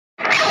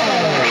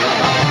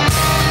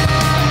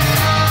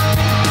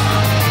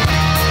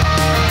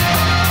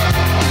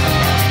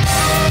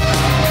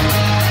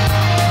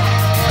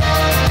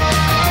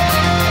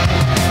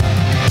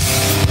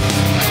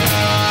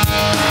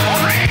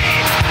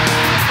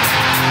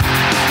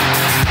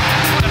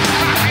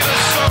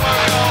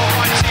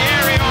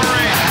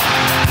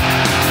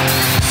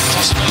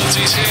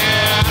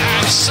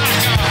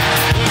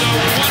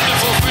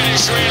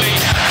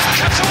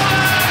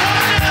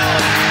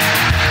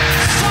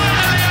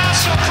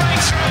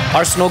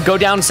Arsenal go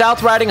down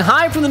south riding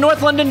high from the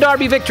North London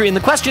derby victory, and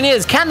the question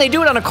is, can they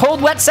do it on a cold,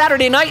 wet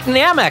Saturday night in the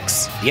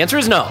Amex? The answer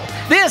is no.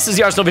 This is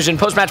the Arsenal Vision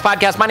post-match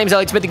podcast. My name is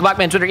Elliot Smith, the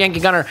Blackman, Twitter, Yankee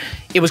Gunner.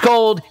 It was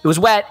cold, it was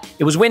wet,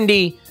 it was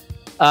windy.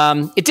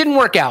 It didn't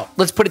work out,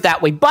 let's put it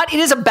that way, but it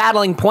is a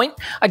battling point.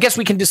 I guess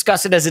we can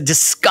discuss it as a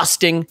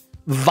disgusting,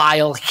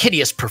 vile,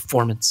 hideous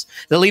performance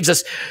that leaves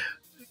us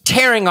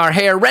tearing our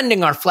hair,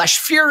 rending our flesh,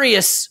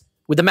 furious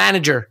with the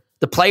manager,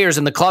 the players,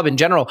 and the club in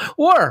general,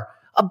 or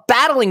a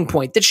battling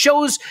point that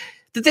shows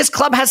that this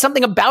club has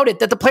something about it,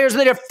 that the players are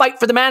there to fight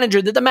for the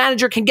manager, that the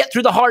manager can get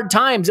through the hard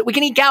times, that we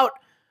can eke out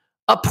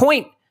a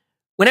point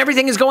when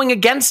everything is going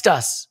against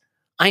us.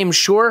 I am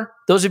sure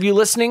those of you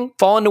listening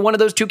fall into one of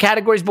those two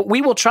categories, but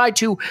we will try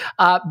to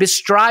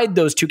bestride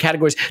those two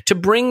categories, to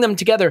bring them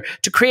together,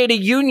 to create a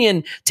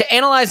union, to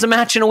analyze the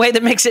match in a way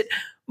that makes it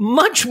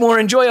much more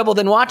enjoyable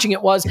than watching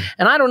it was.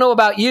 And I don't know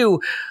about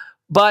you,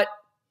 but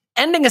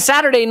ending a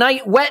Saturday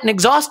night wet and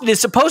exhausted is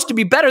supposed to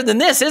be better than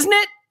this, isn't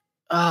it?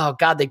 Oh,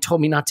 God, they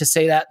told me not to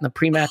say that in the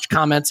pre-match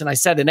comments, and I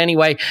said it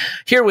anyway.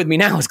 Here with me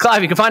now is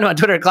Clive. You can find him on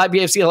Twitter at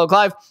CliveBFC. Hello,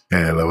 Clive.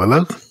 Hello,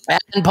 hello.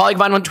 And Paul, you can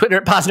find him on Twitter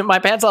at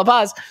PositiveMyPants. Hello,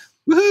 Paz.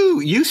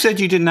 Woohoo! You said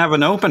you didn't have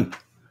an open.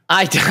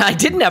 I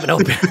didn't have an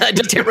open. I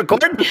just hit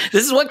record.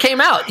 This is what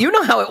came out. You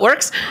know how it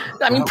works.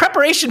 I mean,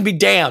 preparation be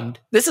damned.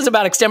 This is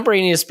about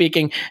extemporaneous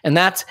speaking, and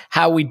that's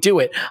how we do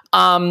it.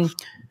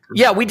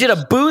 Yeah, we did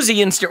a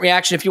boozy instant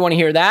reaction if you want to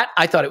hear that.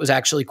 I thought it was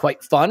actually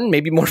quite fun,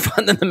 maybe more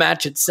fun than the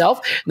match itself.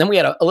 And then we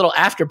had a little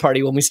after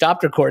party when we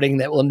stopped recording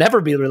that will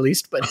never be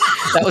released, but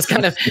that was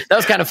kind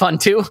of fun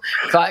too.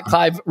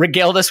 Clive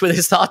regaled us with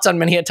his thoughts on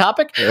many a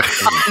topic.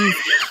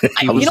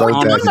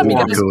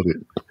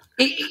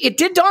 It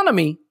did dawn on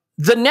me.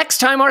 The next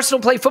time Arsenal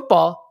play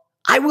football,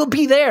 I will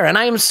be there, and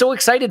I am so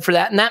excited for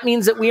that. And that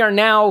means that we are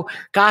now,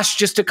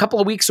 just a couple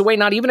of weeks away,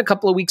 not even a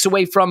couple of weeks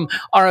away from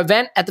our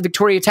event at the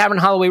Victoria Tavern,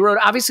 Holloway Road.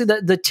 Obviously,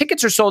 the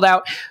tickets are sold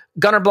out.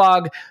 Gunner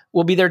Blog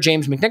will be there.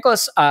 James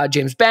McNicholas,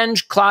 James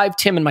Benge, Clive,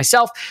 Tim, and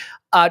myself.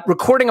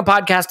 Recording a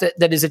podcast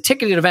that is a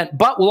ticketed event,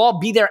 but we'll all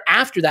be there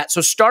after that.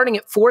 So starting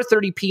at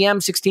 4:30 p.m.,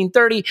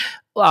 16:30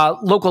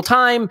 local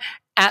time,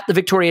 at the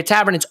Victoria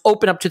Tavern. It's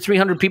open up to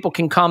 300 people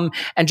can come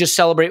and just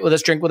celebrate with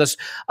us, drink with us,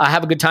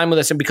 have a good time with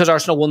us. And because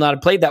Arsenal will not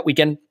have played that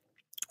weekend,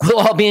 we'll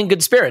all be in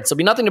good spirits. There'll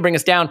be nothing to bring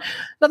us down,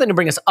 nothing to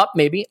bring us up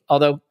maybe,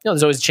 although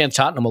there's always a chance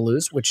Tottenham will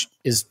lose, which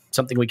is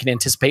something we can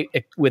anticipate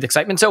with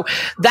excitement. So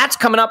that's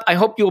coming up. I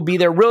hope you'll be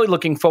there. Really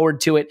looking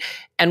forward to it.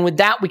 And with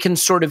that, we can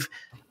sort of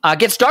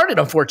get started,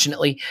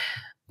 unfortunately.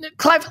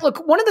 Clive,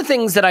 look, one of the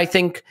things that I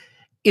think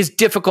is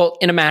difficult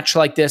in a match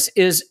like this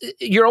is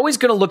you're always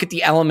going to look at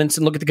the elements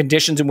and look at the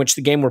conditions in which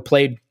the game were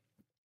played.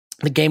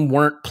 The game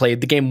weren't played.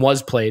 The game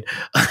was played.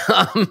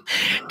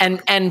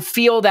 and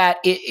feel that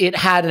it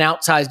had an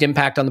outsized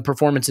impact on the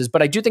performances.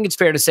 But I do think it's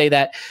fair to say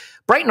that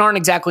Brighton aren't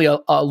exactly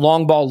a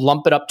long ball,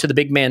 lump it up to the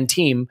big man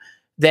team.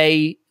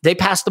 They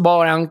passed the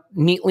ball around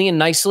neatly and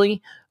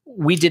nicely.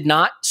 We did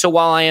not. So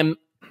while I am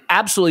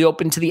absolutely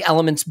open to the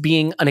elements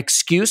being an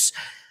excuse,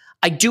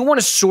 I do want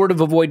to sort of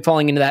avoid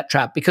falling into that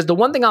trap, because the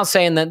one thing I'll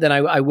say, and then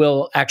I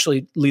will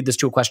actually lead this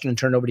to a question and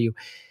turn it over to you.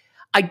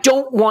 I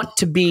don't want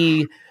to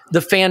be the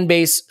fan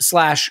base /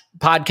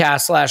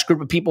 podcast /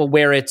 group of people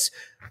where it's,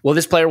 well,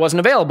 this player wasn't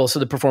available, so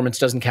the performance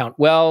doesn't count.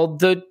 Well,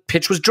 the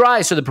pitch was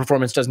dry, so the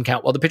performance doesn't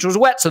count. Well, the pitch was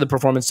wet, so the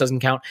performance doesn't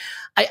count.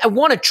 I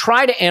want to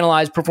try to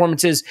analyze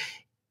performances,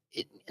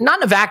 not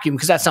in a vacuum,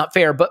 because that's not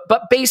fair, but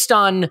based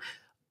on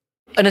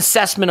an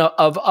assessment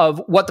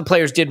of what the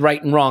players did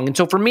right and wrong. And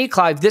so for me,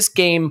 Clive, this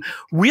game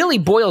really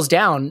boils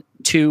down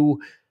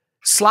to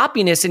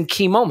sloppiness in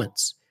key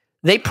moments.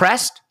 They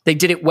pressed, they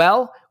did it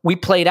well, we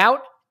played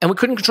out, and we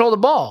couldn't control the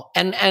ball.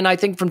 And I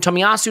think from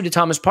Tomiyasu to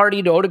Thomas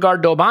Partey to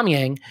Odegaard to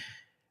Aubameyang,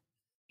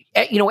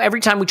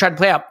 every time we tried to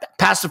play out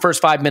past the first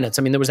 5 minutes,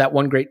 I mean, there was that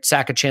one great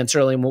Xhaka chance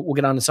early, and we'll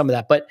get on to some of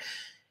that. But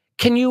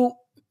can you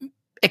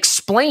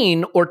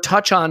explain or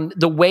touch on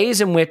the ways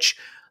in which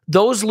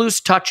those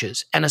loose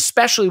touches, and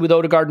especially with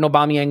Odegaard and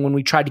Aubameyang when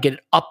we tried to get it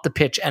up the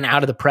pitch and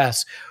out of the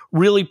press,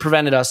 really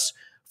prevented us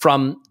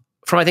from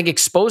I think,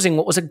 exposing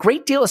what was a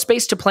great deal of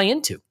space to play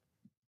into?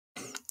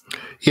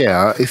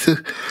 Yeah,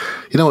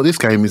 this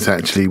game is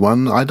actually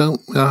one I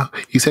don't.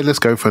 You said let's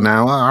go for an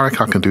hour. I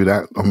reckon I can do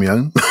that on my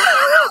own.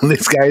 On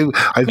this game,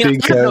 I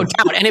think I have no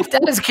doubt. And if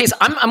that is the case,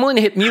 I'm willing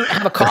to hit mute,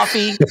 have a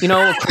coffee,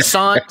 a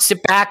croissant,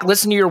 sit back,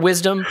 listen to your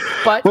wisdom.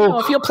 But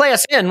if you'll play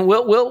us in,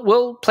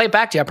 we'll play it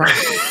back to you. I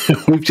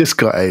promise. we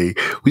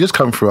just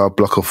come through our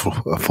block of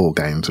 4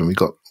 games, and we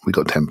got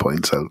 10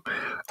 points. So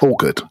all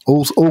good,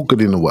 all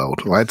good in the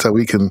world, right? So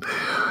we can.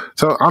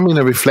 So I'm in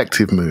a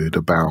reflective mood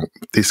about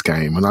this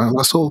game, and I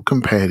sort of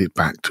compared it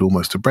back to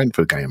almost a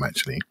Brentford game,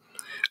 actually.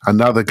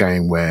 Another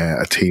game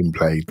where a team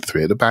played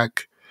 3 at the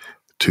back,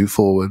 2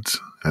 forwards,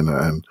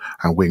 and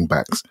wing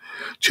backs.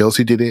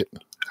 Chelsea did it,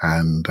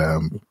 and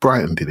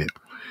Brighton did it,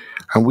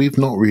 and we've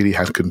not really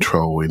had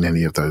control in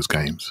any of those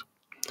games.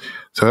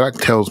 So that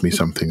tells me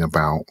something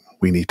about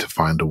we need to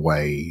find a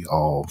way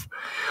of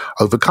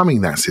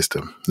overcoming that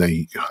system. Now,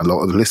 a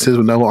lot of the listeners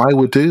will know what I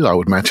would do. I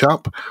would match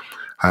up.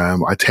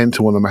 I tend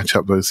to want to match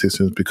up those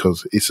systems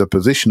because it's a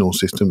positional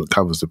system that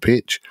covers the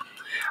pitch,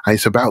 and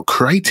it's about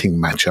creating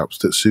matchups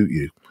that suit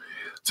you.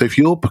 So if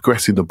you're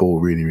progressing the ball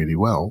really, really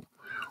well,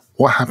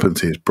 what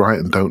happens is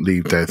Brighton don't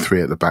leave their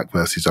 3 at the back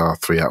versus our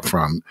 3 up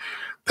front.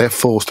 They're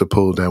forced to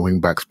pull their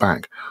wing backs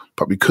back.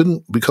 But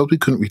because we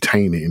couldn't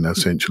retain it in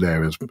those central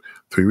areas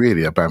through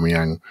really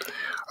Aubameyang,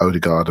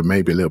 Odegaard, and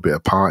maybe a little bit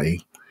of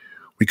Partey,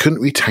 we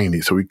couldn't retain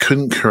it, so we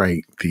couldn't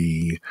create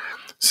the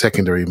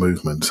secondary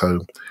movement.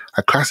 So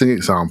a classic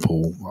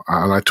example,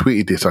 and I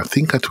tweeted this, I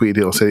think I tweeted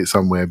it or said it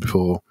somewhere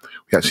before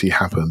it actually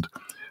happened.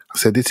 I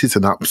said, this is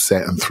an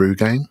upset and through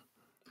game.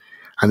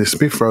 And if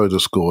Smith Rowe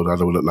had scored, I'd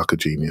have looked like a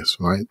genius,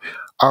 right?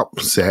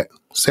 Upset,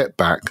 set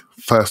back,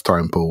 first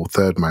time ball,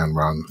 third man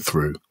run,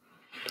 through.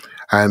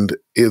 And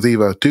it was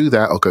either do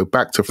that or go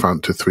back to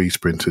front to 3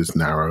 sprinters,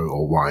 narrow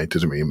or wide,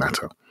 doesn't really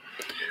matter.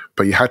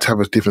 But you had to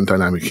have a different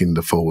dynamic in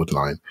the forward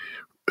line.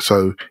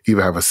 So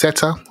either have a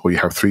setter or you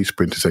have 3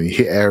 sprinters and you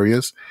hit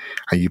areas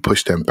and you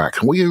push them back.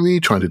 And what you're really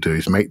trying to do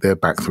is make their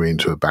back 3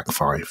 into a back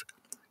 5.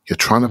 You're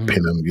trying to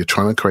pin them. You're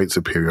trying to create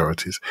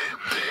superiorities.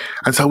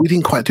 And so we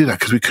didn't quite do that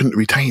because we couldn't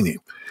retain it.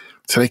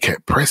 So they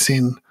kept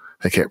pressing,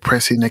 they kept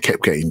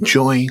getting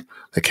joy,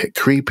 they kept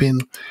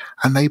creeping,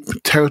 and they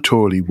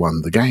territorially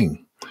won the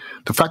game.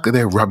 The fact that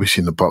they're rubbish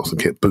in the box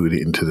and kept booted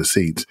it into the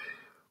seats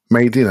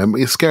made,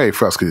 it's scary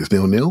for us because it's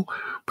 0-0,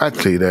 but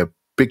actually their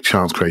big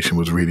chance creation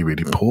was really,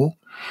 really poor.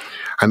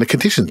 And the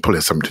conditions probably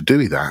have something to do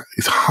with that.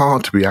 It's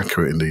hard to be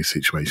accurate in these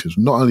situations,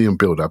 not only in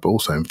build-up, but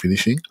also in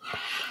finishing.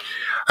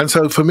 And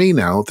so for me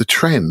now, the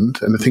trend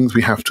and the things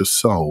we have to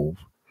solve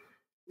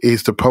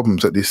is the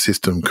problems that this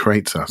system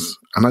creates us.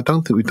 And I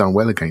don't think we've done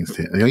well against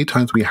it. The only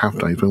times we have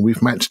done is when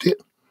we've matched it.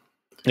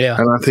 Yeah.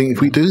 And I think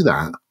if we do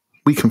that,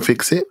 we can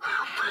fix it.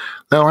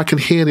 Now, I can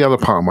hear the other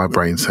part of my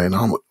brain saying,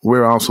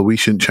 we're Arsenal, we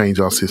shouldn't change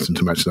our system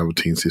to match another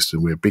team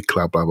system. We're a big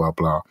club, blah, blah,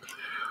 blah.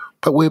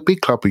 But we're a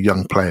big club with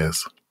young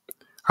players.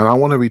 And I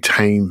want to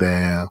retain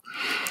their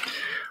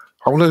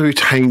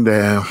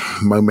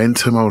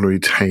momentum. I want to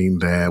retain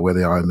where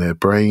they are in their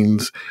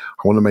brains.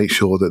 I want to make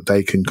sure that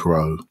they can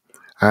grow.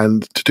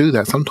 And to do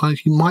that,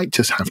 sometimes you might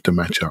just have to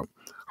match up.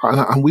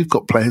 And we've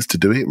got players to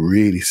do it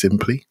really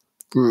simply.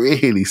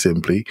 Really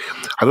simply.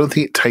 I don't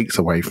think it takes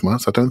away from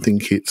us. I don't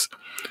think it's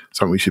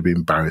something we should be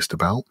embarrassed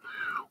about.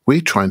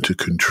 We're trying to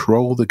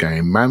control the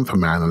game man for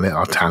man and let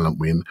our talent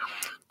win.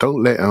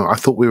 Don't let. I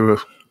thought we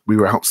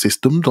were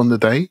out-systemed on the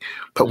day,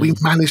 but we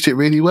managed it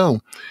really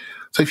well.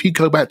 So if you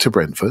go back to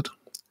Brentford,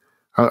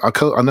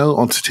 I know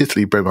on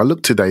statistically, Brentford, I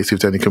looked today to see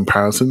if there's any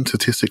comparison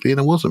statistically, and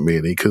there wasn't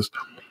really, because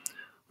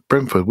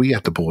Brentford, we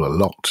had the ball a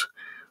lot.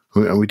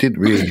 And we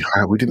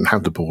didn't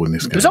have the ball in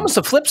this game. It was almost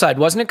the flip side,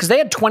 wasn't it? Because they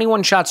had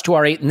 21 shots to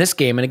our 8 in this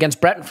game, and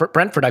against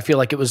Brentford, I feel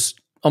like it was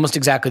almost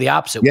exactly the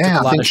opposite. We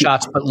took a lot of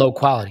shots, but low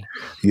quality.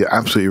 You're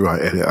absolutely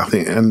right, Elliot. I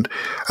think, and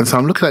so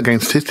I'm looking at that game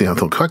statistically. I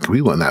thought, crikey,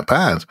 we weren't that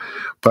bad,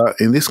 but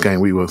in this game,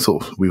 we were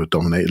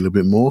dominated a little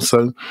bit more.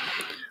 So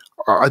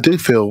I do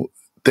feel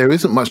there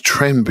isn't much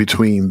trend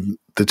between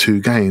the two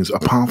games,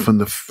 apart from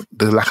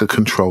the lack of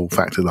control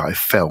factor that I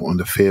felt and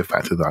the fear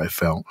factor that I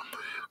felt.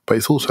 But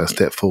it's also a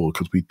step forward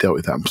because we dealt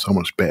with that so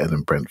much better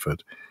than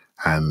Brentford.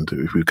 And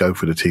if we go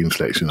for the team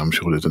selection, I'm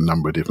sure there's a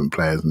number of different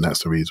players, and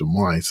that's the reason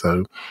why.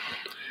 So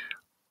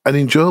an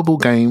enjoyable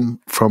game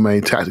from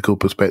a tactical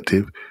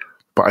perspective,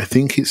 but I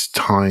think it's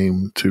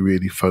time to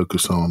really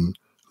focus on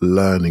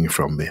learning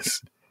from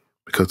this,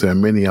 because there are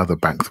many other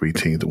back 3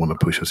 teams that want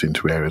to push us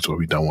into areas where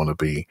we don't want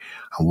to be.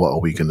 And what are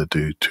we going to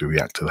do to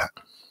react to that?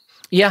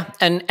 Yeah,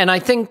 and I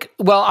think,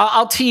 well,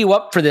 I'll tee you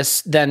up for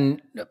this then,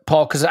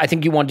 Paul, because I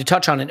think you wanted to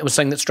touch on it. It was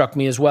something that struck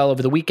me as well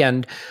over the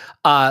weekend.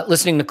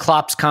 Listening to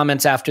Klopp's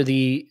comments after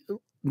the,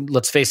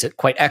 let's face it,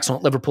 quite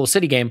excellent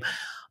Liverpool-City game.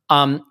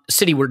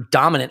 City were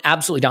dominant,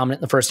 absolutely dominant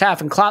in the first half.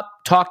 And Klopp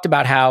talked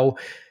about how,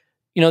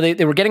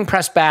 they were getting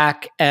pressed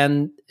back,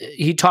 and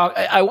he talked,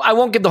 I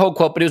won't give the whole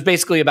quote, but it was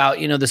basically about,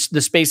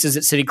 the spaces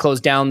that City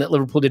closed down that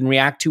Liverpool didn't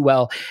react too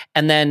well.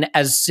 And then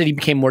as City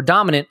became more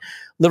dominant,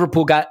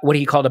 Liverpool got what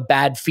he called a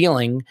bad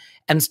feeling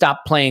and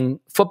stopped playing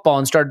football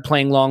and started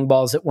playing long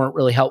balls that weren't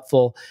really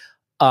helpful,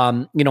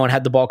 and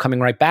had the ball coming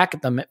right back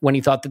at them when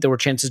he thought that there were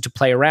chances to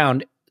play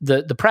around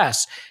the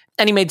press.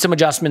 And he made some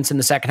adjustments in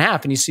the second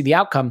half, and you see the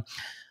outcome.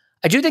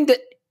 I do think that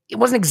it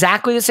wasn't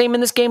exactly the same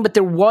in this game, but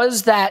there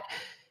was that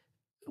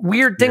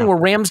weird thing where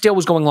Ramsdale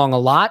was going long a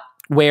lot,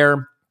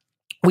 where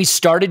we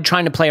started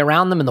trying to play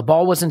around them and the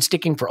ball wasn't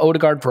sticking for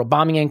Odegaard, for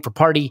Aubameyang, for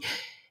Partey.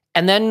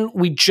 And then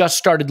we just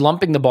started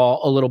lumping the ball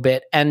a little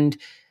bit. And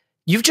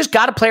you've just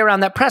got to play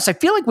around that press. I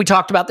feel like we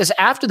talked about this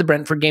after the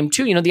Brentford game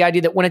too. The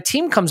idea that when a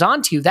team comes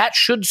onto you, that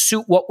should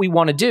suit what we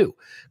want to do.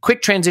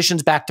 Quick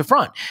transitions back to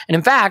front. And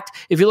in fact,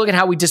 if you look at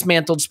how we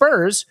dismantled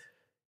Spurs,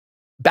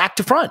 back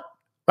to front,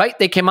 right?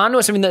 They came onto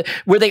us.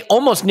 Where they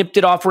almost nipped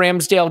it off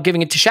Ramsdale,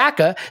 giving it to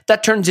Xhaka,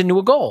 that turns into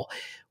a goal.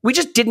 We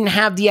just didn't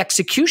have the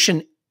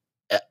execution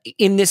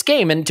in this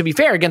game. And to be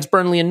fair, against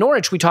Burnley and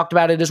Norwich, we talked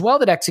about it as well,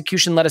 that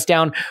execution let us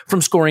down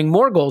from scoring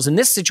more goals. In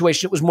this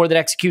situation, it was more that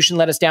execution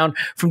let us down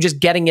from just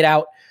getting it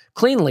out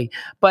cleanly.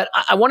 But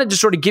I wanted to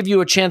sort of give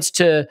you a chance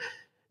to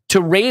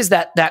raise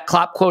that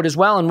Klopp quote as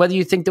well, and whether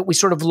you think that we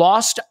sort of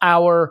lost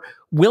our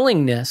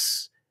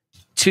willingness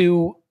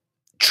to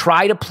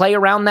try to play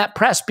around that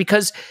press.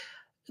 Because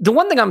the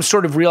one thing I'm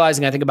sort of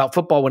realizing, I think, about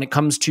football when it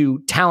comes to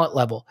talent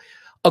level,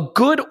 a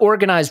good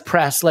organized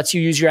press lets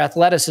you use your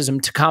athleticism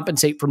to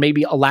compensate for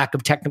maybe a lack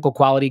of technical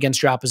quality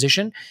against your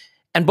opposition.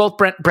 And both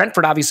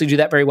Brentford obviously do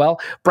that very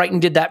well. Brighton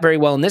did that very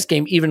well in this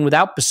game, even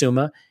without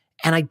Basuma.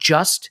 And I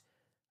just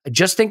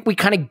think we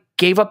kind of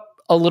gave up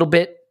a little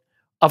bit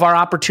of our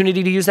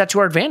opportunity to use that to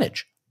our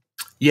advantage.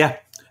 Yeah.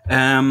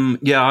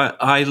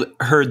 I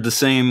heard the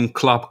same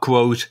Klopp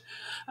quote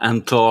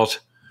and thought,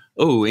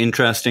 oh,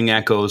 interesting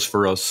echoes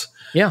for us.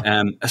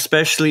 Yeah.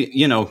 Especially,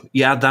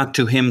 you add that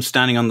to him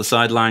standing on the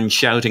sideline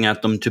shouting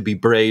at them to be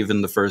brave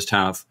in the first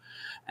half.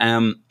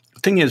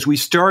 Thing is, we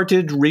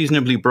started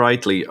reasonably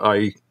brightly.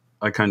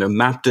 I kind of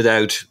mapped it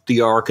out,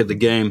 the arc of the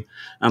game.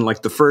 And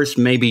like the first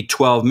maybe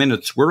 12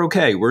 minutes, we're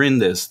okay. We're in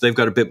this. They've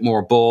got a bit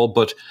more ball,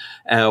 but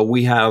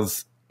we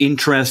have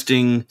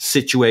interesting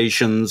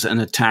situations and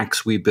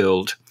attacks we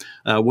build.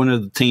 One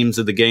of the themes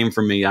of the game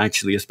for me,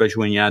 actually,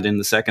 especially when you add in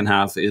the second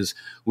half, is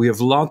we have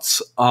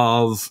lots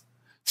of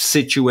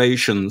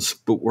situations,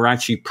 but we're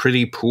actually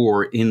pretty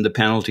poor in the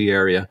penalty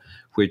area,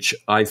 which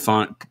I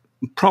find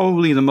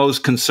probably the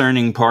most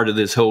concerning part of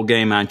this whole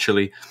game,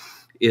 actually,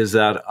 is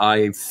that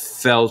I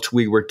felt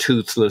we were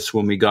toothless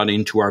when we got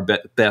into our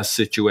best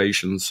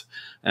situations,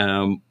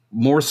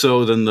 more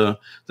so than the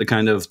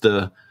kind of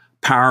the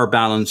power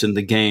balance in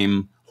the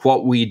game.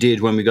 What we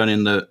did when we got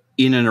in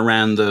and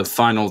around the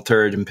final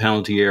third and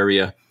penalty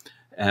area,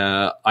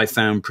 I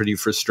found pretty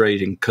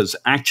frustrating, because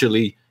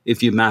actually,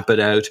 if you map it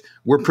out,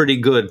 we're pretty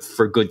good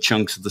for good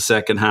chunks of the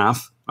second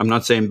half. I'm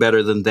not saying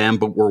better than them,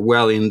 but we're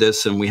well in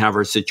this and we have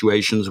our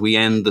situations. We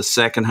end the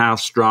second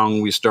half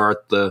strong. We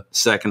start the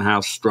second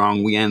half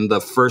strong. We end the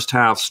first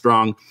half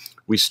strong.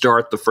 We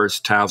start the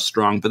first half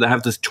strong. But they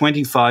have this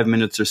 25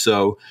 minutes or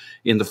so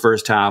in the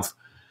first half,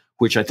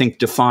 which I think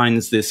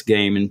defines this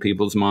game in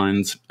people's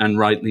minds, and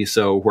rightly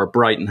so, where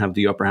Brighton have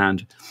the upper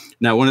hand.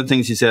 Now, one of the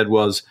things he said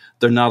was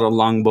they're not a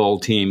long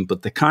ball team,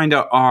 but they kind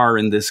of are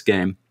in this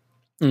game,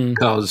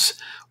 because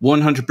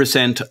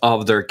 100%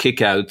 of their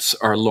kickouts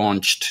are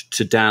launched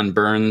to Dan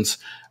Burns.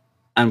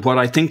 And what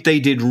I think they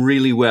did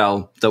really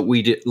well, that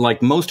we did,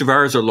 like most of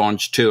ours are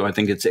launched too, I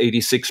think it's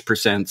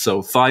 86%.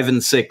 So 5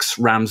 and 6,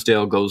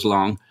 Ramsdale goes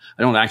long.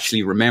 I don't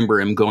actually remember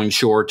him going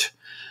short.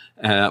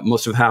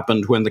 Must have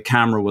happened when the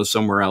camera was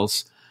somewhere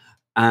else.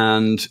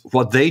 And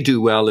what they do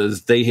well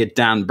is they hit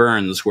Dan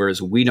Burns,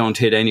 whereas we don't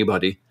hit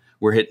anybody.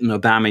 We're hitting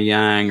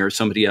Aubameyang or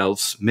somebody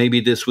else. Maybe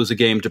this was a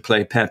game to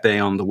play Pepe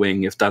on the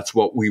wing, if that's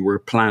what we were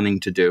planning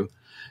to do.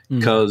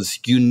 Because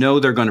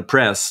they're going to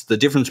press. The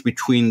difference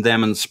between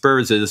them and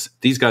Spurs is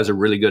these guys are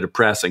really good at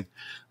pressing.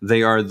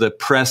 They are the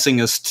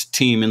pressingest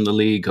team in the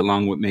league,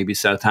 along with maybe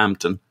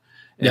Southampton,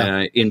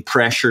 in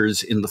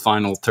pressures in the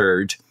final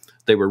third.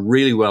 They were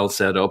really well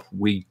set up.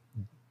 We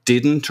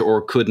didn't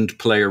or couldn't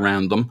play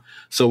around them,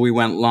 so we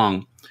went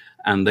long.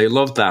 And they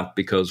loved that,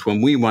 because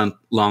when we went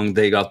long,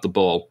 they got the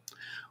ball.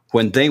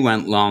 When they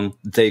went long,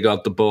 they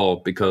got the ball,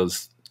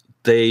 because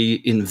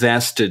they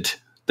invested.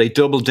 They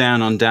doubled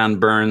down on Dan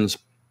Burns,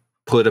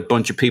 put a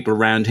bunch of people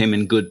around him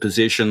in good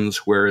positions,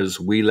 whereas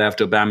we left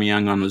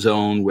Aubameyang on his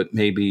own with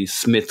maybe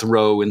Smith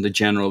Rowe in the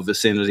general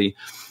vicinity.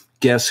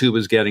 Guess who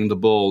was getting the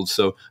ball?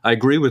 So I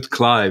agree with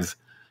Clive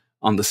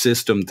on the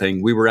system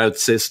thing. We were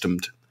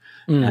out-systemed.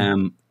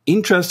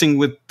 Interesting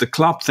with the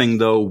Klopp thing,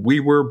 though, we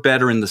were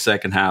better in the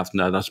second half.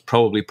 Now, that's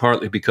probably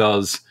partly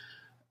because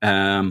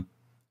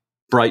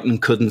Brighton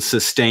couldn't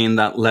sustain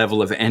that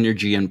level of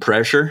energy and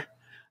pressure,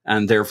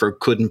 and therefore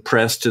couldn't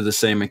press to the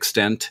same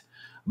extent.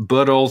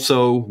 But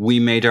also, we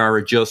made our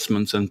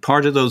adjustments, and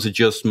part of those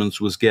adjustments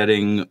was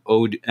getting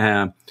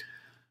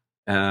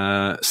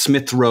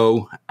Smith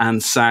Rowe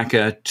and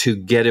Xhaka to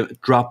get it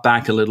drop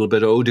back a little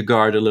bit.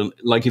 Odegaard a little.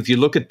 Like if you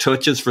look at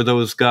touches for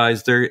those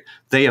guys,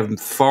 they have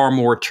far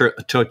more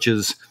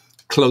touches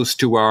close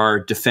to our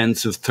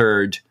defensive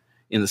third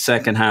in the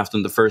second half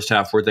than the first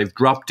half, where they've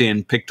dropped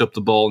in, picked up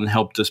the ball, and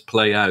helped us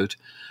play out.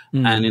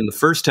 And in the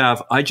first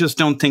half, I just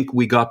don't think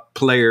we got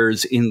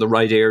players in the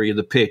right area of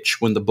the pitch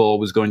when the ball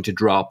was going to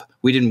drop.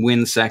 We didn't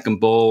win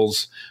second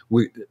balls.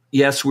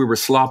 Yes, we were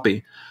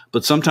sloppy,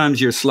 but sometimes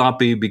you're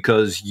sloppy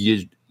because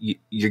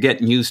you're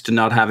getting used to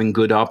not having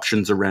good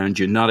options around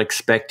you, not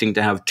expecting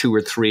to have 2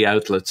 or 3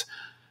 outlets.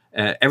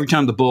 Every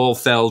time the ball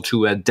fell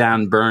to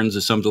Dan Burns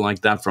or something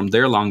like that from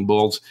their long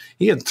balls,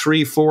 he had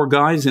 3, 4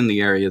 guys in the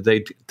area.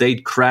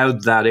 They'd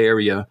crowd that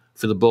area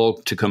for the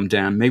ball to come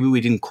down. Maybe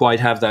we didn't quite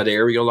have that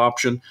aerial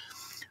option,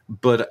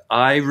 but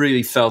I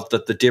really felt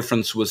that the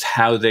difference was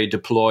how they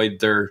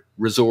deployed their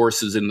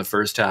resources in the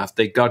first half.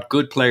 They got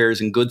good players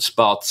in good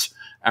spots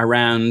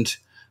around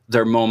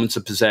their moments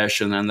of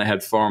possession, and they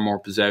had far more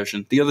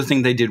possession. The other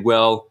thing they did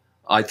well,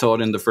 I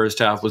thought, in the first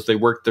half was they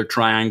worked their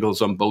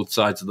triangles on both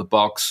sides of the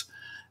box,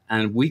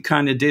 and we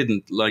kind of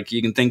didn't. Like,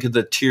 you can think of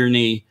the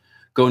Tierney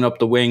going up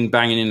the wing,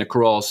 banging in a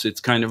cross. It's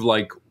kind of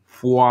like,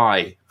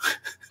 why?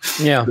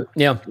 Yeah,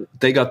 yeah.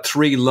 They got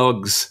 3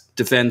 lugs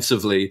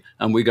defensively,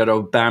 and we got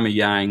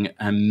Aubameyang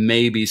and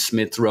maybe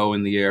Smith Rowe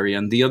in the area.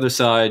 And the other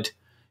side,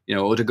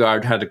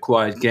 Odegaard had a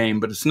quiet game,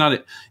 but it's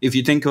not. If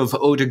you think of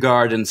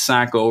Odegaard and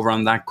Xhaka over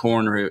on that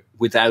corner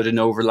without an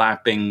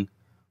overlapping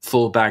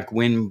fullback,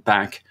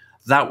 wing-back,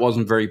 that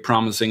wasn't very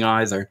promising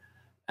either.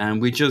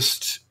 And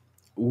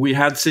we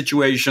had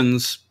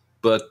situations,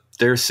 but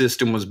their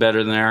system was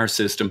better than our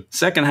system.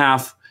 Second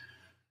half,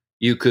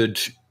 you could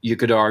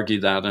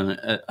argue that,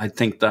 and I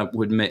think that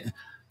would make.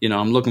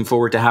 I'm looking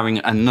forward to having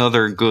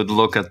another good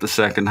look at the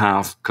second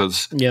half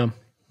because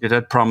it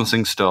had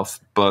promising stuff,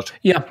 but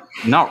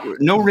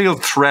no real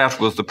threat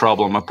was the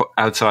problem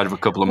outside of a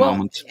couple of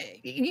moments.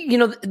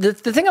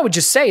 The thing I would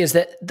just say is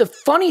that the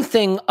funny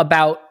thing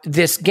about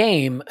this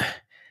game,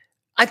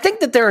 I think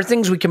that there are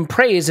things we can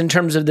praise in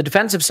terms of the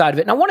defensive side of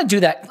it, and I want to do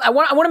that. I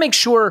want to make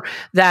sure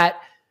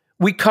that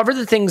we cover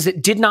the things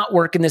that did not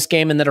work in this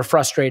game and that are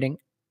frustrating,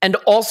 and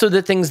also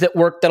the things that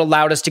worked that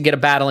allowed us to get a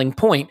battling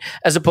point,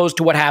 as opposed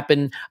to what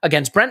happened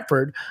against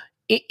Brentford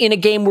in a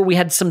game where we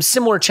had some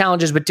similar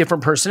challenges but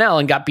different personnel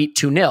and got beat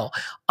 2-0.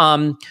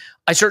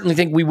 I certainly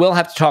think we will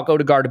have to talk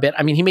Odegaard a bit.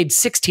 I mean, he made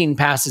 16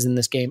 passes in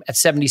this game at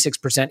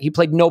 76%. He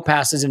played no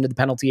passes into the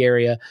penalty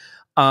area.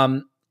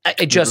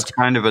 It was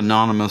kind of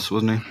anonymous,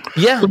 wasn't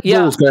he? Yeah, the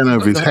ball's going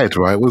over his head,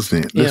 right?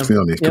 Wasn't it? Let's be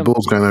honest. Yeah. The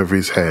ball's going over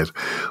his head,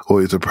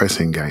 or it's a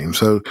pressing game.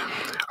 So,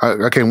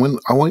 again, when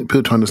I want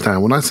people to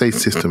understand, when I say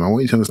system, I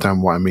want you to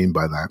understand what I mean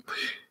by that.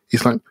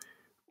 It's like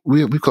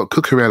we've got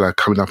Cucurella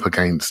coming up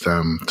against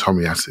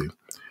Tomiyasu.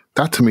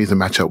 That to me is a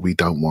matchup we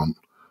don't want.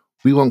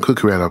 We want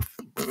Cucurella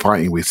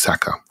fighting with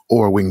Xhaka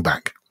or a wing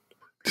back.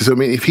 So I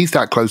mean, if he's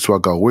that close to our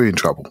goal, we're in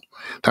trouble.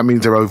 That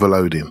means they're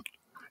overloading.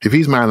 If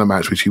he's man of the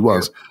match, which he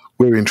was,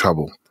 we're in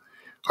trouble.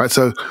 Right,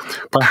 so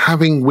by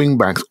having wing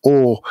backs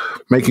or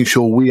making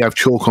sure we have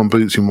chalk on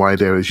boots in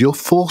wide areas, you're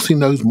forcing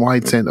those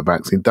wide centre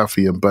backs in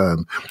Duffy and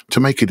Byrne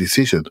to make a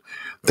decision.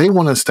 They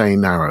want to stay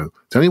narrow.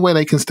 The only way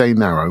they can stay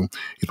narrow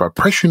is by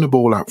pressuring the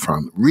ball up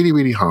front really,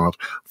 really hard,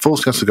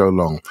 forcing us to go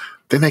long.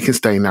 Then they can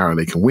stay narrow.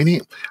 They can win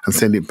it and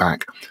send it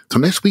back. So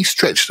unless we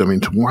stretch them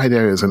into wide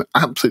areas and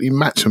absolutely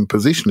match them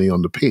positionally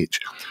on the pitch,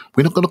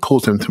 we're not going to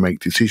cause them to make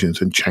decisions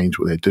and change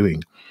what they're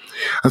doing.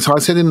 And so I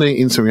said in the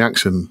instant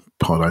reaction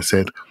pod, I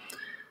said,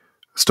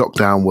 stock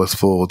down was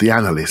for the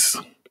analysts,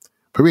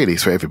 but really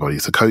it's for everybody.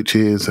 It's the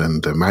coaches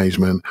and the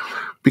management,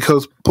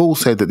 because Paul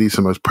said that these are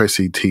the most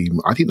pressy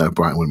team. I didn't know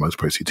Brighton were the most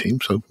pressy team,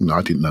 so no,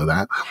 I didn't know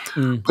that.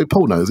 But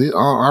Paul knows it.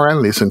 Our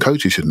analysts and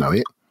coaches should know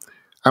it,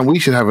 and we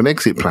should have an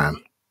exit plan.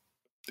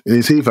 And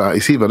it's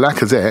either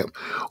Lacazette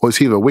or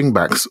it's either wing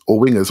backs or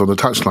wingers on the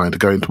touchline to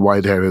go into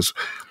wide areas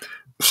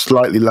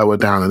slightly lower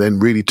down and then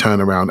really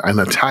turn around and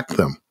attack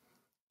them.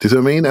 Do you see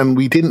what I mean? And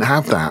we didn't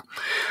have that.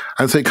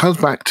 And so it comes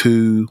back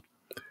to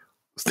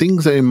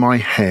things that are in my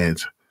head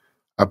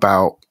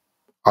about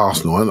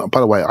Arsenal. And by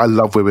the way, I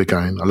love where we're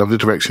going. I love the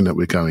direction that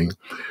we're going.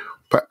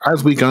 But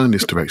as we go in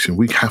this direction,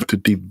 we have to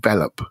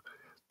develop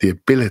the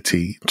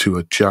ability to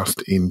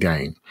adjust in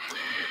game.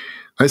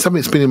 And it's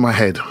something that's been in my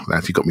head.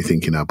 That you got me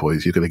thinking now,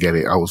 boys. You're going to get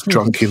it. I was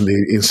drunk in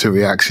the instant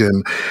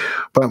reaction.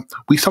 But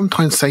we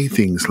sometimes say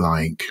things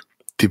like,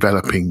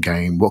 developing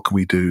game, what can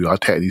we do?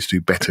 Arteta needs to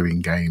do better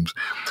in games.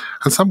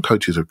 And some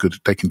coaches are good.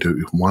 They can do it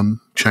with one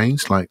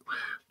change, like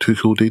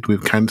Tuchel did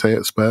with Kante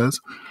at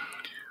Spurs.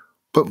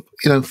 But,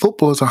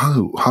 football as a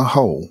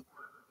whole,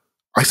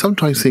 I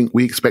sometimes think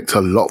we expect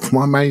a lot from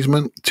our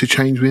management to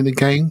change within the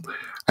game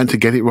and to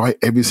get it right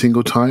every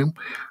single time.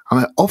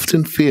 And I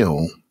often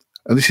feel,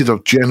 and this is a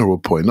general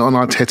point, not an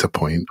Arteta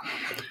point,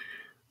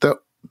 that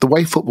the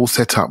way football's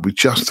set up with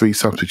just 3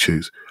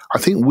 substitutes, I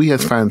think we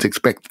as fans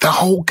expect the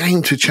whole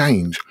game to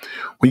change.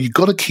 Well, you've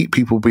got to keep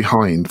people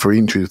behind for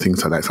injuries and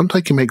things like that.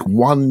 Sometimes you make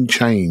one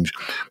change,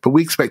 but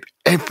we expect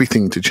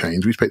everything to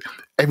change. We expect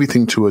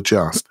everything to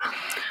adjust.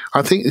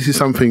 I think this is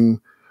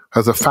something,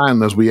 as a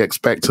fan, as we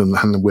expect and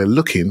we're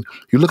looking.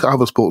 You look at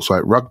other sports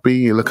like rugby,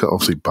 you look at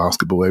obviously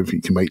basketball, everything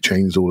you can make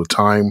changes all the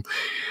time.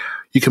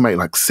 You can make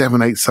like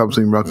 7, 8 subs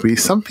in rugby.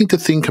 Something to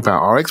think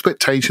about. Our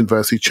expectation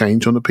versus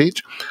change on the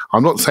pitch.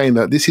 I'm not saying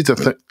that this is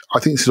I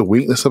think this is a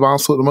weakness of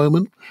Arsenal at the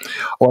moment,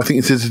 or I think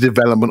this is a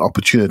development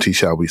opportunity,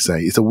 shall we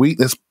say. It's a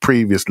weakness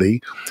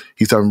previously.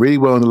 He's done really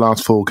well in the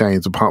last 4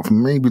 games, apart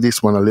from maybe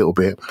this one a little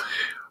bit.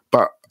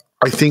 But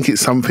I think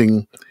it's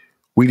something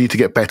we need to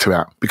get better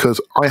at, because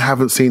I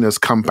haven't seen us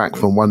come back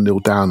from 1-0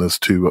 downers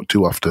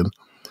too often,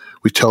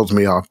 which tells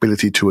me our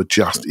ability to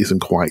adjust isn't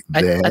quite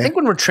there. I think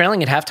when we're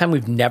trailing at halftime,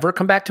 we've never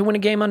come back to win a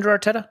game under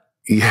Arteta.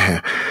 Yeah.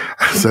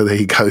 So there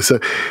you go. So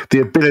the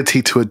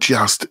ability to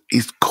adjust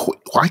is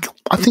I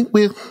think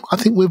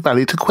we're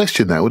valid to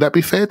question that. Would that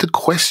be fair to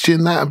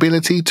question that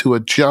ability to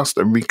adjust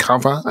and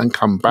recover and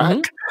come back?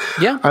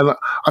 Mm-hmm. Yeah. And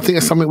I think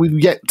it's something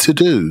we've yet to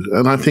do.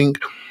 And I think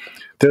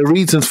there are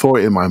reasons for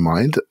it in my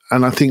mind.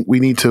 And I think we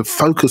need to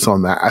focus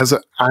on that as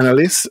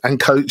analysts and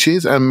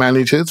coaches and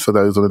managers. For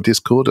those on the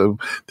Discord who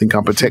think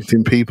I'm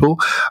protecting people,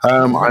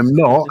 I'm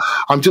not.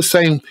 I'm just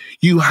saying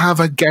you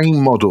have a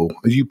game model.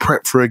 You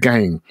prep for a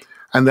game.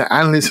 And the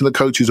analysts and the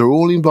coaches are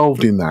all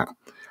involved in that.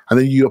 and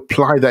then you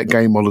apply that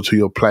game model to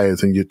your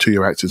players and to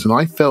your actors. And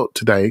I felt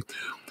today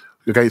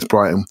against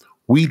Brighton,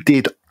 we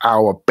did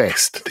our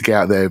best to get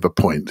out there with a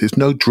point. There's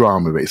no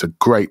drama, it's a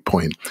great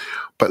point.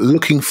 But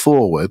looking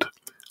forward,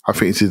 I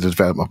think it's a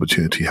development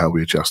opportunity how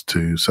we adjust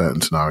to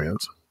certain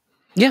scenarios.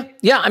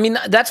 Yeah. I mean,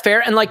 that's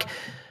fair. And like,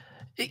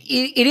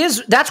 it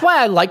is, that's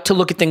why I like to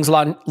look at things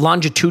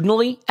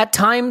longitudinally at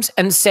times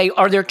and say,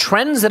 are there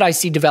trends that I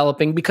see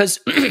developing? Because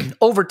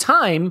over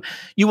time,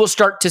 you will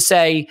start to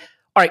say,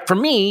 all right, for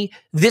me,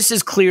 this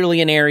is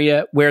clearly an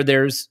area where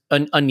there's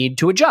a need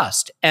to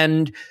adjust.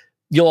 And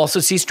you'll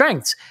also see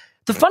strengths.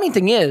 The funny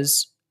thing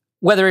is,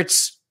 whether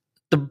it's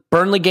the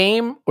Burnley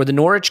game or the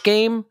Norwich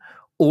game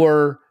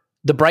or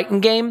the Brighton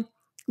game,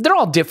 they're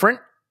all different.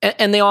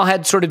 And they all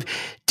had sort of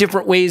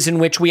different ways in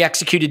which we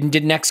executed and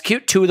didn't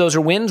execute. 2 of those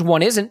are wins,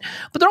 1 isn't.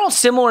 But they're all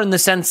similar in the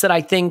sense that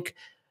I think,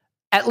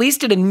 at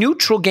least at a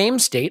neutral game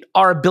state,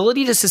 our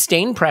ability to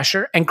sustain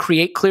pressure and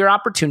create clear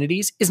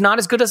opportunities is not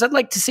as good as I'd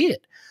like to see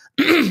it.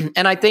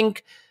 And I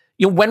think,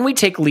 when we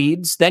take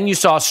leads, then you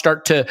saw us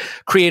start to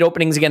create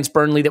openings against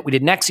Burnley that we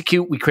didn't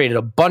execute. We created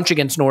a bunch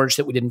against Norwich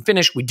that we didn't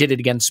finish. We did it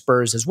against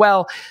Spurs as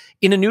well.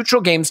 In a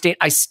neutral game state,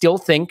 I still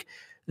think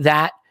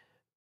that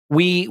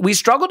we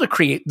struggle to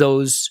create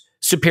those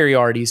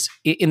superiorities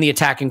in the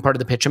attacking part of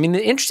the pitch. I mean,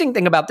 the interesting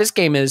thing about this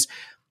game is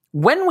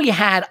when we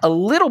had a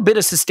little bit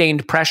of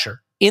sustained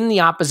pressure in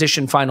the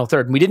opposition final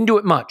third, and we didn't do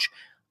it much,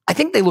 I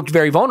think they looked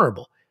very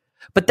vulnerable.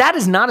 But that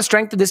is not a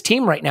strength of this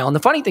team right now. And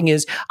the funny thing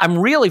is, I'm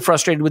really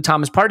frustrated with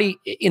Thomas Partey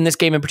in this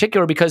game in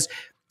particular, because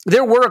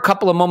there were a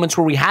couple of moments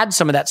where we had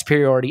some of that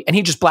superiority and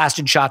he just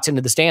blasted shots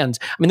into the stands.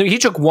 I mean, he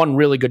took one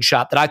really good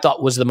shot that I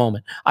thought was the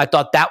moment. I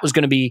thought that was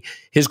going to be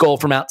his goal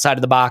from outside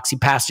of the box. He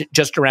passed it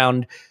just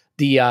around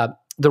the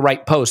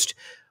right post.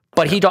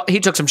 But he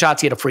took some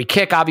shots. He had a free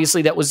kick,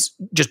 obviously, that was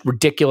just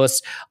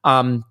ridiculous.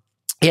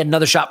 He had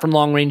another shot from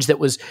long range that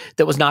was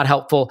not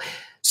helpful.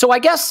 So I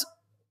guess,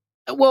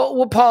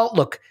 well, Paul,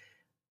 look,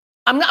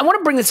 I want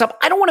to bring this up.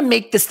 I don't want to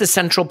make this the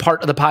central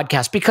part of the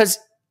podcast, because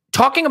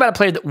talking about a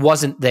player that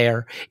wasn't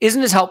there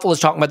isn't as helpful as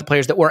talking about the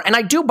players that were. And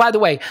I do, by the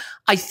way,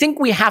 I think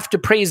we have to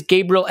praise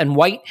Gabriel and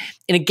White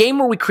in a game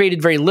where we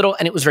created very little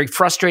and it was very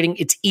frustrating.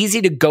 It's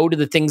easy to go to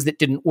the things that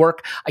didn't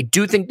work. I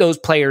do think those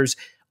players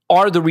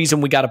are the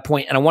reason we got a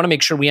point, and I want to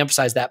make sure we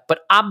emphasize that. But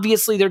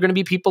obviously, there are going to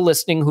be people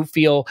listening who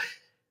feel,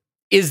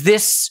 is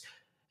this?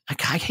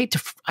 I hate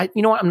to.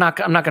 You know what? I'm not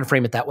going to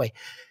frame it that way.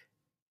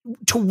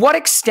 To what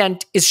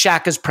extent is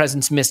Xhaka's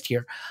presence missed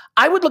here?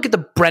 I would look at the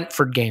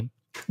Brentford game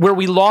where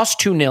we lost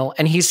 2-0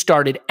 and he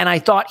started, and I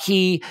thought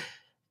he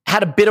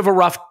had a bit of a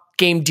rough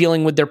game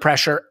dealing with their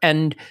pressure.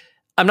 And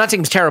I'm not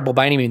saying it's terrible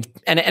by any means,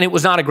 and it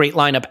was not a great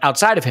lineup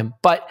outside of him,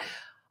 but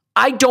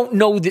I don't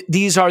know that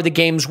these are the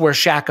games where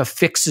Xhaka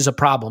fixes a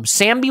problem.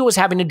 Sambi was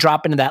having to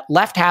drop into that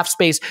left half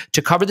space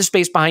to cover the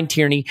space behind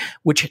Tierney,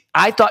 which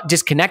I thought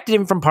disconnected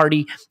him from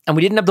Partey, and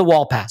we didn't have the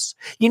wall pass.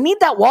 You need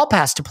that wall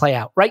pass to play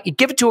out, right? You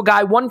give it to a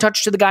guy, one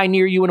touch to the guy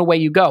near you, and away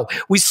you go.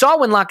 We saw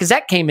when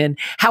Lacazette came in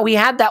how he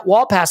had that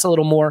wall pass a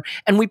little more,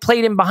 and we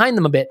played him behind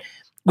them a bit.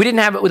 We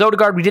didn't have it with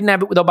Odegaard. We didn't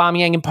have it with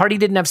Aubameyang, and Partey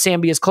didn't have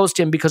Sambi as close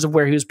to him because of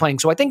where he was playing.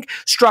 So I think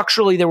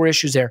structurally there were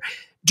issues there.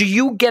 Do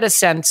you get a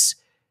sense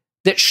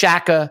that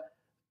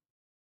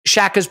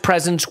Xhaka's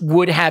presence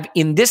would have,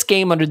 in this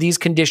game under these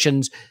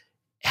conditions,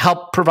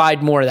 help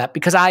provide more of that?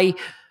 Because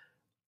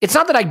it's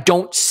not that I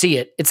don't see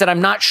it. It's that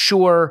I'm not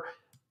sure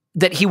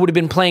that he would have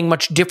been playing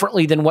much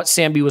differently than what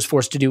Sambi was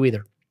forced to do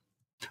either.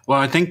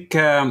 Well, I think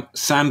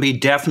Sambi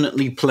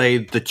definitely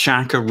played the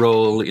Xhaka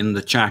role in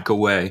the Xhaka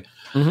way.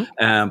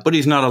 Mm-hmm. But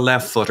he's not a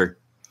left footer.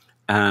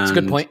 That's a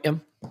good point, yeah.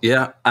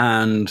 Yeah,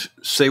 and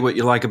say what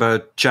you like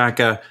about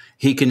Xhaka,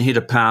 he can hit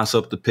a pass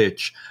up the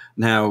pitch.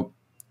 Now,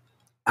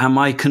 am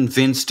I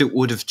convinced it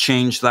would have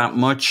changed that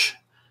much?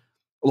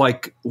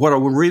 Like, what I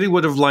really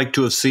would have liked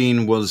to have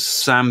seen was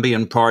Sambi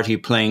and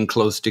Partey playing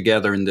close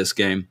together in this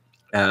game.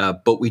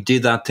 But we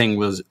did that thing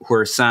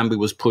where Sambi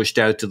was pushed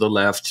out to the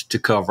left to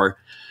cover.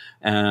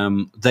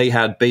 They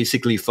had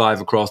basically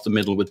 5 across the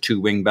middle with 2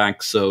 wing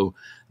backs, so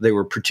they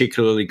were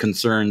particularly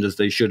concerned, as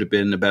they should have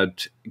been,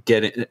 about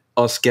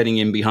getting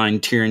in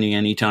behind Tierney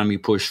anytime he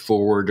pushed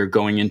forward or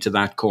going into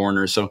that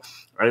corner. So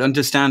I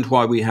understand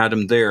why we had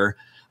him there.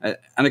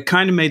 And it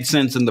kind of made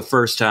sense in the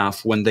first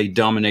half when they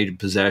dominated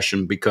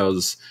possession,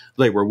 because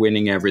they were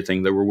winning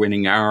everything. They were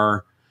winning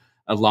our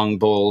long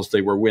balls.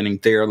 They were winning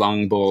their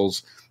long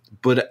balls.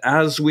 But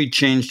as we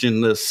changed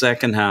in the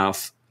second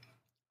half,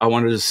 I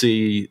wanted to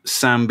see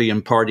Sambi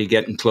and Partey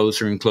getting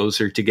closer and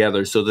closer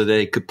together so that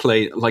they could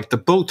play. Like, they're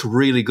both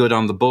really good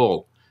on the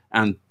ball.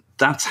 And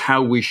that's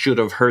how we should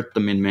have hurt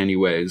them in many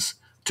ways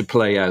to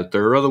play out.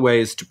 There are other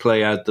ways to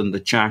play out than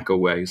the Xhaka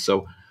way.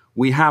 So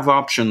we have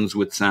options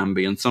with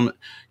Sambi, and some,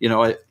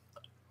 I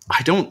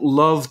don't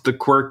love the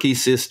quirky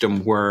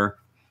system where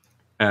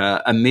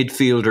a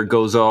midfielder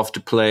goes off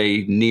to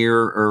play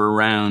near or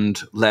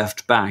around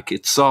left back.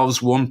 It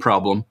solves one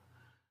problem,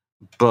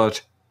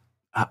 but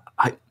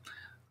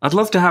I'd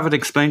love to have it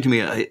explained to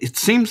me. It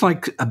seems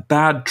like a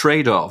bad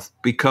trade-off,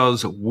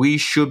 because we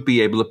should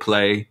be able to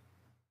play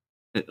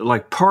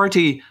like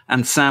Partey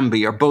and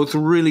Sambi are both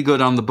really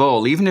good on the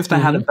ball, even if they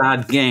had a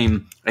bad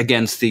game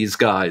against these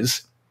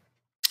guys.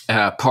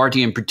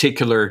 Partey in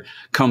particular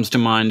comes to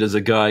mind as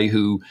a guy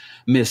who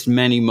missed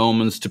many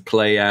moments to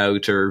play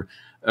out or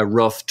a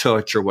rough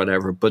touch or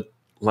whatever. But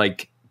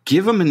like,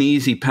 give him an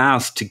easy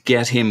pass to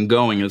get him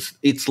going.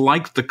 It's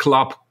like the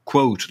Klopp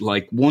quote,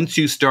 like, once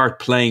you start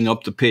playing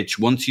up the pitch,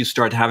 once you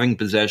start having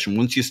possession,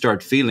 once you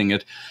start feeling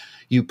it,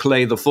 you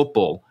play the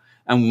football.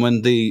 And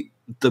when the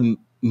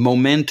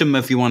momentum,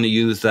 if you want to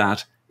use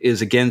that,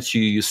 is against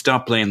you, you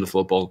stop playing the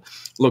football.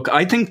 Look,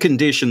 I think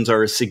conditions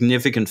are a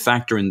significant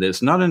factor in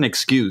this, not an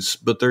excuse,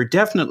 but they're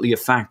definitely a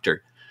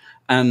factor.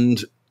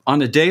 And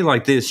on a day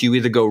like this, you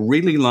either go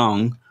really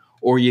long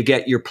or you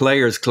get your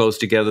players close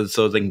together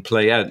so they can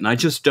play out. And I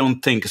just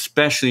don't think,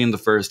 especially in the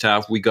first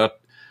half, we got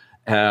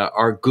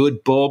our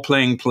good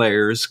ball-playing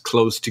players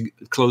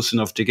close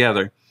enough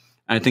together.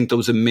 I think there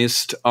was a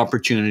missed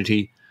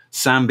opportunity.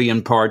 Sambi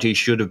and Partey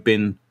should have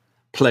been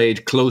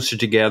played closer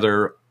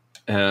together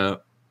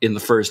in the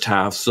first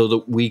half so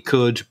that we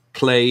could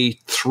play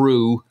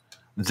through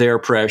their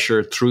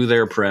pressure, through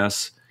their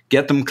press,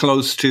 get them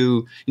close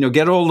to,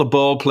 get all the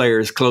ball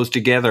players close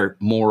together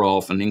more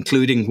often,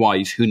 including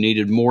White, who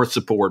needed more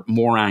support,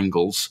 more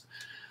angles,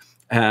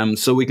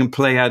 so we can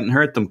play out and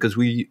hurt them, because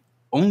we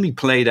only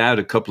played out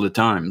a couple of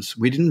times.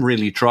 We didn't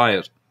really try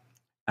it.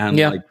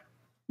 And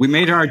we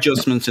made our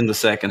adjustments in the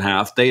second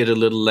half. They had a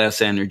little less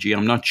energy.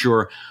 I'm not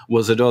sure,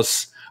 was it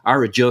us,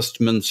 our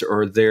adjustments,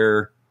 or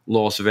their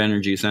loss of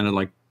energy? It sounded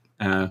like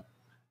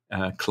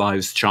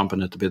Clive's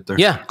chomping at the bit there.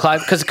 Yeah,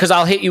 Clive, because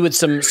I'll hit you with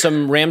some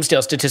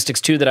Ramsdale statistics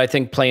too that I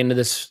think play into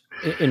this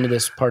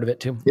part of it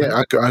too.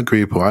 Yeah, I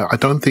agree, Paul. I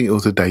don't think it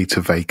was a day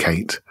to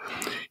vacate.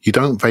 You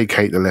don't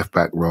vacate the left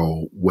back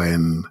role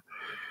when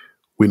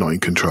we're not in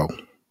control.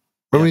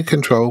 When we're in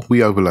control,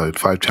 we overload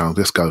 5 channels.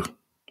 Let's go.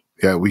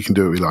 Yeah, we can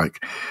do what we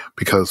like.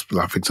 Because,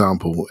 like, for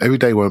example, every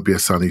day won't be a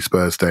sunny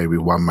Spurs day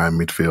with one-man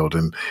midfield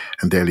and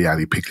Dele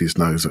Alli picking his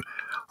nose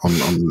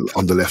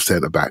on the left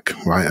centre back,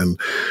 right? And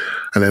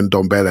then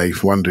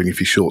Dombele wondering if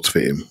his shorts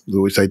fit him,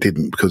 which they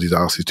didn't because his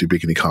arse is too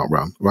big and he can't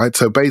run, right?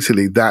 So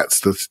basically,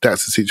 that's the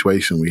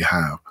situation we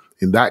have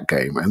in that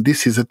game. And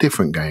this is a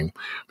different game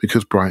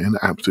because Brighton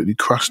absolutely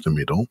crushed the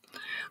middle.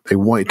 They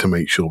wanted to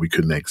make sure we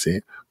couldn't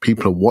exit.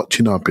 People are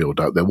watching our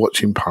build-up. They're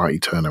watching Partey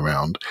turn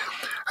around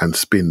and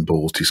spin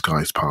balls,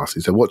 disguised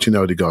passes. They're watching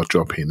Odegaard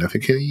drop in. They're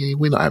thinking, yeah,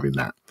 we're not having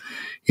that.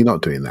 You're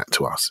not doing that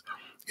to us.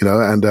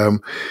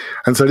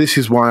 And so this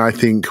is why I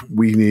think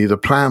we need a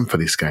plan for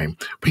this game.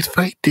 But it's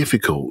very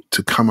difficult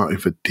to come up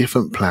with a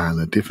different plan,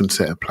 a different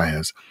set of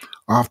players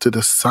after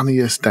the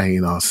sunniest day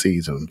in our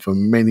season for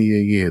many a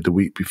year the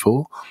week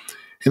before.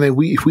 If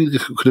we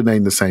could have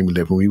named the same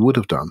 11, we would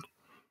have done.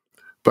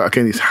 But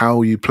again, it's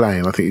how you play.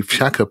 And I think if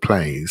Xhaka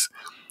plays,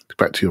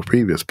 back to your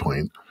previous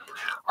point,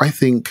 I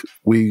think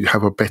we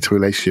have a better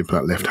relationship on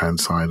that left-hand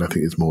side. I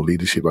think it's more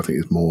leadership. I think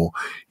it's more,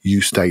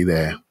 you stay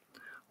there.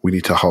 We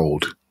need to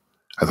hold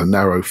as a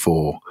narrow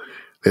 4.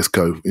 Let's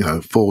go,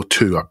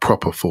 4-2, a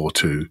proper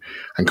 4-2,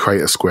 and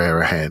create a square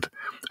ahead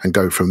and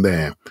go from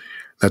there.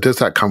 Now, does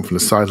that come from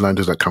the sideline?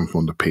 Does that come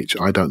from the pitch?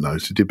 I don't know.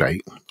 It's a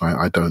debate.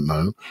 I don't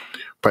know.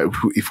 But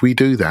if we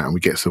do that and we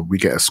get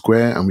a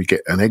square and we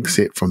get an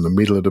exit from the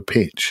middle of the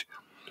pitch,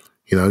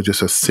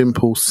 just a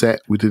simple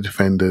set with the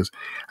defenders,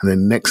 and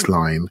then next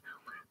line,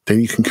 then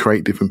you can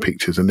create different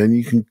pictures, and then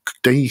you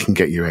can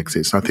get your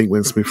exits. And I think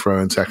when Smith Rowe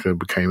and Xhaka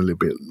became a little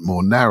bit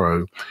more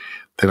narrow,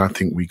 then I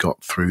think we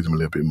got through them a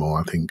little bit more.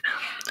 I think,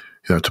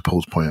 to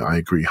Paul's point, I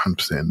agree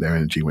 100%. Their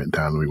energy went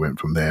down and we went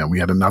from there. And we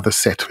had another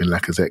set when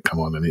Lacazette come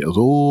on, and it was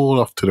all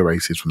off to the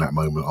races from that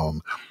moment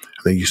on.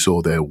 And then you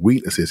saw their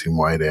weaknesses in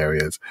wide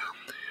areas,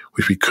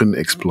 which we couldn't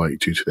exploit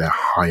due to their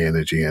high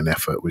energy and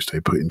effort, which they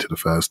put into the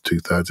first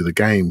 2/3 of the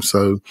game.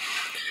 So,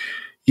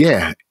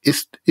 yeah,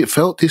 it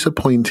felt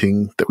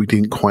disappointing that we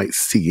didn't quite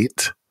see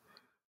it.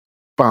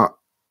 But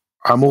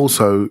I'm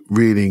also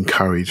really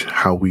encouraged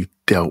how we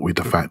dealt with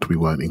the fact we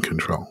weren't in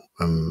control.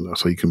 And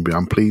so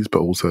I'm pleased, but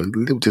also a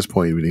little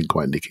disappointed we didn't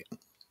quite nick it.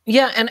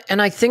 Yeah,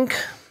 and I think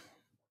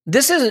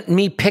this isn't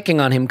me picking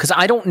on him because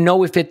I don't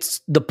know if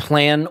it's the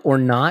plan or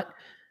not,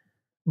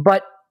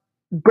 but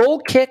goal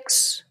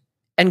kicks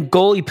and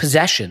goalie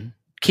possession,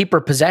 keeper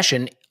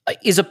possession,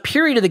 is a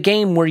period of the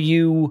game where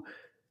you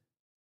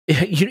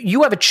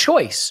have a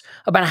choice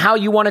about how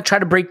you want to try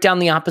to break down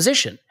the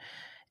opposition.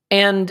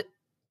 And,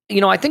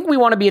 I think we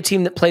want to be a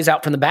team that plays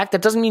out from the back.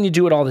 That doesn't mean you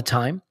do it all the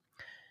time.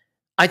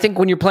 I think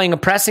when you're playing a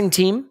pressing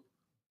team,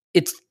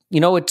 it's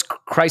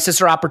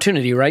crisis or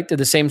opportunity, right? They're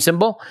the same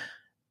symbol.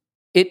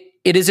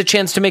 It is a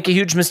chance to make a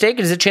huge mistake.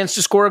 It is a chance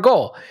to score a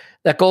goal.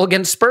 That goal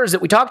against Spurs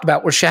that we talked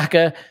about, where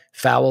Xhaka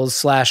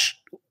fouls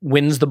 /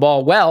 wins the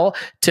ball well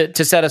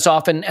to set us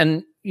off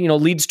and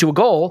leads to a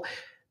goal.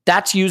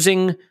 That's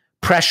using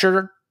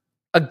pressure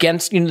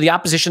against, the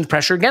opposition's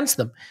pressure against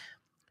them.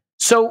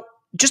 So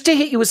just to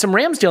hit you with some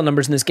Ramsdale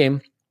numbers in this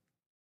game,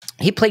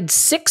 he played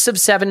 6 of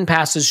 7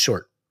 passes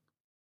short.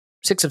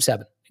 6 of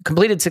 7.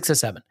 Completed 6 of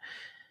 7.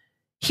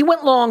 He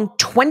went long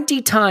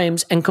 20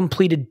 times and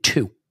completed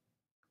 2.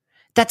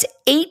 That's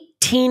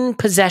 18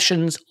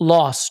 possessions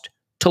lost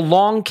to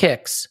long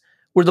kicks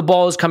where the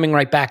ball is coming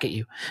right back at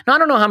you. Now, I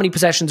don't know how many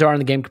possessions there are in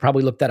the game. Could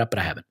probably look that up, but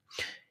I haven't.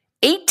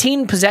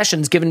 18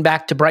 possessions given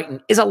back to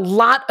Brighton is a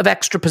lot of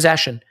extra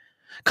possession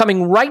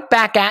coming right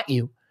back at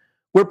you,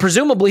 where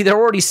presumably they're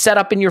already set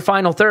up in your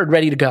final third,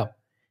 ready to go.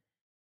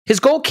 His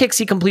goal kicks,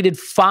 he completed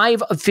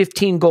 5 of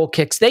 15 goal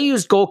kicks. They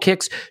used goal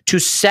kicks to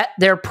set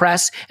their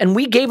press, and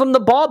we gave them the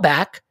ball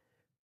back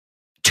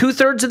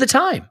 2/3 of the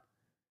time.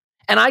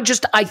 And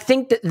I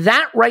think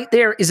that right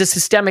there is a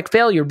systemic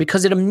failure,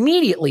 because it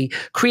immediately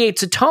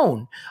creates a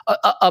tone,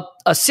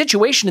 a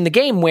situation in the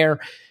game where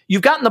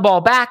you've gotten the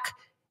ball back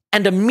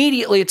and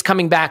immediately it's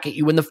coming back at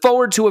you. When the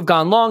forwards who have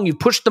gone long, you've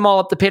pushed them all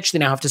up the pitch. They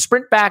now have to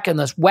sprint back in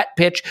this wet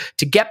pitch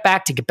to get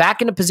back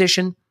into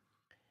position.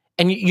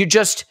 And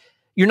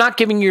you're not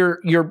giving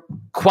your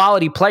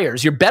quality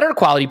players, your better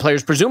quality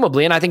players,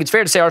 presumably, and I think it's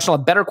fair to say Arsenal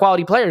have better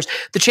quality players,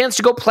 the chance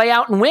to go play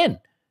out and win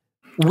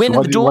in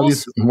the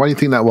duels. Why do you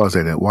think that was,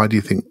 Elliot? Why do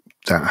you think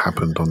that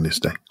happened on this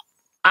day?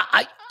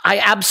 I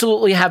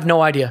absolutely have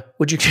no idea.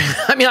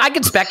 I mean, I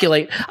could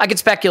speculate.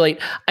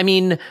 I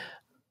mean,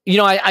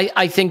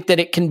 I think that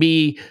it can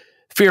be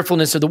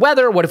fearfulness of the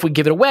weather. What if we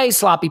give it away?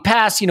 Sloppy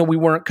pass. We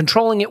weren't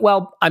controlling it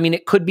well. I mean,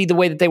 it could be the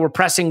way that they were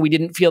pressing. We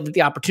didn't feel that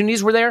the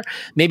opportunities were there.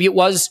 Maybe it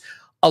was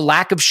a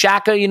lack of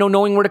Xhaka,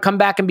 knowing where to come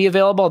back and be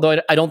available,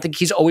 although I don't think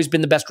he's always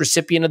been the best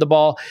recipient of the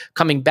ball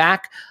coming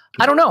back.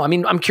 I don't know. I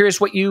mean, I'm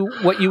curious what you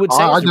would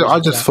say. I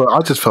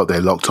just felt they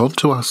locked on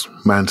to us,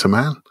 man to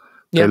man.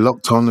 They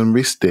locked on and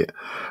risked it.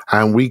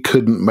 And we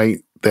couldn't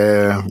make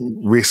their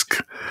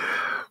risk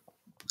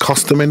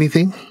cost them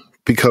anything,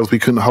 because we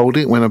couldn't hold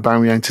it when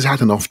Aubameyang just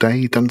had an off day.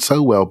 He's done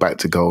so well back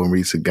to goal in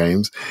recent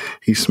games.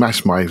 He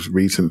smashed my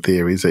recent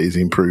theories that he's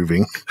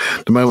improving.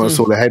 The moment I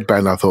saw the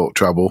headband, I thought,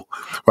 trouble.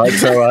 Right?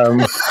 So I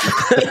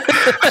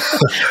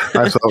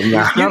thought,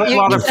 nah. Not a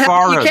lot of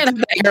forward. You can't have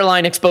that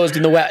hairline exposed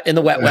in the wet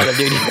weather,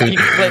 dude. You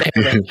can play the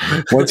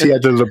hairline. Once he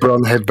had the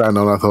LeBron headband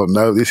on, I thought,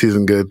 no, this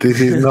isn't good.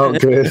 This is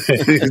not good.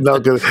 He's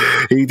not good.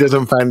 He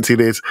doesn't fancy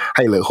this.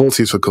 Hey, look,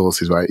 horses for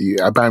courses, right?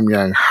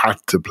 Aubameyang had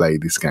to play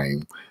this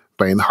game.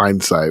 But in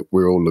hindsight,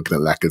 we're all looking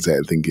at Lacazette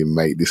and thinking,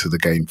 mate, this is a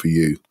game for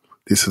you.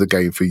 This is a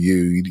game for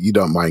you. You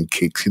don't mind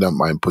kicks. You don't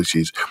mind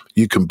pushes.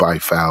 You can buy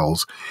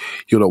fouls.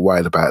 You're not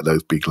worried about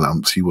those big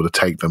lumps. You want to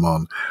take them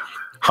on.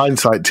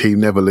 Hindsight team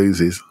never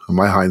loses.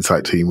 My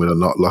hindsight team would have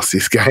not lost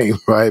this game,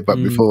 right? But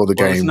before the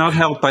game... It's not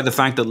helped by the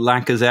fact that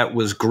Lacazette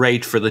was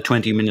great for the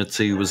 20 minutes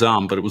he was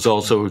on, but it was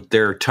also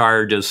their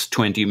tiredest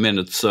 20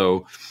 minutes.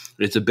 So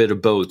it's a bit of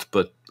both.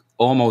 But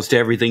almost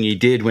everything he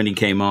did when he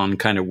came on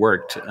kind of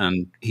worked,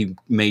 and he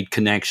made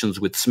connections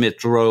with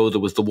Smith Rowe.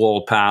 There was the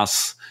wall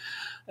pass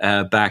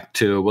back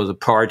to a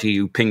Partey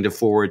who pinged it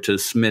forward to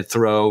Smith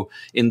Rowe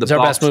in the box. It's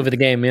our best move of the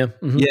game, yeah.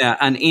 Mm-hmm. Yeah,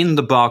 and in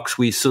the box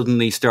we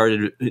suddenly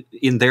started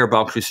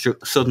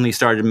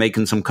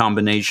making some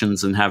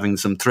combinations and having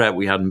some threat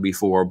we hadn't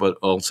before. But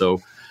also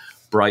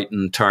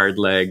Brighton, tired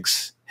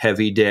legs,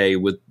 heavy day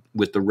with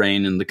the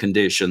rain and the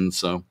conditions,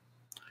 so.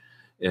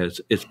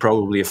 It's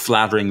probably a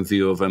flattering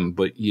view of him,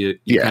 but you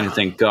kind of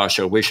think, gosh,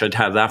 I wish I'd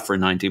had that for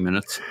 90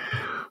 minutes.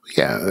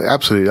 Yeah,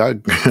 absolutely. I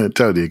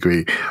totally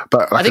agree.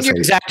 But like I think your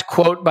exact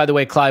quote, by the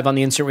way, Clive, on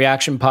the Instant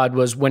Reaction pod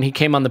was, when he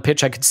came on the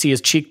pitch, I could see his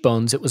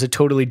cheekbones. It was a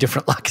totally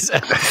different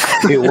Lacazette.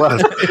 It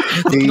was.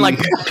 Looking like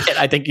Brad Pitt,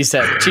 I think you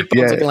said.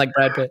 Cheekbones looking like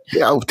Brad Pitt.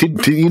 Yeah,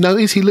 did you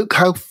notice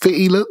how fit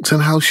he looked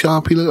and how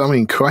sharp he looked? I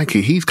mean,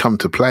 crikey, he's come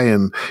to play,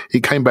 and he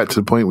came back to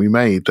the point we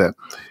made that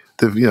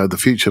the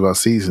future of our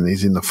season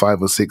is in the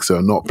 5 or 6 that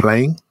are not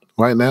playing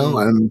right now,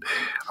 and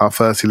our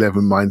first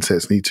 11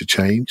 mindsets need to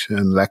change.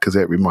 And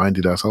Lacazette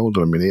reminded us, hold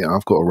on a minute,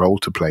 I've got a role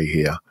to play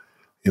here,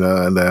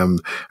 and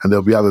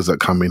there'll be others that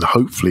come in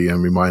hopefully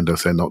and remind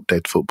us they're not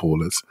dead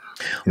footballers.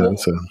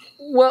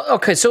 Well,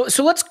 okay, so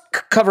let's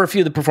cover a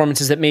few of the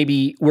performances that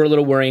maybe were a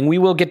little worrying. We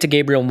will get to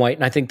Gabriel and White,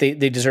 and I think they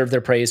deserve their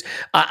praise.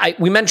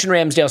 We mentioned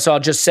Ramsdale, so I'll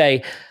just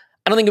say,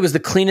 I don't think it was the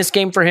cleanest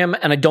game for him,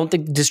 and I don't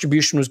think the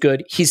distribution was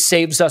good. He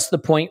saves us the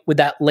point with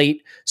that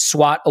late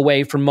swat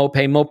away from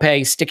Mopé.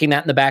 Mopé sticking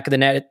that in the back of the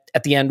net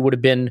at the end would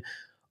have been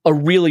a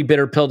really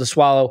bitter pill to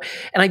swallow.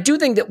 And I do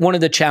think that one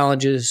of the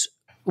challenges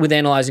with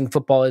analyzing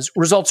football is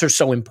results are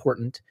so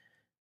important.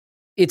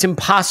 It's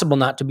impossible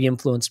not to be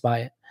influenced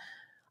by it.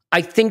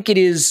 I think it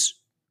is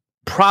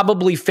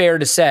probably fair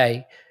to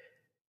say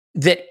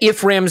that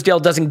if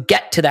Ramsdale doesn't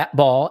get to that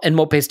ball and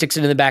Mopé sticks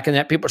it in the back of the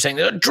net, people are saying,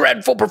 a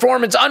dreadful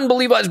performance,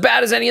 unbelievable, as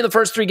bad as any of the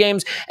first 3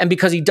 games. And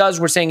because he does,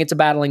 we're saying it's a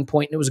battling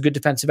point and it was a good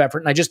defensive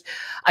effort. And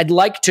I'd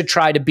like to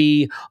try to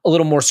be a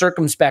little more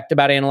circumspect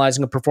about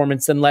analyzing a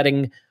performance than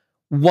letting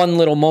one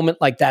little moment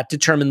like that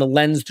determine the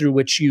lens through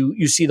which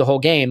you see the whole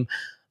game.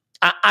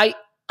 I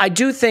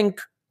do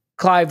think,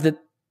 Clive, that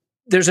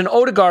there's an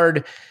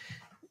Odegaard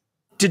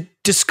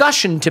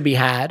discussion to be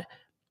had.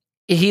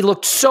 He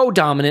looked so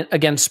dominant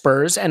against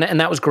Spurs, and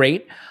that was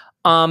great.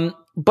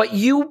 But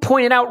you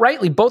pointed out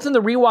rightly, both in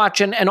the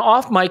rewatch and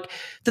off mic,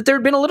 that there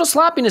had been a little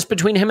sloppiness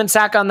between him and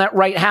Xhaka on that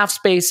right half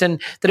space,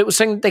 and that it was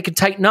something that they could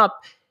tighten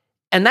up.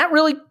 And that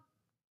really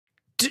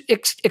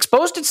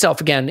exposed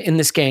itself again in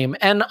this game.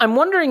 And I'm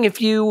wondering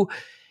if you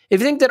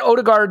think that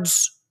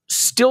Odegaard's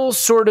still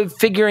sort of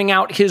figuring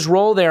out his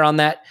role there on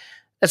that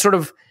sort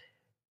of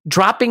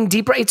dropping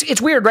deeper.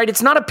 It's weird, right?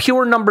 It's not a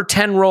pure number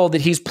 10 role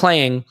that he's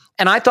playing.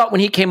 And I thought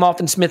when he came off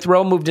and Smith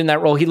Rowe moved in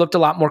that role, he looked a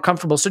lot more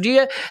comfortable. So do you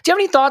have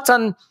any thoughts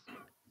on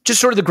just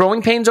sort of the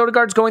growing pains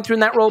Odegaard's going through in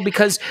that role?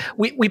 Because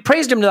we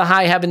praised him to the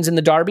high heavens in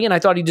the derby, and I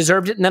thought he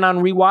deserved it. And then on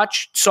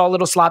rewatch, saw a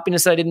little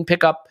sloppiness that I didn't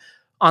pick up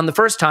on the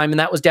first time, and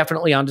that was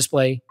definitely on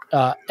display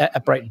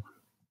at Brighton.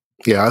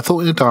 Yeah, I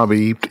thought in the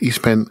derby he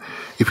spent,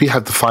 if we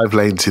had the 5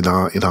 lanes in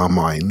our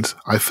minds,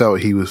 I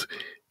felt he was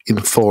in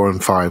 4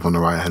 and 5 on the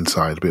right hand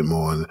side a bit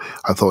more, and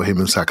I thought him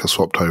and Xhaka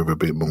swapped over a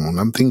bit more. And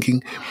I'm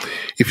thinking,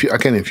 if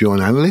you're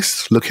an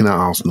analyst looking at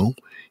Arsenal,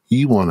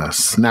 you want to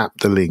snap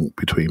the link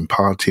between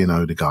Partey and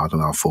Odegaard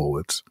and our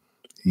forwards.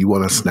 You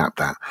want to snap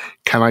that.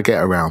 Can I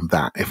get around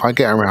that? If I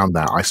get around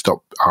that, I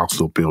stop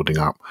Arsenal building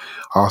up.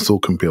 Arsenal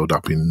can build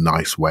up in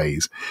nice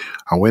ways.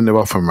 And when they're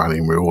off and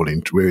running,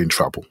 we're in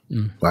trouble,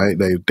 right?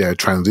 They're a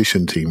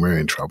transition team. We're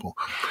in trouble.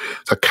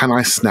 So can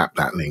I snap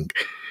that link?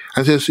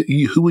 And so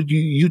who would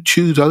you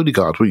choose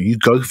Odegaard? Well, you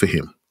go for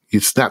him.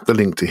 You'd snap the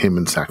link to him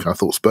and Xhaka. I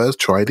thought Spurs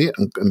tried it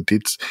and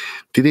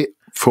did it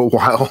for a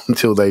while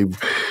until they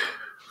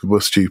were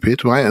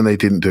stupid, right? And they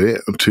didn't do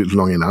it too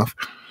long enough.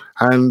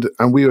 And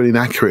we were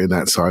inaccurate in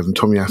that side, and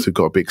Tomiyasu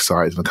got a bit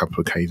excited on a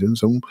couple of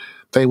occasions, and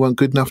they weren't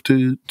good enough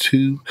to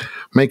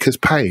make us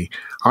pay.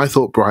 I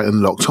thought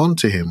Brighton locked on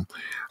to him.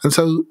 And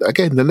so,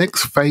 again, the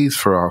next phase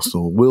for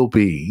Arsenal will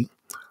be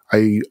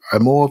a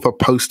more of a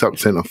post-up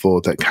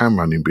centre-forward that can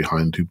run in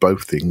behind, do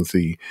both things,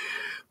 the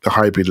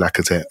hybrid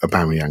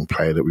Lacazette-Aubameyang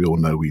player that we all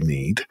know we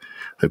need,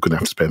 that we're going to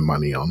have to spend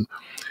money on.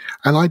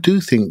 And I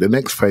do think the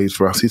next phase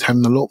for us is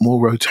having a lot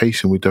more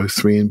rotation with those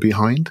 3 in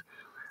behind,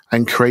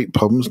 and create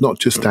problems, not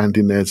just stand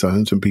in their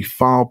zones, and be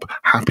far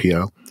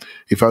happier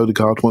if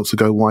Odegaard wants to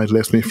go wide,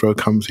 Les Smith Rowe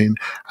comes in,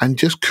 and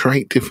just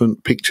create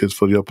different pictures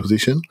for the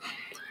opposition.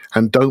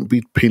 And don't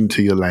be pinned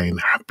to your lane.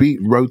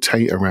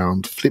 Rotate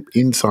around, flip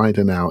inside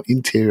and out,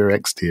 interior,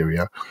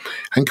 exterior,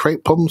 and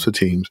create problems for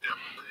teams.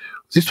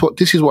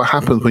 This is what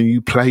happens when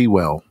you play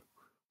well.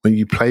 When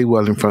you play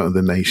well in front of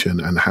the nation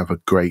and have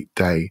a great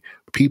day,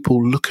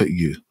 people look at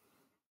you.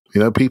 You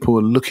know, people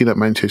are looking at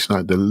Manchester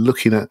United. They're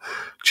looking at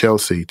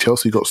Chelsea.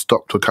 Chelsea got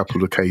stopped a couple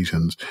of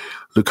occasions.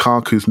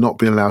 Lukaku's not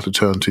been allowed to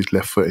turn to his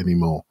left foot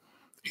anymore.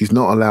 He's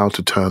not allowed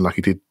to turn like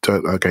he did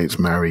against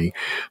Mari,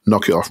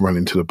 knock it off and run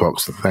into the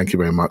box. Thank you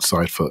very much,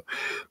 side foot.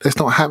 That's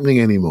not happening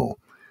anymore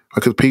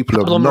because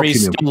people are knocking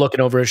him. Still looking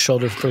over his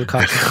shoulder for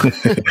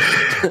Lukaku.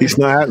 It's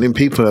not happening.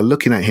 People are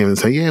looking at him and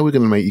say, yeah, we're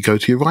going to make you go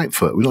to your right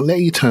foot. We're not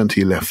letting you turn to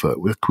your left foot.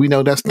 We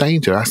know that's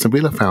danger. Aston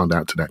Villa found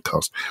out to that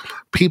cost.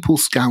 People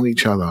scout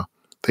each other.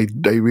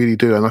 They really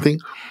do. And I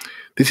think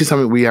this is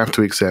something we have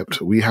to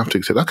accept. We have to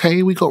accept,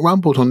 okay, we got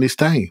rumbled on this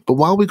day. But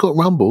while we got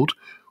rumbled,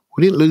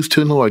 we didn't lose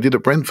 2-0. I did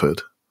at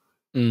Brentford.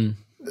 And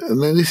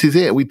then this is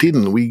it. We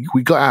didn't. We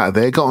got out of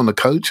there, got on the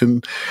coach,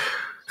 and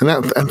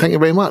thank you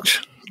very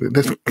much.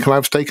 Can I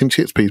have steak and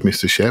chips, please,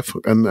 Mr. Chef?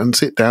 And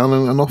sit down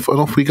and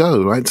off we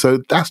go, right?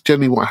 So that's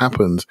generally what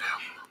happens.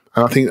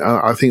 And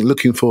I think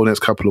looking forward the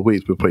next couple of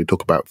weeks, we'll probably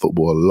talk about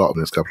football a lot in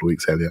the next couple of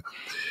weeks, Elliot.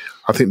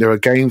 I think there are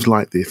games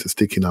like this that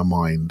stick in our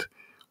mind.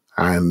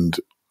 And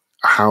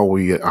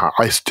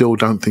I still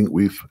don't think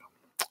we've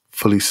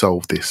fully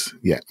solved this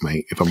yet,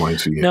 mate, if I'm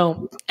honest with you.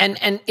 No,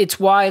 and it's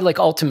why, like,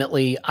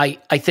 ultimately, I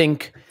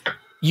think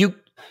you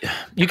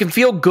can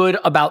feel good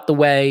about the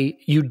way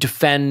you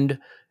defend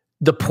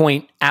the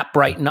point at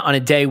Brighton on a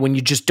day when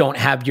you just don't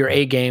have your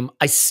A game.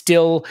 I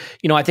still,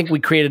 I think we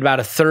created about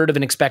a third of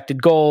an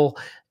expected goal,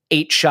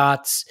 8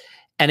 shots,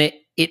 and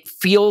it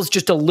feels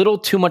just a little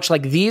too much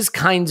like these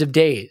kinds of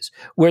days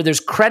where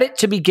there's credit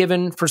to be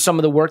given for some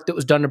of the work that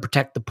was done to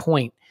protect the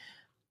point.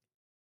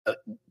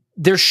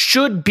 There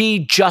should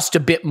be just a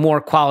bit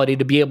more quality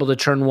to be able to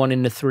turn 1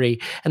 into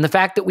 3. And the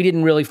fact that we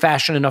didn't really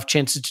fashion enough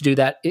chances to do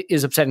that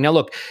is upsetting. Now,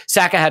 look,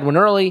 Xhaka had one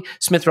early.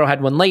 Smith Rowe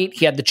had one late.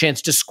 He had the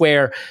chance to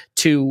square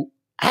to,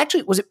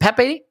 actually, was it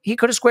Pepe he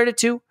could have squared it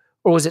to?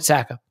 Or was it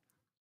Xhaka?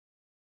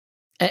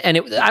 And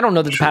I don't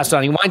know that the pass was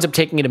on. He winds up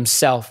taking it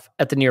himself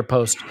at the near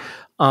post.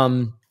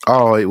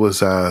 It was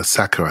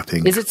Xhaka, I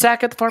think. Is it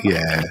Xhaka at the far post?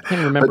 Yeah. I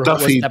can't remember. But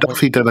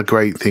Duffy done a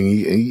great thing.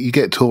 You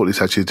get taught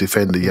this actually as a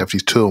defender. You have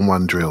these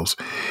 2-on-1 drills.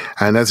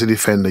 And as a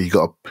defender, you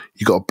got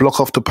to block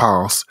off the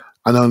pass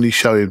and only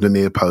show him the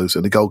near post,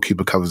 and the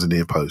goalkeeper covers the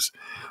near post.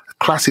 A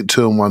classic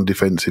 2-on-1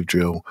 defensive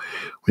drill.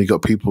 When you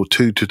got people,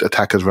 two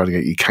attackers running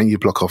at you, can you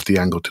block off the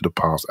angle to the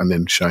pass and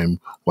then show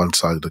him one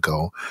side of the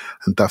goal?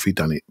 And Duffy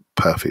done it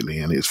perfectly.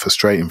 And it's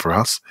frustrating for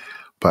us,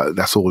 but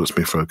that's all that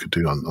Smith Rowe could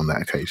do on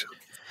that occasion.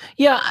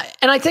 Yeah,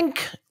 and I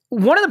think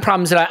one of the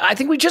problems that I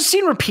think we've just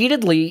seen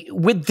repeatedly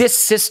with this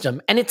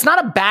system, and it's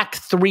not a back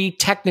 3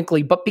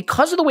 technically, but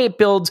because of the way it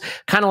builds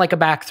kind of like a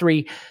back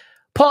 3,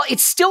 Paul, it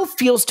still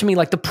feels to me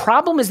like the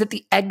problem is that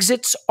the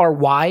exits are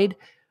wide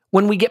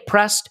when we get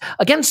pressed.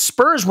 Against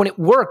Spurs, when it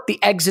worked,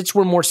 the exits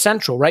were more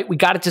central, right? We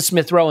got it to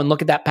Smith Rowe, and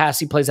look at that pass.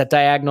 He plays that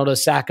diagonal to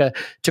Xhaka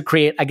to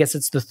create, I guess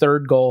it's the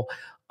 3rd goal.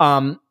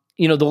 The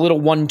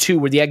little 1-2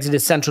 where the exit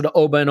is central to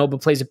Oba and Oba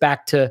plays it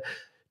back to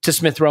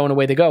Smith Rowe and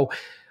away they go.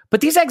 But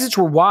these exits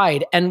were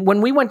wide. And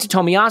when we went to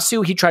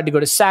Tomiyasu, he tried to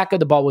go to Xhaka.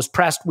 The ball was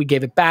pressed. We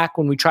gave it back.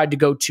 When we tried to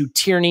go to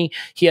Tierney,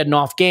 he had an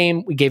off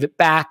game. We gave it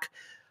back.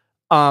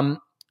 And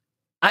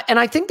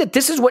I think that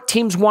this is what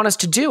teams want us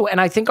to do. And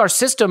I think our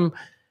system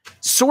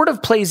sort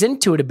of plays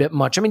into it a bit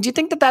much. I mean, do you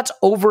think that that's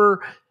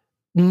over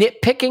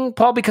nitpicking,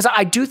 Paul? Because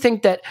I do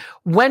think that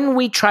when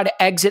we try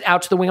to exit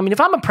out to the wing, I mean, if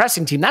I'm a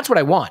pressing team, that's what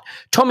I want.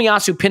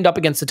 Tomiyasu pinned up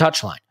against the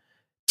touchline.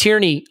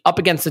 Tierney up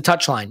against the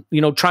touchline,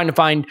 trying to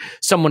find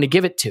someone to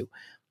give it to.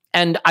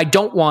 And I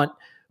don't want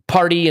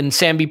Partey and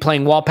Sambi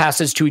playing wall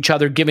passes to each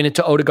other, giving it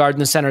to Odegaard in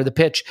the center of the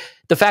pitch.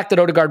 The fact that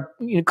Odegaard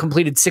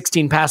completed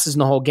 16 passes in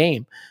the whole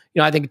game,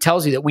 I think it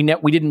tells you that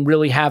we didn't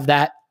really have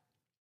that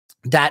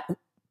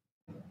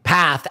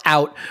path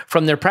out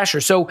from their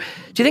pressure. So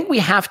do you think we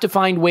have to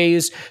find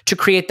ways to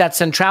create that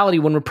centrality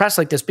when we're pressed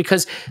like this?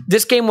 Because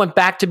this game went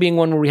back to being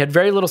one where we had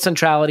very little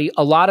centrality,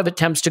 a lot of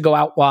attempts to go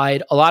out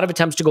wide, a lot of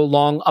attempts to go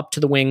long up to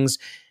the wings.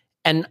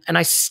 And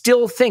I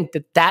still think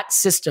that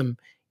system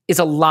is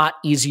a lot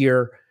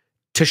easier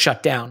to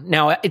shut down.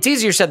 Now, it's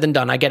easier said than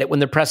done. I get it when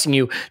they're pressing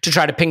you to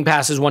try to ping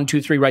passes 1,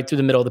 2, 3 right through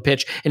the middle of the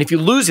pitch. And if you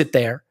lose it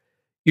there,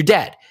 you're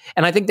dead.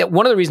 And I think that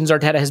one of the reasons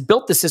Arteta has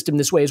built the system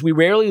this way is we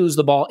rarely lose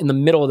the ball in the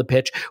middle of the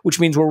pitch, which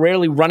means we're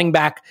rarely running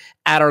back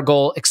at our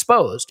goal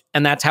exposed.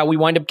 And that's how we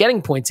wind up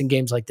getting points in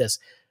games like this.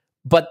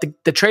 But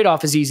the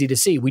trade-off is easy to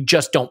see. We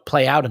just don't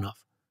play out enough.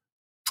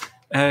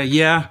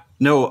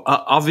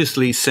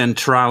 Obviously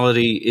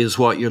centrality is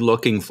what you're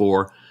looking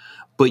for,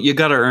 but you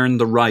got to earn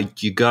the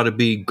right. You got to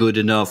be good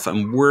enough.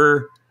 And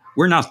we're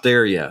not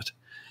there yet.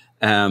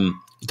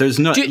 There's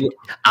no.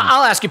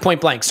 I'll ask you point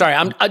blank. Sorry,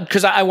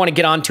 because I want to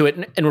get onto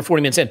it, and we're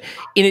 40 minutes in.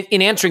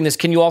 In answering this,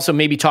 can you also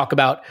maybe talk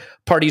about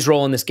Partey's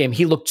role in this game?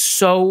 He looked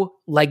so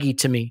leggy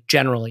to me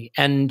generally,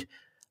 and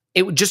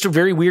it was just a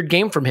very weird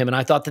game from him. And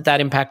I thought that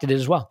impacted it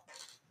as well.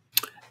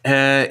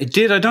 It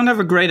did. I don't have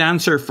a great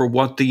answer for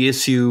what the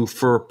issue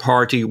for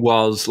Partey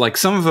was. Like,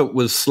 some of it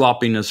was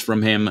sloppiness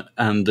from him,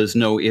 and there's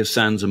no ifs,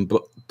 ands, and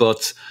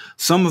buts.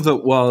 Some of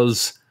it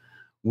was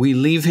we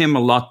leave him a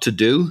lot to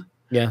do.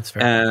 Yeah, that's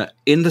fair.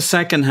 In the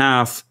second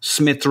half,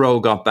 Smith Rowe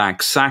got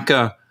back.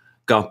 Xhaka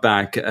got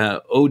back.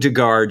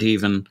 Odegaard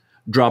even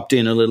dropped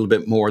in a little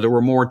bit more. There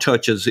were more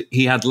touches.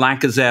 He had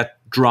Lacazette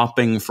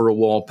dropping for a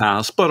wall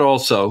pass, but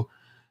also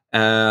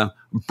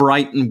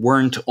Brighton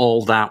weren't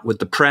all that with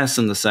the press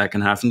in the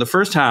second half. In the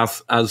first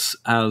half, as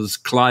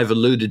Clive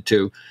alluded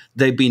to,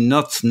 they'd be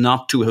nuts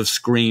not to have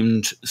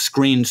screened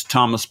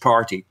Thomas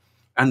Partey.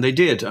 And they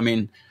did. I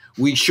mean,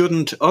 we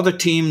shouldn't. Other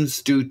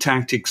teams do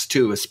tactics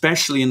too,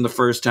 especially in the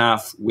first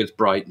half with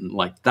Brighton.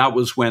 Like, that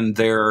was when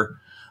their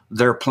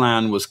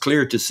plan was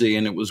clear to see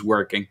and it was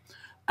working.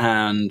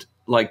 And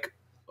like,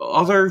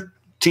 other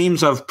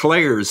teams have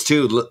players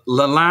too.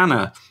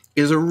 Lallana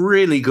is a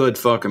really good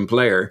fucking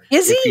player.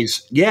 Is he?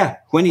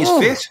 When he's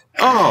fit.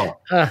 All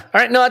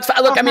right. No, it's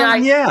fine. Look, I've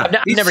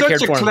never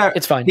cared for him.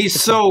 It's fine.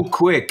 He's so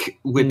quick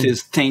with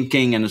his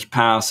thinking and his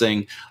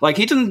passing. Like,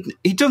 he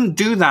doesn't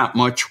do that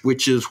much,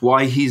 which is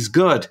why he's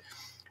good.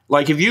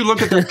 Like, if you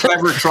look at the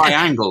clever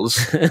triangles,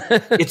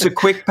 it's a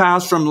quick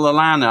pass from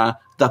Lallana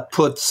that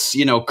puts,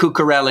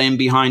 Cucurella in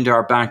behind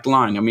our back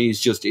line. I mean,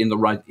 he's just in the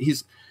right.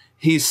 He's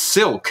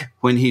silk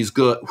when he's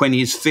good, when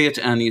he's fit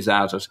and he's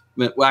at it.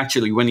 Well,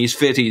 actually, when he's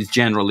fit, he's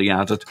generally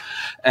at it.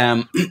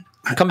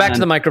 Come back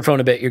to the microphone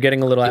a bit. You're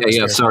getting a little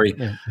atmosphere. Yeah, sorry.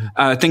 Yeah.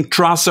 I think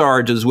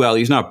Trossard as well.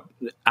 He's not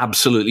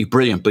absolutely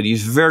brilliant, but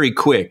he's very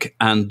quick.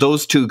 And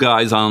those two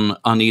guys on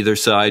either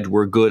side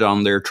were good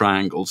on their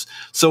triangles.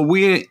 So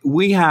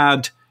we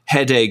had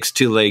headaches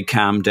till they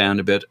calmed down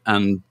a bit.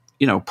 And,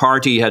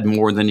 Partey had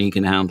more than he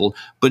can handle.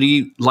 But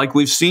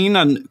we've seen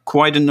on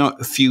quite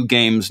a few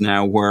games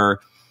now where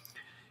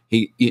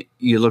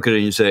you look at it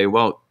and you say,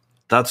 well,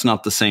 that's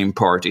not the same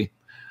Partey.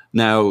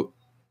 Now,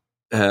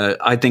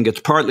 I think it's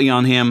partly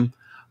on him,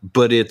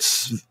 but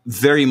it's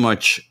very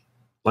much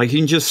like you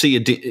can just see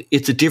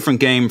it's a different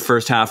game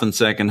first half and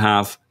second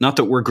half. Not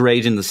that we're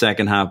great in the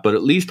second half, but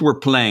at least we're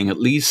playing. At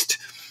least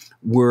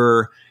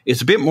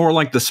it's a bit more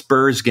like the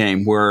Spurs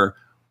game where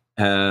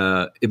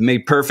it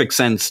made perfect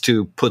sense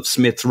to put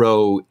Smith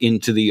Rowe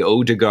into the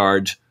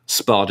Odegaard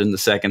spot in the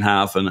second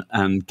half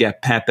and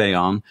get Pepe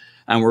on.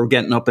 And we're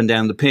getting up and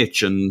down the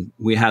pitch, and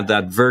we had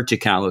that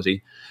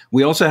verticality.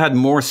 We also had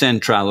more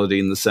centrality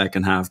in the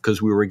second half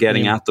because we were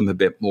getting at them a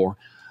bit more.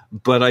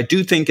 But I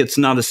do think it's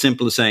not as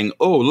simple as saying,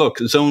 oh, look,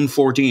 zone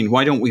 14,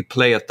 why don't we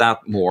play at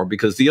that more?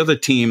 Because the other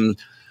team,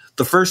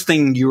 the first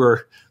thing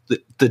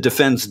the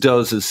defense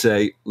does is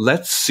say,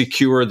 let's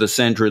secure the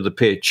center of the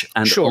pitch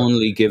and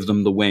only give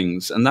them the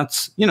wings. And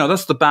that's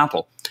the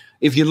battle.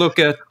 If you look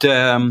at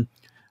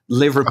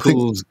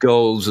Liverpool's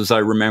goals, as I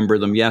remember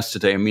them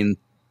yesterday, I mean,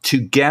 to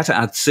get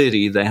at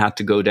City, they had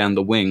to go down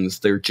the wings.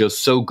 They're just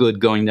so good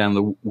going down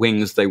the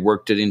wings, they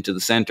worked it into the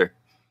centre.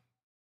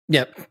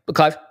 Yeah.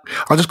 Clive?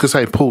 I was just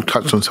going to say, Paul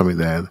touched on something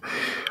there.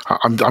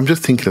 I'm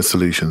just thinking of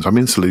solutions. I'm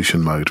in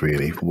solution mode,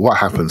 really. What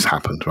happened,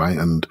 right?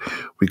 And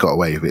we got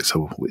away with it,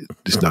 so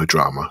there's no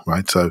drama,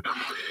 right? So,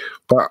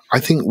 but I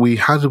think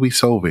how did we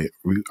solve it?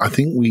 I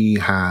think we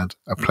had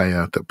a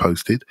player that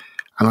posted,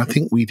 and I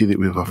think we did it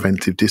with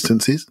offensive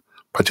distances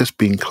by just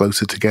being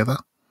closer together.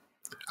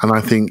 And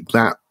I think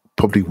that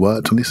probably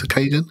worked on this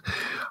occasion.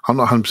 I'm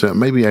not 100%.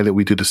 Maybe, Elliot,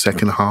 we do the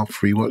second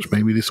half rewatch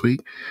maybe this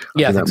week.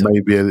 Yeah, I think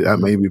that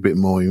may be a bit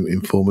more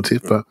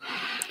informative, but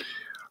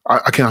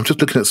again, I'm just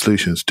looking at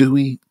solutions. Do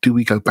we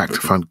go back to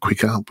front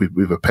quicker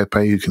with a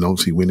Pepe who can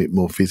obviously win it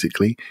more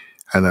physically?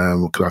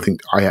 And because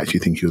I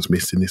actually think he was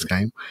missed in this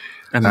game,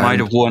 and might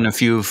have won a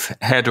few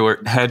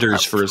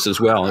headers for us as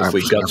well if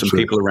we got some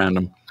people around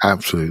him.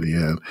 Absolutely,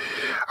 yeah.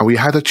 And we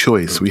had a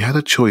choice. We had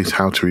a choice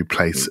how to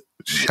replace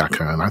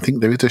Xhaka, and I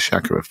think there is a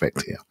Xhaka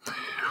effect here.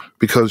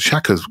 Because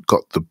Xhaka's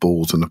got the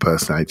balls and the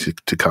personality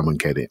to come and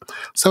get it.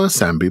 So has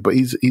Sambi, but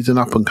he's an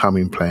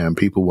up-and-coming player, and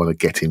people want to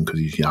get him because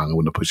he's young and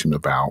want to push him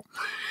about.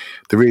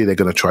 They're going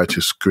to try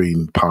to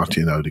screen Partey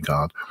and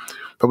Odegaard.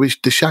 But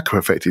with the Xhaka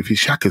effect, if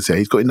Xhaka's there,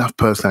 he's got enough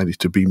personality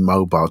to be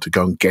mobile, to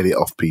go and get it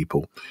off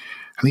people.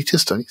 And he's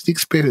the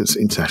experienced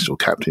international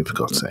captain, for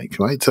God's sake,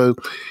 right? So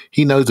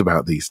he knows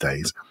about these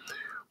days.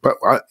 But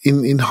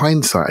in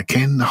hindsight,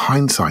 again, the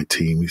hindsight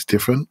team is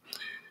different.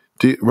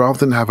 Rather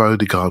than have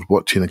Odegaard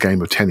watching a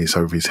game of tennis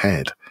over his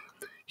head,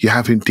 you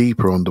have him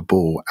deeper on the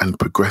ball and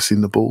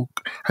progressing the ball,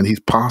 and his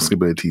passing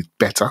ability is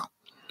better.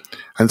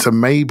 And so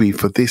maybe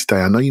for this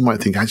day, I know you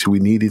might think, actually,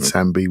 we needed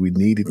Sambi, we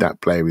needed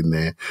that player in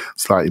there,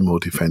 slightly more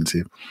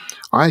defensive.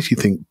 I actually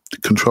think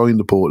controlling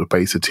the ball at the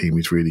base of the team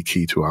is really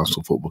key to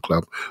Arsenal Football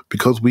Club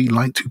because we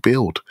like to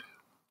build.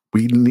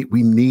 We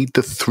need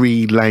the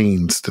 3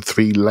 lanes, the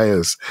 3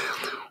 layers.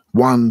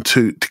 1,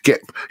 2, to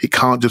get, it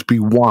can't just be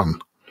one.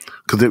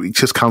 Because it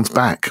just comes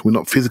back. We're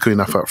not physical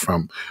enough up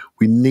front.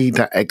 We need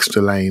that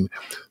extra lane.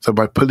 So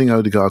by pulling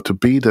Odegaard to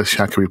be the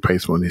Xhaka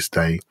replacement on this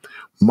day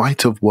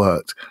might have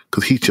worked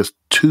because he's just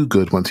too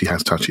good once he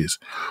has touches.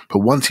 But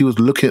once he was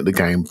looking at the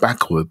game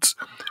backwards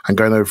and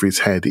going over his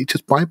head, it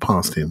just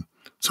bypassed him.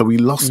 So we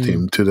lost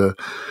him to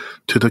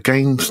the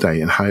game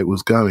state and how it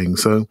was going.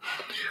 So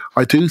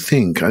I do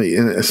think,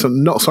 it's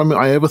not something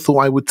I ever thought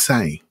I would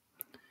say,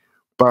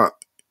 but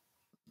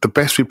the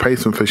best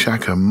replacement for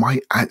Xhaka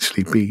might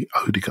actually be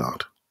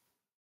Odegaard.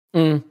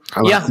 Yeah,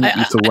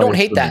 I don't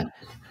hate that.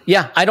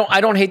 Yeah, I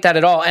don't hate that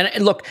at all.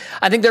 And look,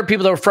 I think there are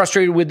people that were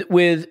frustrated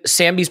with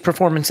Sambi's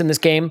performance in this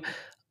game.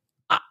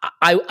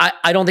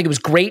 I don't think it was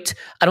great.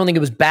 I don't think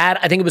it was bad.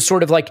 I think it was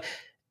sort of like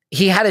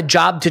he had a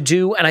job to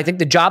do, and I think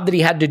the job that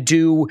he had to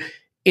do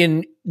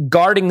in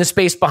guarding the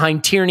space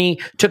behind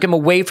Tierney took him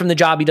away from the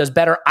job he does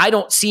better. I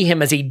don't see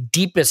him as a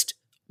deepest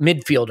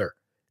midfielder.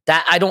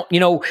 That I don't,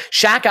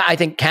 Xhaka, I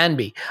think, can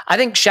be. I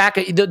think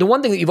Xhaka, the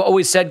one thing that you've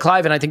always said,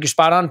 Clive, and I think you're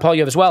spot on, Paul,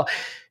 you have as well,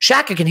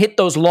 Xhaka can hit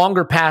those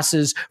longer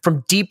passes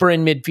from deeper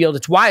in midfield.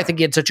 It's why I think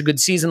he had such a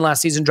good season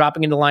last season,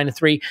 dropping into line of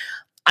 3.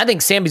 I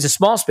think Sambi's a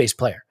small space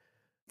player,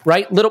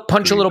 right?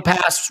 Punch a little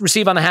pass,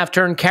 receive on the half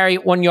turn, carry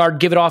it 1 yard,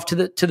 give it off to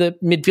the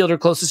midfielder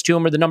closest to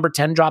him or the number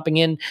 10 dropping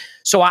in.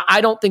 So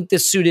I don't think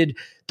this suited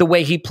the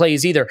way he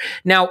plays either.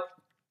 Now,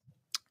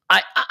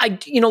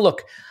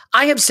 look,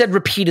 I have said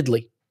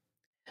repeatedly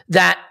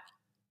that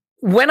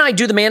when I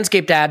do the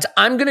Manscaped ads,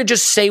 I'm going to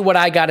just say what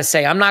I got to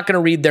say. I'm not going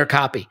to read their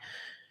copy.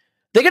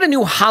 They got a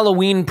new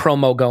Halloween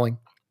promo going.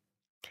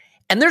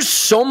 And there's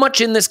so much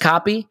in this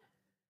copy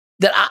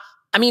that,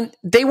 I mean,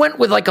 they went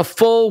with like a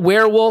full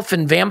werewolf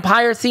and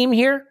vampire theme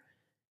here.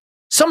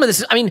 Some of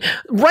this,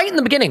 right in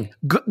the beginning,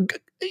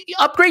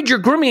 upgrade your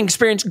grooming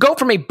experience. Go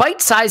from a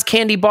bite-sized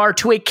candy bar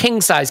to a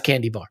king-size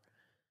candy bar.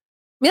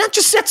 That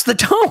just sets the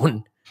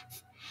tone.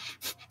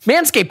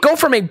 Manscaped, go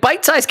from a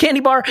bite-sized candy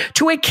bar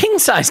to a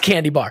king-size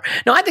candy bar.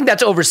 Now, I think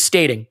that's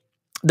overstating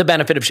the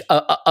benefit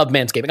of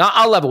manscaping.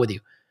 I'll level with you.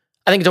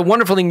 I think it's a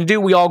wonderful thing to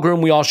do. We all groom.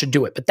 We all should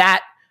do it. But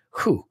that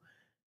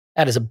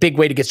is a big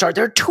way to get started.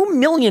 There are 2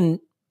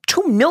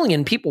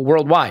 million people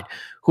worldwide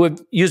who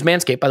have used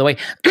Manscaped, by the way.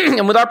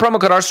 And with our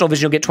promo code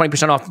ArsenalVision, you'll get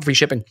 20% off and free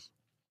shipping.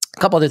 A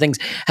couple other things.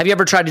 Have you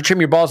ever tried to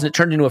trim your balls and it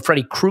turned into a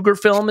Freddy Krueger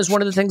film is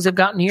one of the things they've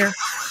gotten here.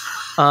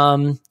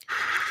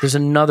 There's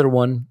another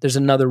one. There's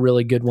another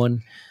really good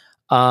one.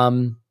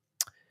 The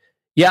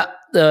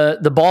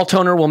ball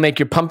toner will make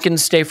your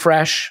pumpkins stay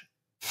fresh.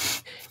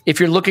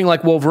 If you're looking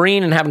like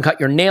Wolverine and haven't cut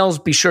your nails,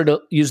 be sure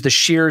to use the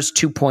Shears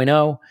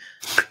 2.0.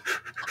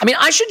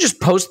 I should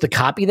just post the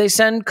copy they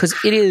send because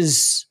it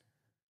is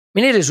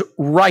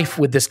rife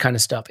with this kind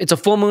of stuff. It's a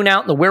full moon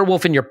out and the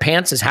werewolf in your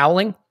pants is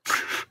howling.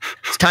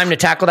 It's time to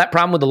tackle that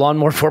problem with the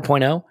Lawnmower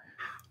 4.0.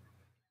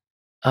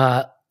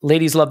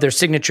 Ladies love their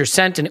signature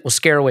scent and it will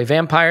scare away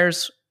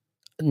vampires.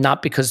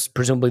 Not because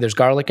presumably there's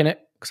garlic in it,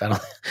 because I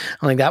don't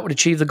think that would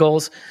achieve the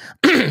goals.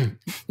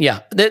 Yeah,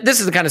 this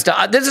is the kind of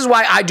stuff. This is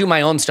why I do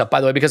my own stuff,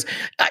 by the way, because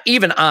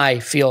even I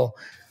feel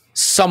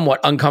somewhat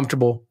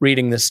uncomfortable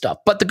reading this stuff.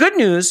 But the good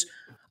news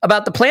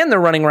about the plan they're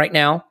running right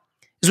now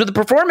is with the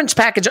performance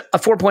package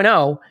of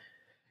 4.0,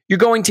 you're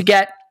going to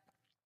get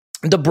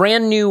the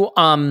brand new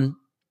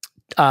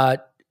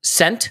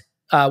scent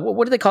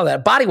what do they call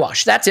that? Body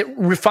wash. That's it.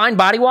 Refined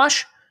body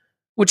wash,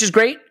 which is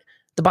great.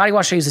 The body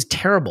wash I use is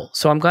terrible.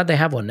 So I'm glad they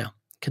have one now.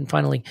 Can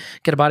finally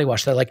get a body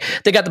wash that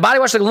they got the body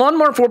wash, like the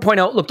Lawnmower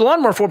 4.0. Look, the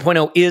Lawnmower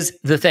 4.0 is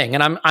the thing.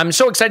 And I'm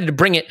so excited to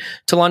bring it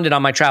to London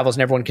on my travels,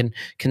 and everyone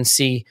can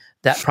see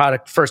that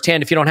product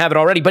firsthand if you don't have it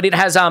already. But it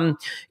has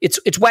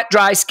it's wet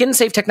dry, skin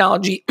safe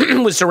technology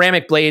with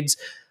ceramic blades.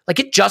 Like,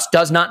 it just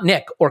does not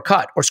nick or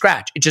cut or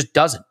scratch. It just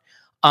doesn't.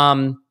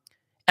 And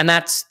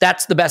that's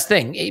the best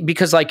thing,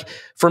 because like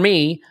for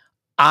me,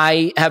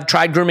 I have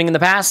tried grooming in the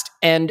past,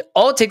 and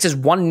all it takes is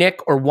one nick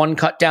or one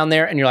cut down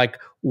there, and you're like,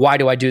 why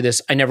do I do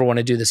this? I never want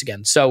to do this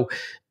again. So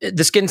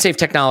the skin safe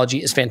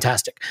technology is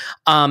fantastic.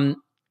 And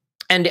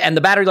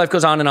the battery life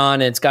goes on,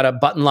 and it's got a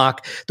button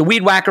lock. The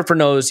weed whacker for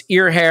nose,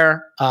 ear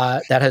hair,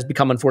 that has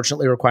become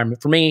unfortunately a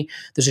requirement for me.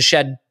 There's a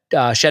shed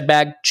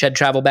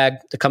travel bag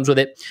that comes with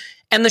it.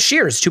 And the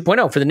shears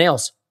 2.0 for the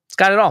nails. It's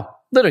got it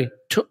all. Literally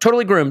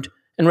totally groomed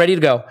and ready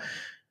to go.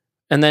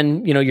 And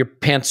then, your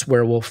pants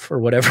werewolf or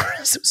whatever.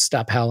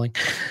 Stop howling.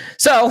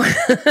 So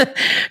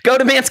go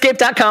to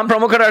manscaped.com,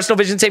 promo code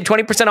ArsenalVision, save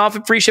 20% off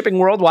and free shipping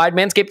worldwide.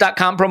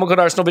 Manscaped.com, promo code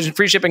ArsenalVision,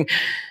 free shipping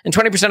and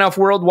 20% off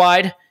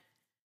worldwide.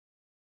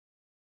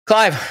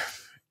 Clive,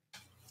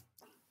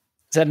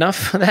 is that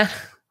enough of that?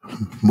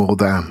 More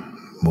than.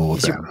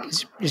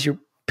 Is your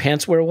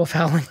pants werewolf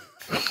howling?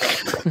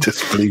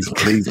 Just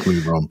please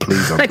move on.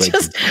 Please, I don't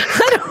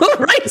know who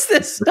writes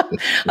this stuff.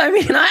 I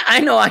mean, I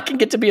know I can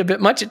get to be a bit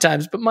much at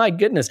times, but my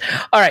goodness.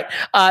 All right,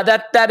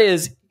 that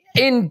is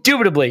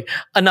indubitably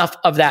enough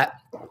of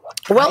that.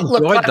 Well, I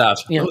enjoyed that.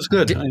 That was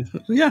good.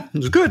 It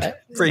was good.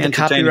 Very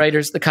entertaining.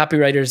 The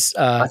copywriters.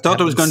 I thought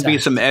there was going to be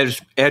some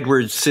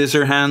Edward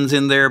Scissorhands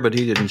in there, but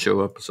he didn't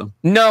show up. So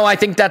no, I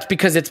think that's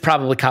because it's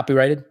probably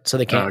copyrighted, so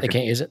they can't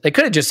use it. They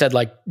could have just said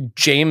like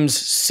James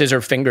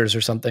Scissor Fingers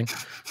or something.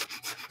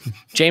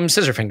 James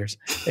Scissorfingers.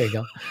 There you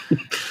go.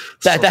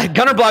 That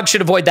Gunner blog should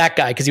avoid that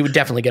guy, because he would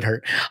definitely get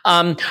hurt.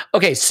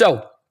 Okay,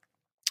 so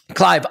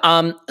Clive,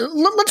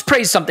 let's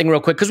praise something real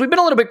quick, because we've been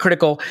a little bit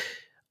critical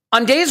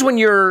on days when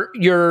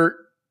your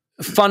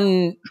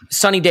fun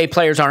sunny day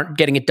players aren't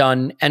getting it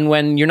done, and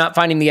when you're not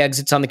finding the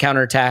exits on the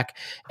counterattack,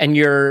 and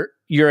your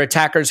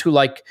attackers who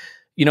like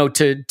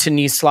to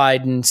knee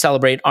slide and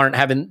celebrate aren't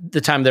having the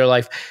time of their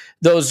life.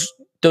 Those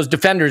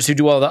defenders who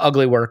do all the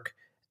ugly work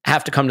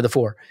have to come to the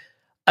fore.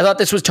 I thought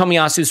this was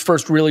Tomiyasu's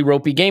first really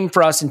ropey game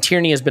for us, and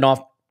Tierney has been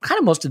off kind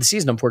of most of the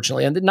season,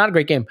 unfortunately, and not a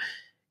great game.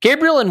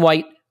 Gabriel and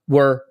White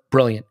were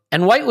brilliant,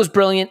 and White was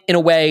brilliant in a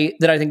way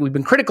that I think we've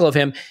been critical of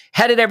him.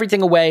 Headed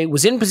everything away,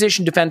 was in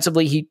position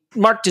defensively. He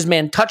marked his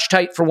man touch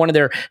tight for one of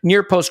their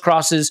near post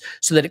crosses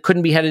so that it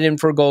couldn't be headed in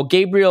for a goal.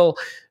 Gabriel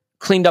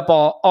cleaned up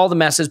all the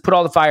messes, put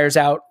all the fires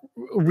out,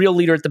 real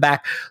leader at the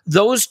back.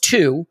 Those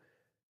two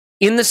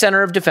in the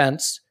center of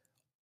defense,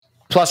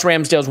 plus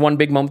Ramsdale's one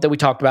big moment that we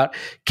talked about,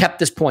 kept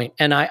this point.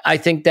 And I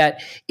think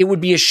that it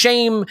would be a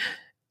shame,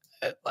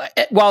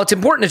 while it's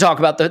important to talk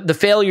about the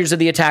failures of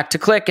the attack to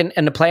click and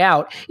to play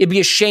out, it'd be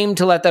a shame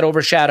to let that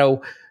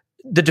overshadow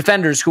the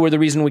defenders who were the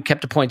reason we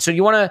kept a point. So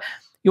you want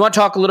to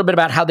talk a little bit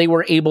about how they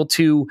were able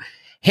to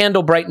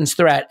handle Brighton's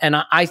threat, and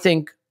I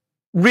think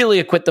really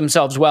acquit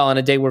themselves well on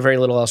a day where very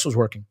little else was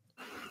working.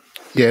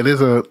 Yeah,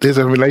 there's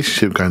a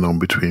relationship going on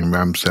between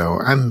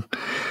Ramsdale and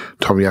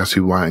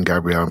Tomiyasu, White and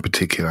Gabriel in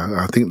particular.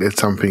 I think there's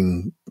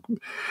something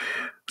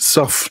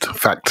soft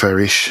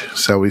factor-ish,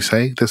 shall we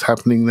say, that's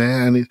happening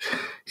there. And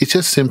it's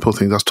just simple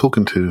things. I was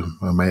talking to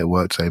my mate at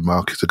work today,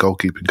 Mark, who's a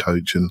goalkeeping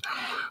coach, and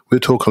we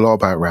talk a lot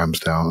about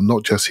Ramsdale,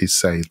 not just his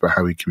saves, but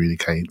how he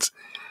communicates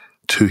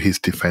to his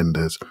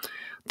defenders.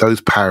 Those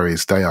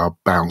parries, they are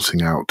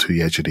bouncing out to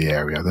the edge of the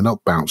area. They're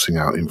not bouncing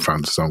out in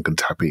front so someone can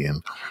tap it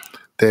in.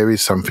 There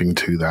is something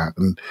to that.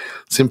 And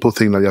simple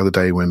thing like the other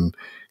day when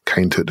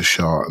Kane took the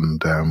shot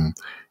and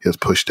it was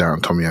pushed out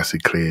and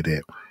Tomiyasu cleared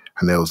it,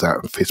 and there was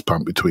that fist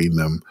pump between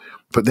them.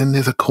 But then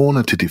there's a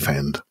corner to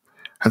defend.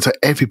 And so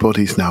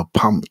everybody's now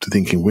pumped,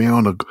 thinking we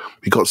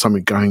got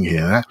something going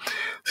here.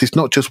 It's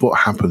not just what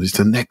happens, it's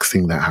the next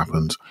thing that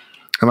happens.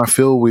 And I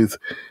feel with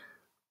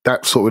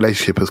that sort of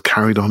relationship has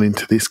carried on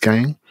into this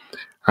game.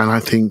 And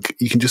I think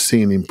you can just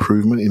see an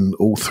improvement in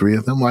all three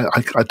of them.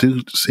 I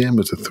do see them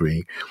as a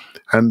three.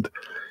 And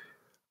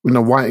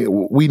why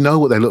we know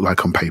what they look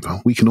like on paper.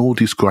 We can all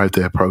describe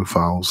their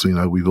profiles.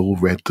 We've all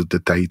read the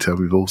data.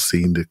 We've all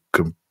seen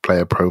the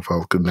player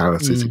profile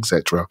analysis,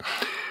 etc.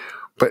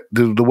 But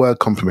the word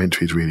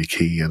complementary is really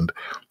key, and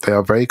they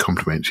are very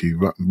complementary,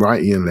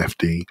 righty and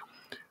lefty.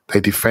 They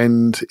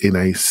defend in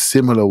a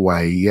similar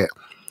way, yet,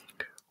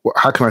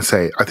 how can I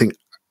say it? I think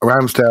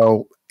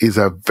Ramsdale is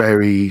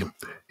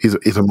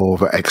is a more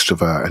of an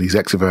extrovert, and he's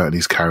extrovert in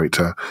his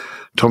character.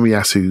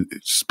 Tomiyasu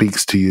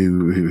speaks to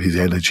you, his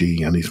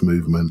energy and his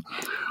movement.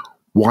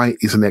 White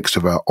is an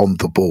extrovert on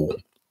the ball,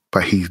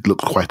 but he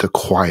looks quite a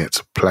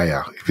quiet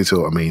player, if you see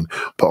what I mean.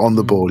 But on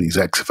the ball, he's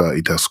extrovert.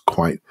 He does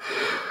quite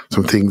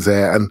some things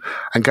there. And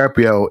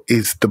Gabriel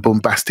is the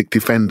bombastic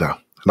defender,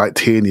 like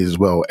Tierney as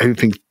well.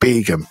 Everything's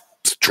big and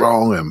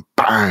strong and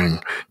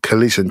bang,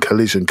 collision.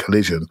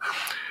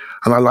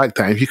 And I like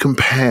that. If you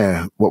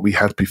compare what we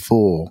had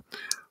before,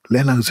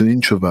 Leno's an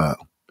introvert.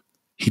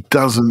 He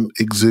doesn't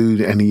exude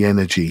any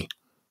energy,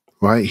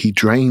 right? He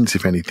drains,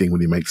 if anything,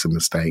 when he makes a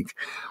mistake.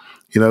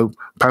 You know,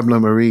 Pablo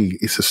Mari,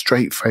 it's a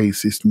straight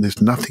face.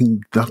 There's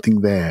nothing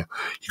there.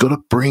 You got to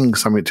bring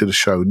something to the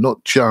show,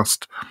 not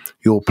just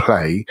your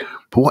play,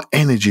 but what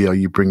energy are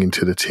you bringing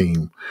to the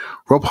team?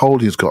 Rob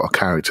Holding's got a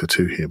character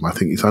to him. I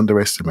think he's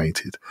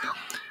underestimated.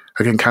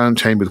 Again, Callum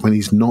Chambers, when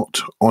he's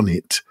not on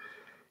it,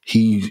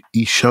 he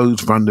shows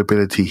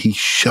vulnerability. He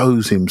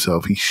shows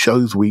himself. He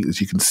shows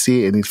weakness. You can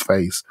see it in his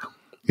face.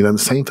 You know, the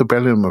same for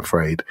Bellingham, I'm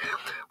afraid.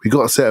 We've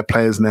got a set of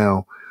players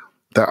now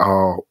that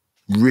are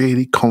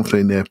really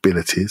confident in their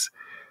abilities.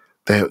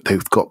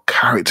 They've got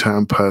character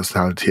and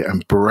personality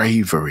and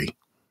bravery,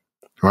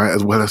 right?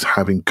 As well as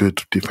having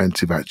good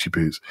defensive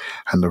attributes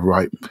and the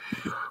right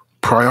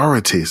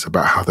priorities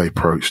about how they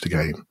approach the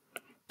game.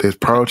 There's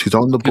priorities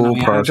on the ball,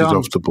 priorities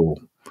off the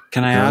ball.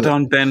 Can I add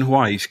on Ben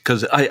White?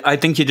 Because I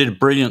think you did it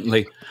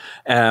brilliantly,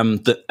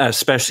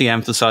 especially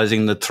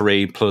emphasising the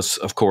 3 plus,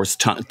 of course,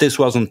 this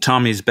wasn't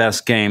Tommy's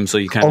best game, so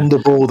you kind on the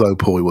ball though,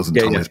 Paul, it wasn't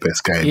Tommy's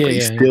best game, but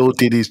he still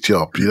did his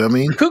job. You know what I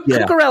mean?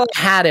 Cucurella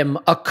had him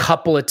a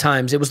couple of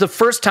times. It was the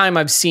first time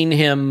I've seen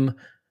him.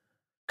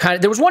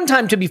 There was one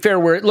time, to be fair,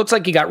 where it looks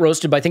like he got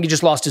roasted, but I think he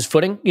just lost his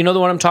footing. You know the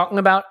one I'm talking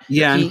about?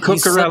 Yeah, and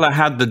Cucurella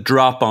had the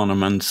drop on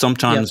him, and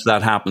sometimes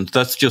that happens.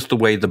 That's just the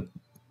way the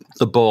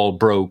ball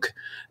broke.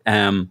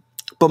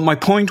 But my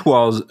point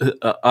was,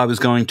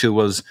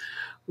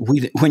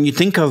 when you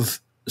think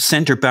of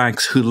centre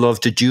backs who love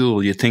to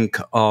duel, you think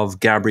of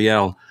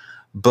Gabriel.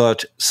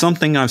 But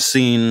something I've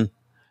seen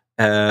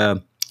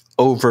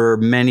over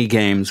many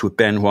games with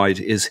Ben White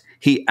is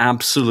he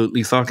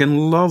absolutely fucking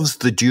loves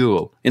the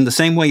duel in the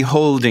same way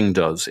Holding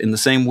does, in the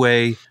same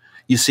way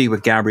you see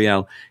with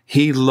Gabriel.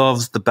 He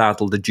loves the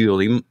battle, the duel.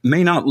 He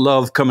may not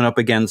love coming up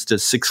against a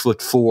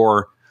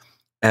 6'4"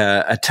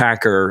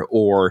 attacker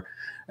or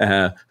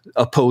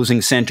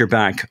opposing centre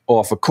back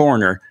off a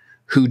corner.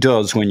 Who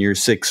does when you're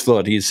 6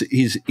 foot? He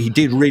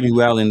did really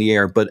well in the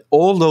air, but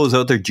all those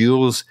other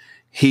duels,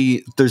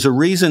 there's a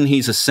reason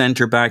he's a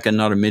centre back and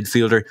not a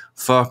midfielder.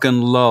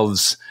 Fucking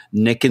loves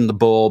nicking the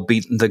ball,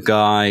 beating the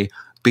guy,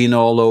 being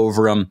all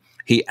over him.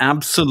 He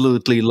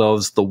absolutely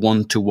loves the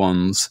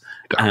 1-to-1s,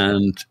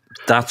 and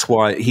that's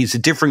why he's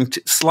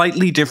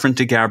slightly different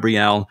to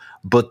Gabriel,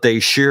 but they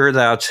share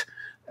that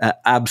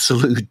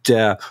absolute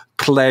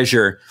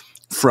pleasure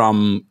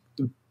from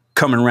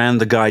coming around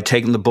the guy,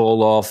 taking the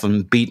ball off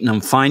and beating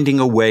him, finding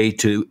a way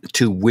to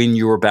win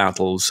your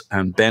battles.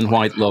 And Ben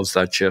White loves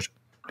that shit.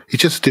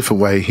 It's just a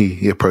different way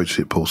he approaches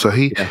it, Paul. So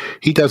he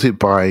does it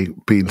by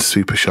being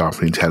super sharp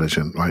and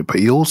intelligent, right? But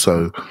he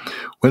also,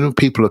 when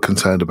people are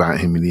concerned about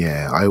him in the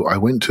air, I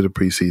went to the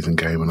preseason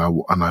game and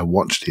I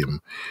watched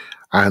him,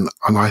 and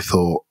I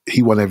thought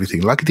he won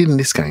everything, like he did in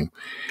this game.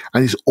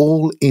 And it's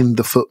all in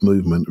the foot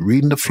movement,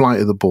 reading the flight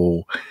of the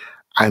ball,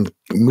 and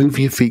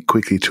moving your feet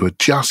quickly to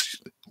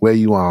adjust where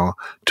you are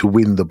to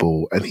win the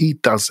ball. And he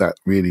does that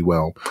really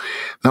well.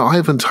 Now,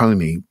 Ivan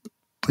Toney,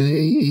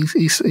 he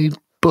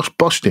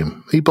boshed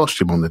him. He boshed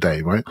him on the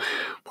day, right?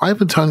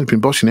 Ivan Toney's been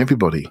boshing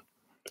everybody.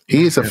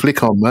 He is a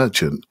flick-on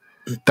merchant.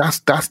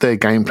 That's their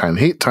game plan.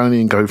 Hit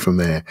Toney and go from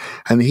there.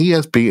 And he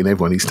has beaten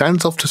everyone. He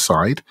stands off to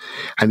side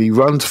and he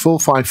runs 4 or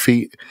 5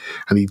 feet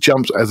and he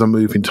jumps as a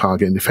moving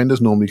target, and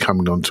defenders normally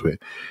coming onto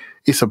it.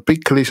 It's a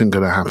big collision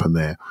going to happen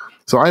there.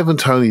 So Ivan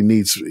Toney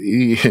needs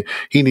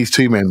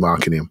 2 men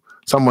marking him.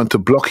 Someone to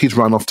block his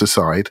run off the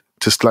side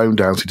to slow him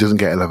down so he doesn't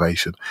get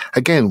elevation.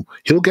 Again,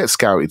 he'll get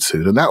scouted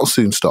soon, and that will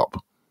soon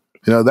stop.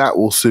 You know, that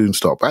will soon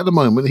stop. At the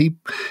moment,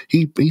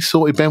 he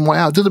sorted Ben White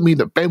out. Doesn't mean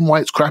that Ben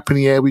White's crap in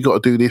the air. We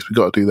got to do this, we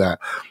got to do that.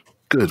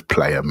 Good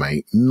player,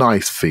 mate.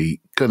 Nice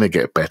feet. Gonna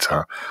get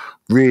better.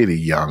 Really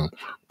young.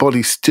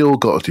 Body's still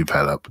got to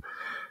develop.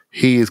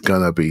 He is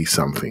gonna be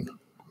something.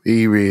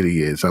 He really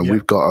is, and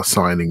we've got a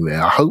signing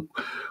there. I hope.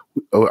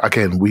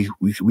 Again, we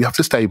have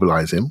to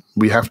stabilise him.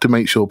 We have to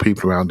make sure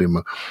people around him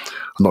are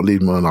not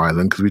leaving him on an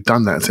island, because we've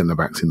done that at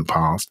centre-backs in the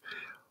past.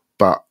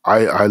 But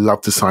I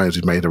love the signs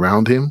we've made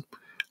around him,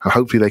 and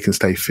hopefully they can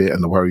stay fit.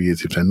 And the worry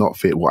is if they're not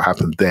fit, what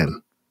happens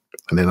then?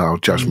 And then our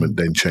judgment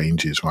then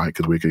changes, right?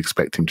 Because we could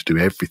expect him to do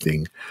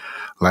everything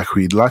like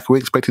we're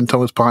expecting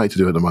Thomas Partey to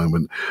do at the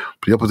moment.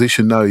 But the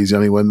opposition know he's the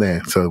only one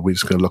there, so we're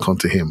just going to look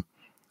onto him.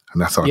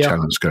 And that's our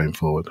challenge going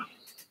forward.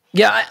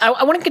 Yeah,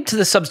 I want to get to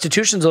the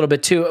substitutions a little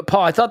bit too.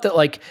 Paul, I thought that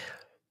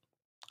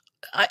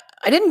I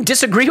didn't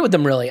disagree with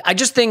them really. I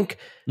just think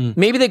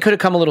maybe they could have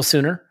come a little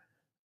sooner,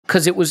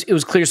 because it was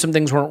clear some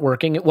things weren't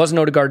working. It wasn't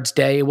Odegaard's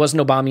day. It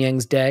wasn't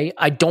Aubameyang's day.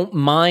 I don't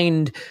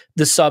mind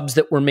the subs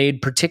that were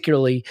made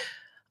particularly.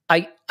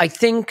 I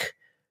think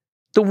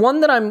the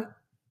one that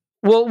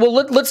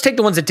let's take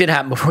the ones that did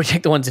happen before we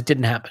take the ones that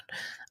didn't happen.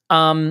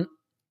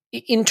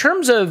 In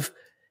terms of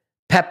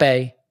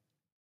Pepe,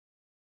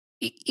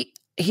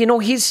 you know,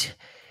 he's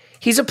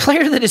a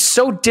player that is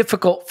so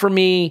difficult for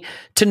me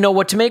to know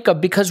what to make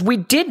of, because we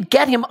did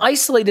get him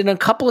isolated in a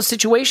couple of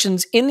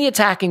situations in the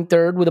attacking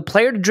third with a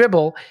player to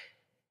dribble.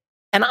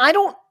 And I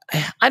don't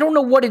I don't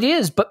know what it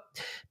is, but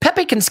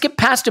Pepe can skip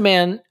past a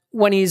man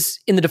when he's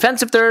in the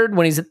defensive third,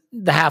 when he's at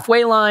the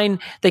halfway line.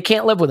 They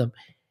can't live with him.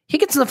 He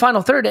gets in the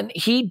final third, and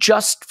he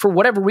just, for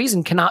whatever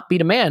reason, cannot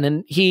beat a man.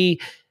 And he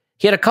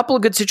had a couple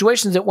of good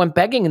situations that went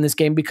begging in this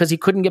game because he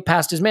couldn't get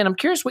past his man. I'm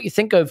curious what you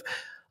think of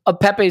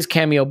Pepe's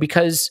cameo,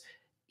 because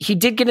he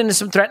did get into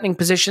some threatening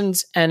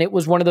positions, and it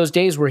was one of those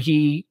days where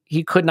he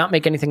could not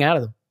make anything out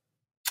of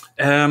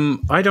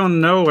them. I don't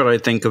know what I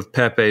think of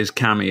Pepe's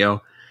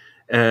cameo.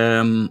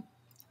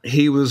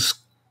 He was,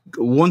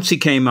 once he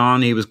came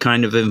on, he was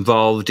kind of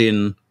involved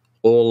in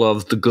all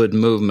of the good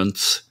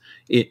movements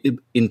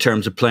in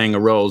terms of playing a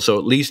role. So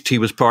at least he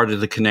was part of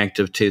the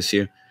connective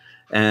tissue.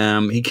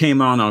 He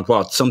came on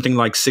something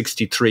like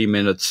 63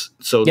 minutes.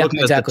 So yeah,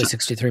 exactly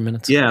 63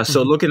 minutes. Yeah,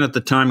 so looking at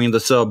the timing of the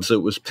subs,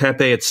 it was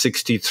Pepe at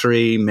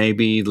 63,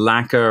 maybe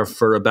Xhaka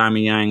for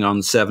Aubameyang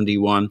on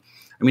 71.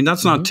 I mean,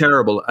 that's not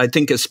terrible. I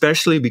think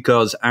especially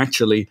because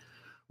actually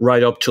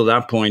right up till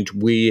that point,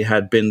 we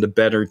had been the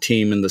better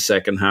team in the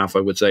second half, I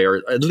would say,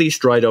 or at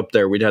least right up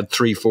there. We'd had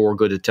 3-4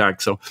 good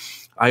attacks. So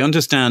I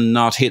understand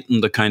not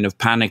hitting the kind of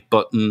panic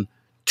button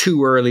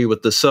too early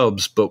with the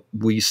subs, but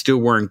we still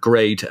weren't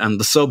great. And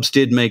the subs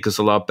did make us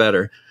a lot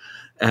better.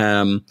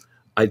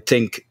 I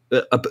think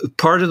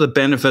part of the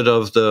benefit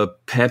of the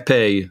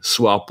Pepe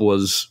swap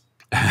was,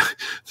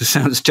 this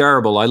sounds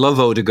terrible, I love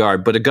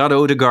Odegaard, but it got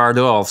Odegaard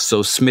off.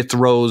 So Smith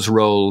Rowe's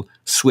role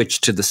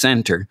switched to the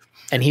centre.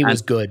 And he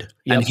was good.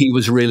 Yep. And he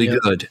was really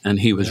good. And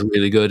he was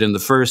really good in the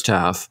first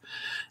half.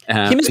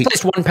 He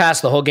misplaced one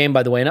pass the whole game,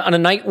 by the way. And on a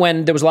night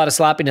when there was a lot of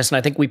sloppiness, and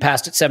I think we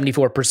passed at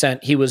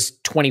 74%, he was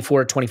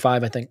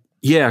 24-25, I think.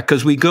 Yeah,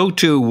 because we go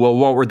to, well,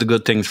 what were the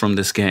good things from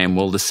this game?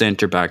 Well, the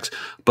centre-backs.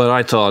 But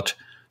I thought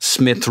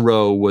Smith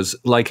Rowe was,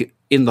 like,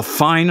 in the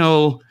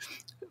final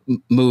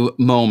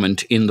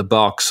moment in the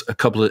box,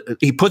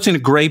 he puts in a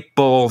great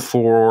ball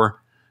for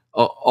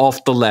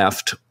off the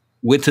left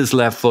with his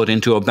left foot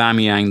into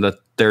Aubameyang, that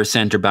their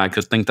centre-back,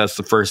 I think that's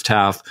the first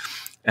half,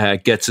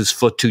 gets his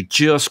foot to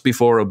just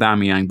before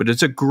Aubameyang. But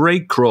it's a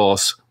great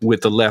cross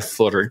with the left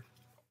footer.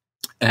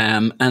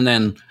 And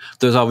then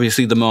there's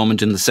obviously the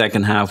moment in the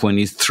second half when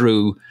he's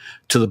through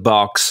to the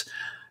box.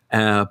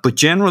 But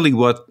generally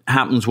what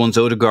happens once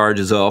Odegaard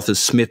is off is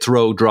Smith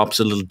Rowe drops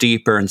a little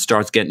deeper and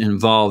starts getting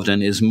involved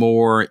and is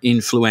more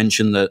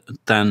influential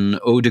than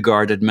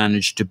Odegaard had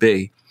managed to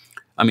be.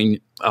 I mean,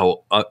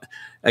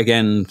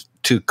 again,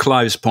 to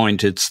Clive's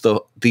point, it's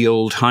the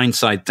old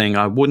hindsight thing.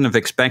 I wouldn't have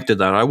expected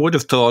that. I would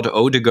have thought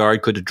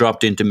Odegaard could have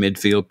dropped into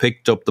midfield,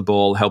 picked up the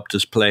ball, helped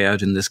us play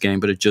out in this game,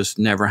 but it just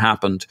never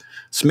happened.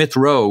 Smith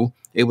Rowe,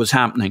 it was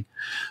happening.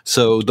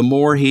 So the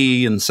more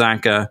he and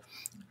Xhaka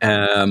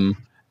and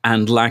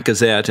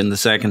Lacazette in the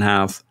second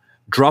half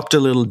dropped a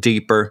little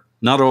deeper,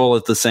 not all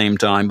at the same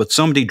time, but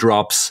somebody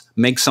drops,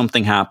 makes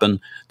something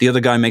happen. The other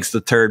guy makes the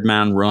third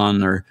man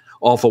run, or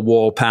off a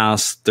wall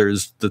pass,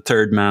 there's the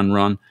third man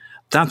run.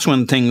 That's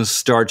when things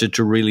started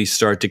to really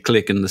start to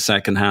click in the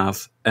second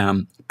half.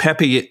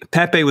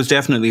 Pepe was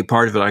definitely a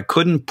part of it. I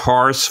couldn't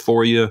parse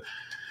for you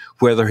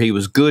whether he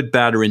was good,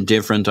 bad, or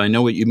indifferent. I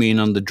know what you mean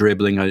on the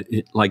dribbling,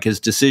 like his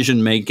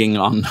decision making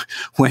on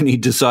when he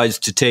decides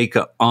to take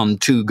on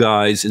two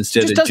guys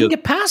instead of doesn't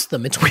get past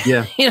them. It's weird.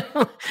 Yeah, you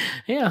know?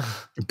 Yeah.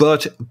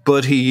 But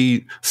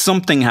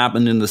something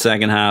happened in the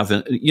second half,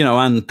 and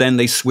and then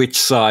they switched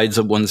sides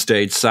at one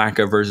stage.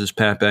 Xhaka versus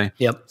Pepe.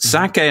 Yep.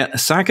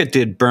 Xhaka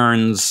did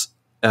Burns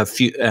a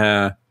few.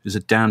 Is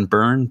it Dan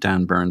Burn?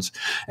 Dan Burns.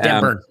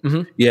 Dan Burn.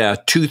 Mm-hmm. Yeah,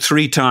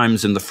 2-3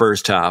 times in the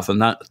first half,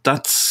 and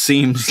that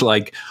seems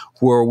like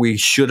where we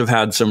should have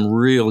had some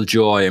real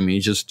joy. I mean,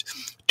 just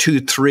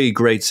 2-3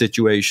 great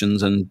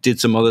situations, and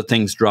did some other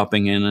things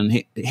dropping in.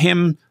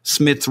 And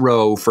Smith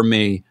Rowe, for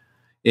me,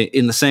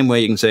 in the same way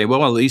you can say,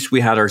 well, at least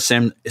we had our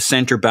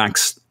centre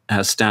backs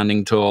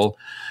standing tall.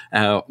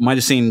 Might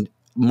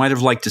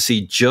have liked to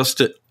see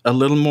just a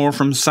little more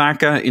from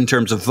Xhaka in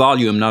terms of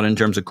volume, not in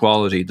terms of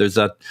quality.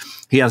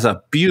 He has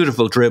a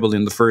beautiful dribble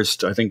in the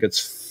first, I think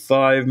it's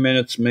 5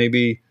 minutes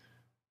maybe,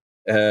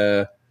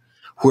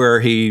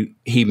 where he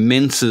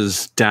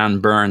minces Dan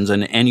Burns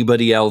and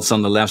anybody else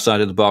on the left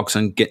side of the box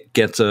and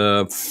gets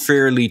a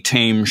fairly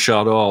tame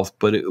shot off.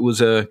 But it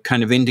was a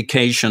kind of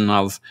indication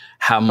of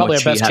how probably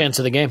much our best chance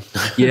of the game.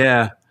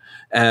 Yeah.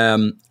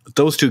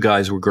 Those two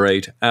guys were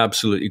great,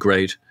 absolutely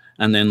great.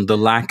 And then the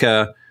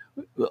Xhaka,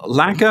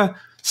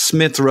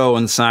 Smith Rowe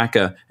and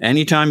Xhaka,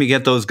 anytime you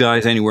get those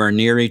guys anywhere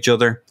near each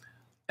other,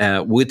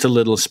 with a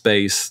little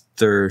space,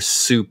 they're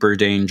super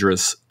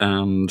dangerous.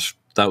 And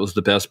that was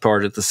the best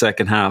part of the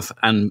second half.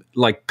 And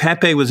like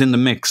Pepe was in the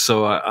mix,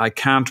 so I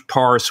can't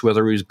parse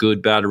whether he was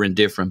good, bad, or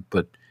indifferent,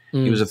 but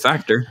he was a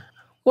factor.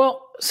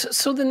 Well,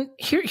 so then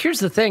here's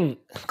the thing,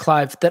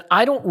 Clive, that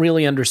I don't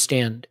really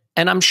understand.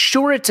 And I'm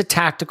sure it's a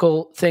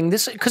tactical thing.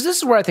 Because this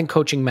is where I think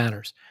coaching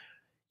matters.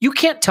 You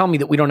can't tell me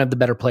that we don't have the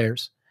better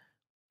players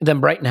than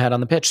Brighton had on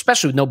the pitch,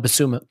 especially with no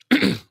Basuma,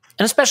 and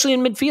especially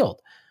in midfield.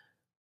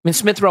 I mean,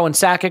 Smith Rowe and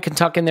Xhaka can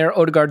tuck in there.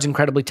 Odegaard's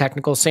incredibly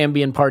technical.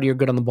 Sambi and Partey are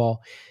good on the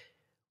ball.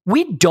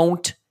 We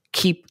don't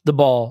keep the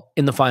ball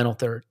in the final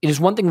third. It is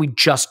one thing we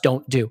just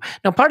don't do.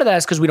 Now, part of that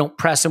is because we don't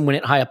press and win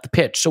it high up the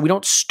pitch. So we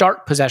don't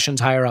start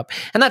possessions higher up.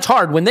 And that's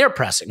hard when they're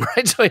pressing,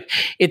 right? So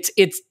it's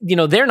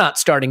they're not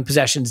starting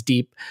possessions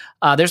deep.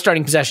 They're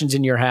starting possessions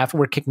in your half, and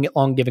we're kicking it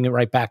long, giving it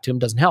right back to them.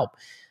 Doesn't help.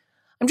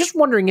 I'm just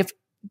wondering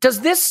does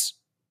this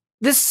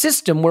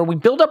system where we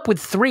build up with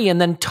 3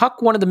 and then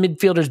tuck one of the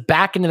midfielders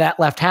back into that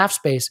left half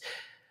space,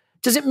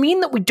 does it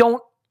mean that we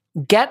don't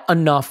get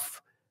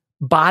enough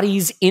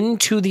bodies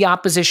into the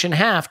opposition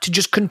half to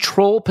just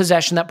control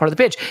possession that part of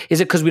the pitch? Is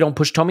it because we don't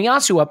push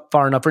Tomiyasu up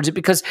far enough, or is it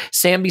because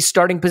Sambi's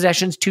starting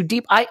possessions too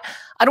deep? I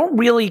don't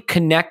really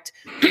connect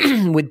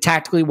with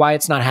tactically why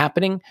it's not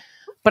happening,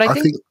 but I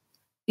think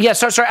yeah,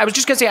 sorry. I was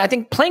just going to say, I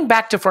think playing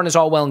back to front is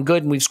all well and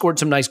good, and we've scored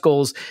some nice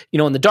goals,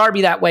 in the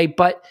derby that way,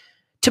 but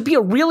to be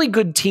a really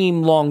good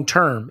team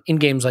long-term in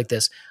games like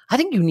this, I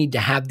think you need to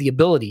have the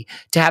ability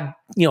to have,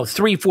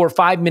 3, 4,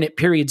 5-minute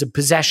periods of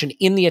possession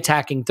in the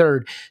attacking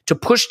third to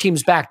push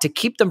teams back, to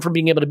keep them from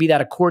being able to be that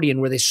accordion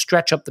where they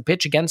stretch up the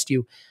pitch against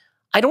you.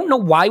 I don't know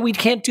why we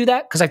can't do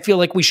that, because I feel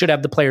like we should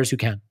have the players who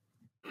can.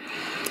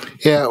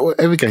 Yeah, well,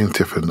 every game's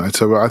different. Right?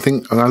 So I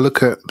think when I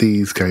look at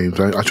these games,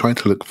 I try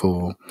to look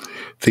for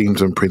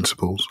themes and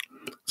principles.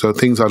 So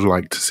things I'd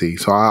like to see.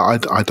 So I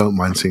don't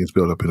mind seeing us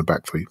build up in a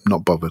back three.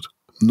 Not bothered.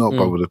 Not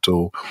bothered at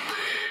all.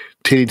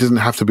 Tierney doesn't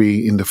have to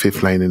be in the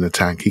 5th lane in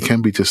attack. He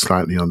can be just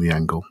slightly on the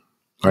angle,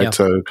 right? Yeah.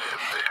 So,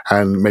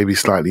 and maybe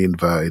slightly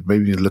inverted.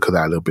 Maybe you look at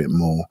that a little bit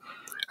more.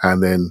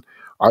 And then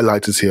I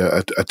like to see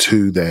a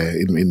 2 there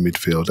in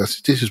midfield.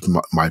 This is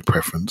my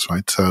preference,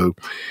 right? So,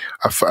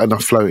 a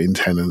floating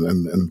 10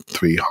 and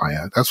 3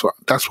 higher. That's what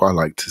I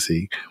like to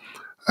see.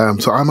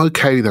 So I'm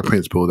okay with that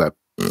principle, that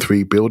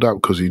 3 build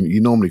up, because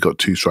you normally got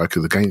 2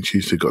 strikers against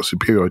you, so you've got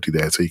superiority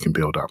there, so you can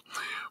build up.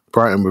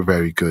 Brighton were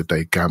very good.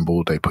 They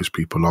gambled. They pushed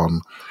people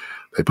on.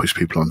 They pushed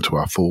people onto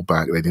our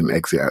fullback. They didn't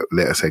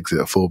let us exit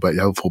a fullback.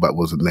 The other fullback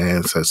wasn't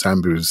there, so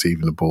Sambi was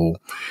receiving the ball.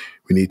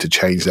 We need to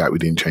change that. We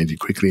didn't change it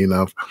quickly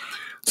enough.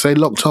 So they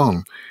locked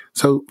on.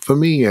 So for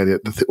me,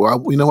 Elliot, what I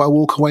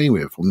walk away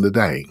with from the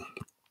day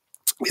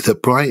is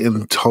that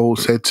Brighton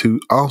said to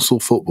Arsenal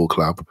Football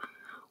Club,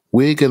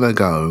 we're going to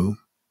go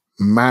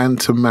man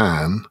to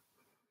man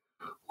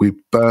with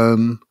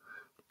Burn,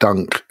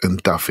 Dunk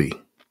and Duffy.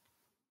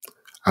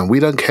 And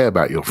we don't care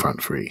about your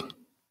front 3,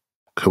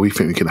 because we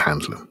think we can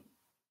handle them.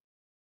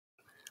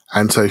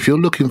 And so if you're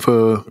looking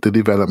for the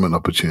development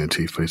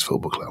opportunity for his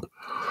football club,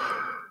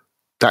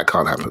 that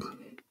can't happen.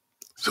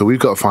 So we've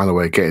got to find a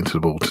way of getting to the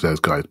ball to those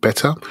guys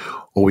better,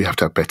 or we have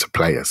to have better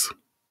players,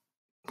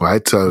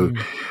 right? So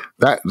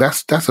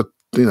that's a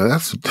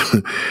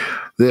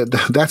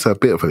that's a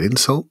bit of an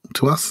insult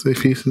to us,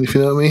 if you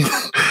know what I mean.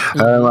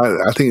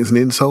 I think it's an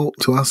insult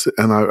to us,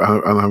 and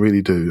I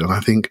really do. And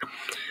I think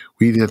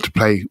we need to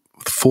play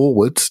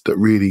forwards that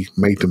really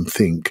made them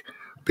think,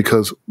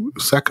 because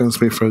Xhaka and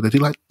Smith Rowe,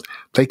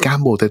 they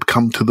gambled they'd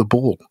come to the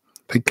ball.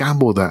 They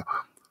gambled that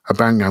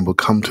Aubameyang would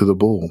come to the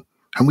ball,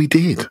 and we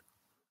did.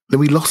 Then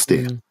we lost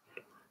it.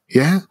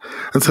 Yeah?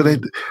 And so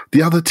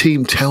the other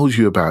team tells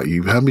you about you.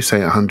 You've heard me say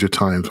it 100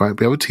 times, right?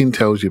 The other team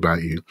tells you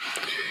about you.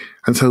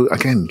 And so,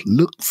 again,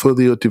 look for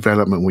the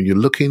development. When you're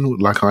looking,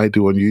 like I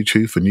do on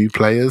YouTube, for new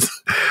players,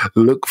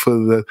 look for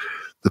the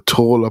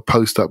taller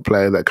post-up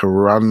player that can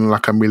run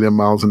like a million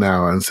miles an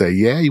hour and say,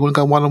 yeah, you want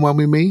to go one-on-one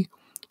with me?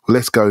 Well,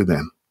 let's go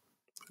then.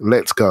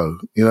 Let's go.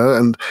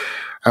 And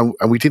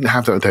we didn't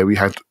have that today. We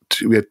had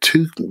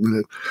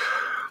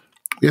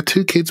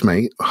two kids,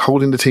 mate,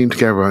 holding the team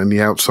together in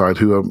the outside,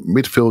 who are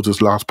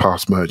midfielders, last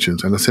pass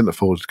merchants, and the centre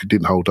forwards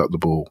didn't hold up the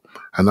ball.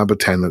 And number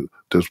 10,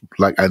 just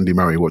like Andy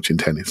Murray watching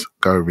tennis,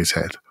 go over his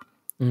head,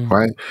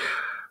 right?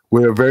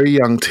 We're a very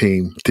young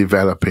team,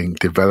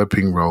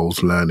 developing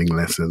roles, learning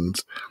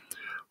lessons.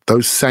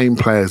 Those same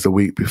players the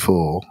week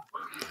before,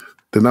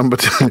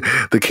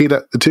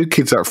 the 2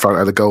 kids up front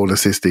had a goal and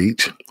assist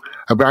each.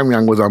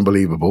 Aubameyang was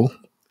unbelievable.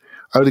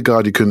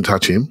 Odegaard, you couldn't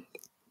touch him.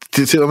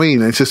 Do you see what I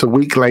mean? It's just a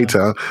week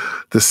later,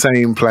 the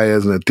same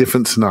players in a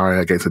different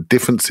scenario against a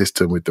different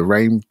system, with the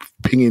rain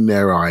pinging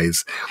their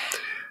eyes,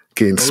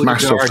 getting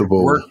smashed off the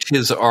ball. Worked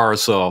his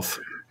arse off.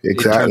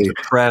 Exactly. In terms of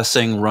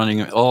pressing,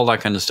 running, all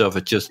that kind of stuff.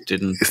 It just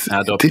didn't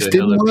add up. This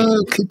didn't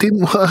work. It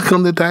didn't work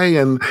on the day,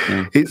 and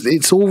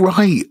it's all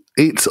right.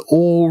 It's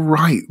all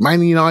right.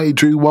 Man United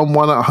drew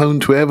 1-1 at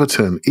home to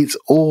Everton. It's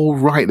all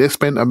right. They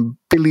spent $1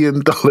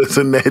 billion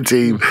in their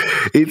team.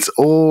 It's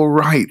all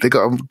right. They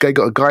got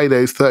a guy there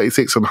who's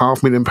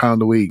 £36.5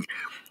 million a week.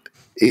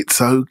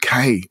 It's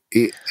okay.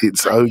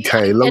 It's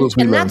okay. As long as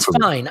we learn from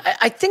it. And that's fine.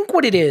 I think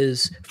what it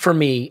is for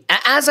me,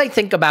 as I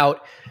think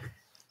about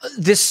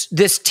this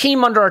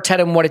team under Arteta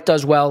and what it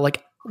does well,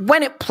 like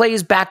when it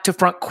plays back to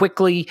front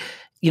quickly,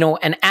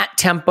 and at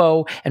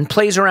tempo, and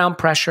plays around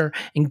pressure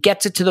and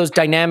gets it to those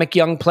dynamic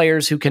young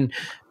players who can,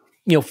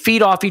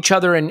 feed off each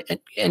other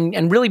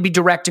and really be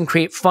direct and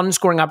create fun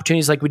scoring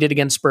opportunities like we did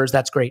against Spurs.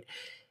 That's great.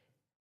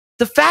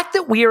 The fact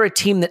that we are a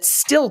team that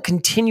still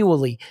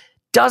continually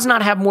does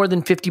not have more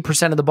than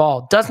 50% of the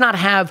ball, does not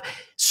have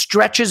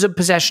stretches of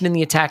possession in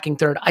the attacking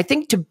third. I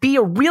think to be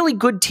a really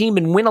good team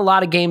and win a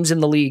lot of games in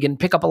the league and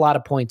pick up a lot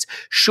of points,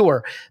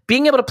 sure,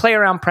 being able to play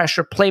around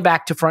pressure, play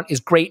back to front is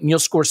great, and you'll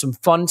score some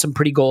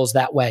pretty goals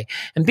that way.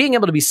 And being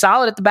able to be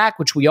solid at the back,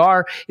 which we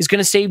are, is going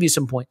to save you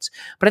some points.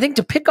 But I think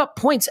to pick up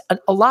points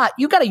a lot,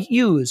 you got to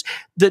use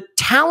the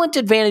talent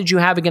advantage you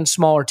have against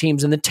smaller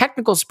teams and the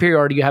technical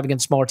superiority you have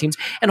against smaller teams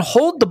and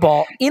hold the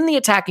ball in the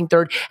attacking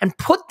third and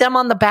put them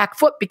on the back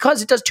foot,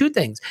 because it does two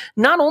things.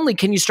 Not only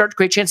can you start to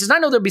create chances, and I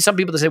know there'll be some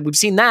people that say we've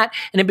seen that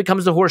and it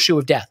becomes the horseshoe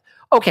of death.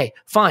 Okay,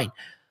 fine.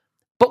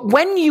 But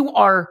when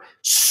your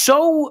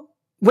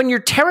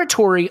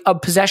territory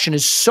of possession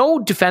is so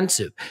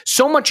defensive,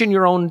 so much in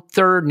your own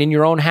third and in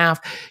your own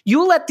half,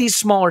 you let these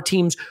smaller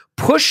teams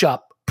push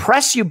up,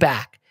 press you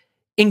back,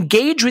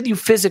 engage with you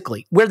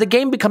physically, where the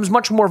game becomes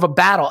much more of a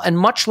battle and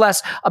much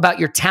less about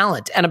your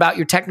talent and about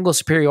your technical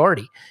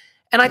superiority.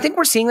 And I think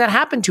we're seeing that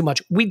happen too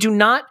much. We do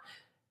not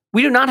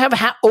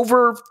have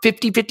over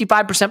 50,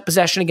 55%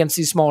 possession against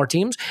these smaller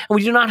teams, and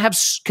we do not have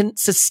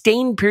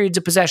sustained periods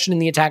of possession in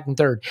the attacking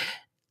third.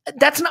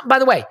 That's not, by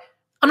the way,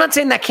 I'm not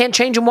saying that can't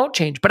change and won't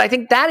change, but I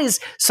think that is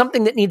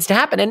something that needs to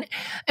happen.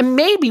 And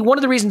maybe one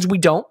of the reasons we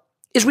don't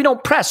is we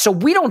don't press. So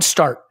we don't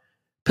start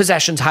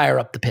possessions higher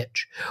up the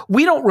pitch.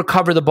 We don't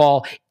recover the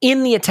ball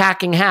in the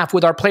attacking half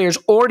with our players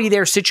already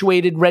there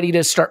situated, ready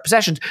to start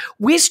possessions.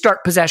 We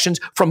start possessions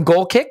from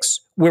goal kicks,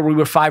 where we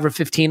were 5 or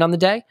 15 on the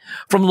day,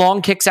 from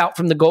long kicks out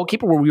from the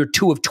goalkeeper, where we were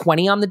 2 of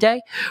 20 on the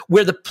day,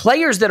 where the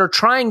players that are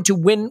trying to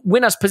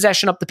win us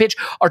possession up the pitch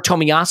are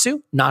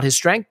Tomiyasu, not his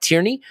strength,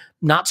 Tierney,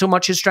 not so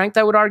much his strength,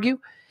 I would argue.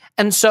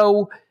 And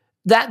so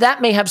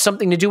that may have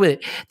something to do with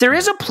it. There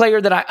is a player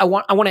that I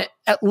want to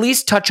at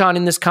least touch on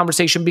in this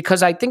conversation,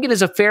 because I think it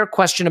is a fair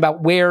question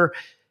about where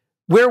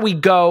we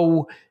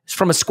go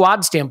from a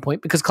squad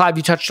standpoint, because Clive,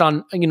 you touched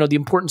on, the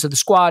importance of the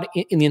squad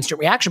in the instant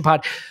reaction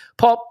pod.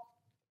 Paul,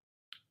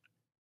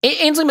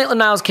 Ainsley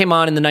Maitland-Niles came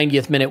on in the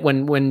 90th minute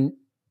when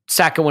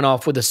Xhaka went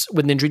off with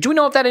an injury. Do we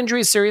know if that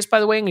injury is serious, by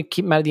the way, and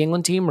keep him out of the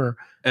England team, or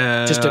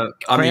just a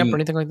cramp or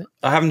anything like that?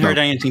 I haven't heard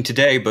anything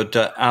today, but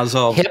as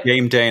of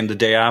game day and the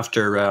day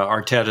after,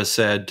 Arteta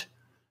said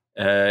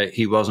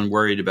he wasn't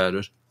worried about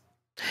it.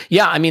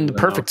 Yeah, I mean, the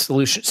perfect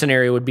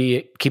scenario would be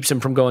it keeps him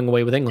from going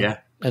away with England,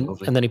 and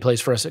then he plays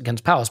for us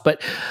against Palace.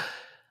 But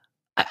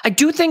I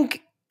do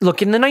think,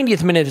 look, in the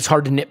 90th minute, it's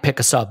hard to nitpick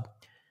a sub.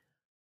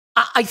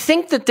 I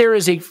think that there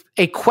is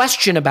a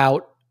question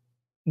about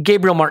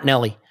Gabriel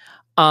Martinelli.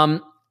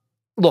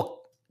 Look,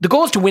 the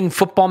goal is to win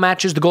football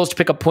matches. The goal is to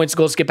pick up points. The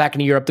goal is to get back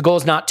into Europe. The goal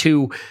is not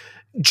to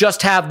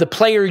just have the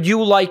player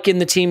you like in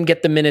the team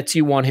get the minutes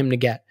you want him to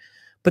get.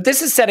 But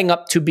this is setting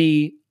up to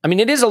be,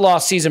 it is a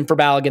lost season for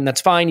Balogun. That's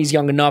fine. He's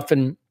young enough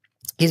and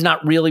he's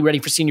not really ready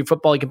for senior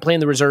football. He can play in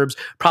the reserves,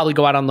 probably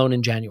go out on loan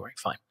in January.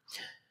 Fine.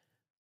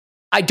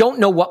 I don't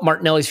know what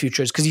Martinelli's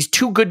future is, because he's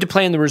too good to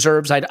play in the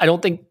reserves. I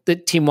don't think the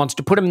team wants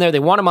to put him there. They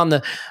want him on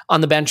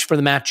the bench for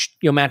the match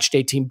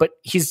day team, but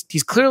he's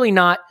clearly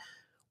not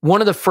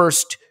one of the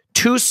first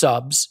 2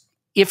 subs,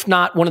 if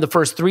not one of the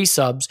first 3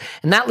 subs,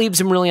 and that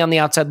leaves him really on the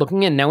outside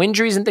looking in. Now,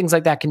 injuries and things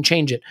like that can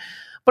change it.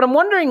 But I'm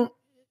wondering,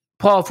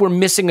 Paul, if we're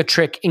missing a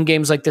trick in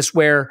games like this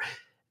where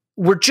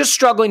we're just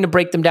struggling to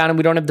break them down and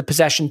we don't have the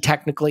possession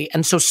technically.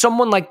 And so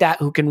someone like that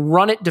who can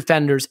run at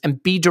defenders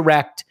and be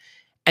direct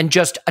and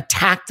just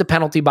attack the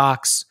penalty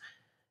box,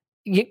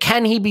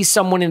 can he be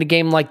someone in a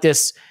game like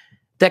this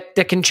that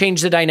can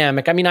change the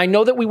dynamic? I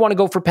know that we want to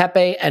go for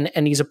Pepe,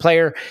 and he's a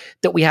player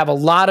that we have a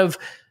lot of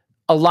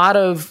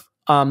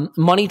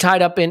money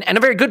tied up in, and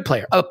a very good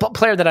player, a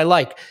player that I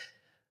like.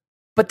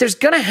 But there's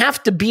going to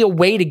have to be a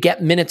way to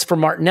get minutes for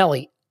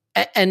Martinelli.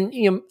 And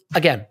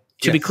again,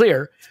 to be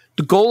clear,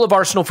 the goal of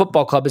Arsenal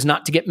Football Club is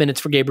not to get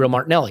minutes for Gabriel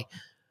Martinelli.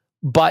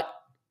 But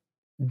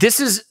this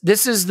is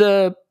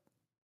the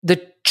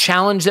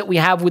challenge that we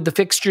have with the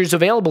fixtures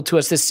available to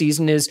us this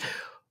season is,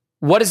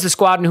 what is the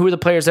squad and who are the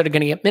players that are going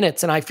to get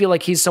minutes? And I feel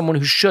like he's someone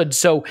who should.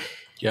 So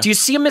do you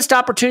see a missed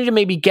opportunity to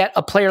maybe get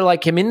a player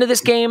like him into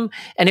this game?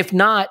 And if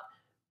not,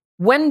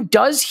 when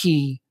does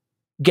he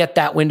get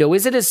that window?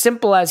 Is it as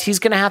simple as he's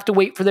going to have to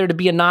wait for there to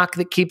be a knock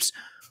that keeps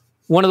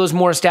one of those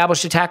more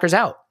established attackers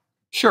out?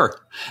 Sure.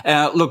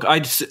 Look,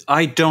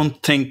 I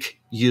don't think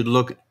you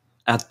look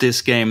at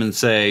this game and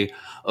say,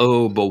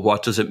 oh, but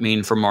what does it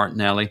mean for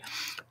Martinelli?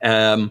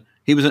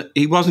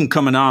 He wasn't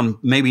coming on.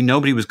 Maybe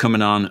nobody was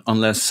coming on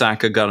unless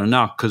Xhaka got a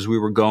knock, because we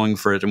were going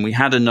for it and we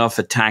had enough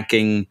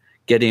attacking,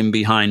 get in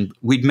behind.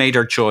 We'd made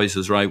our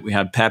choices, right? We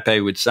had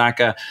Pepe with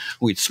Xhaka,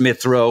 we'd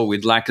Smith Rowe,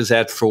 we'd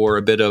Lacazette for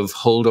a bit of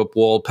hold up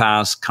wall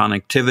pass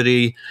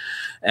connectivity.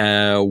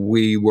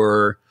 We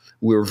were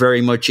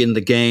very much in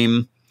the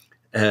game.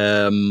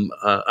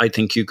 I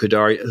think you could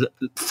argue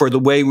for the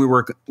way we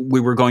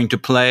were going to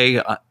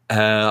play.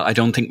 I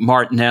don't think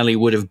Martinelli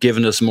would have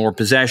given us more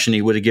possession.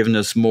 He would have given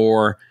us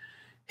more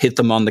hit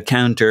them on the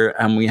counter,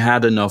 and we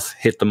had enough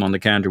hit them on the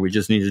counter. We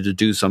just needed to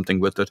do something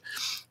with it.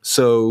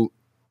 So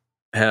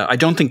I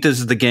don't think this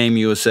is the game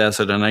you assess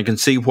it, and I can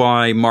see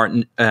why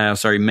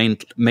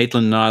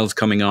Maitland-Niles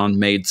coming on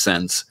made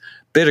sense.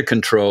 Bit of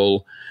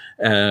control,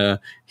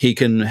 He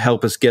can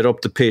help us get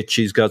up the pitch.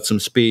 He's got some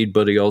speed,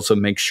 but he also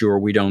makes sure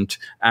we don't,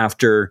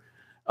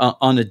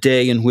 on a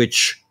day in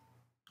which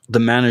the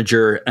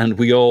manager and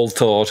we all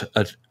thought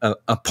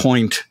a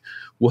point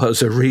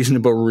was a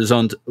reasonable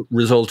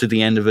result at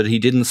the end of it. He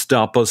didn't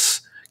stop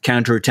us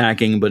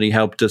counter-attacking, but he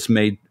helped us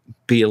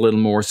be a little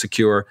more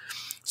secure.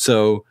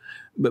 So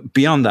but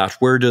beyond that,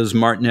 where does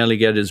Martinelli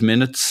get his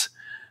minutes?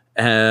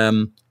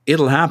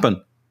 It'll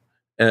happen.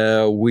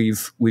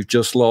 We've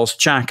just lost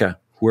Xhaka.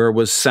 Where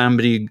was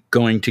somebody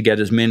going to get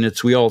his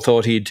minutes? We all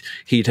thought he'd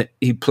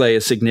play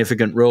a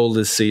significant role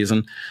this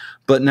season,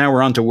 but now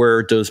we're on to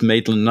where does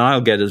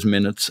Maitland-Niles get his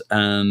minutes,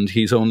 and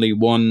he's only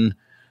one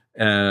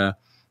bullet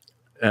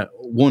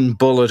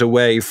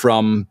away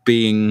from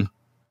being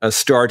a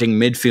starting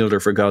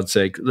midfielder, for God's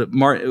sake.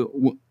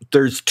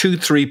 There's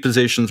 2-3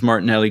 positions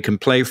Martinelli can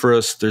play for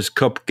us. There's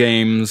cup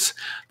games,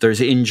 there's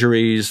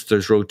injuries,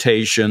 there's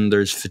rotation,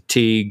 there's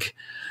fatigue.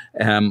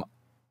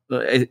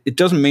 It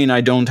doesn't mean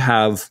I don't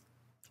have,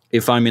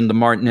 if I'm in the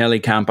Martinelli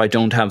camp, I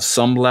don't have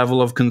some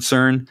level of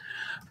concern.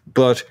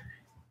 But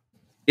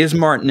is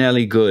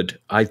Martinelli good?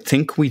 I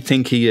think we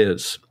think he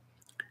is.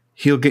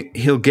 He'll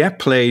get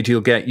played,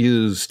 he'll get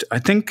used. I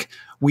think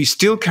we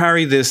still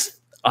carry this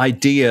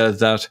idea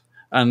that,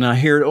 and I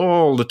hear it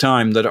all the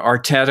time, that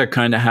Arteta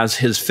kind of has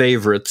his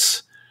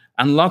favourites.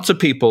 And lots of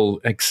people,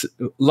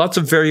 lots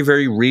of very,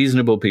 very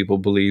reasonable people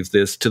believe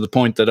this, to the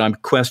point that I'm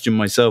questioning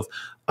myself.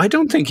 I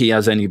don't think he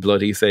has any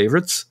bloody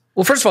favourites.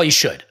 Well, first of all, you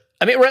should.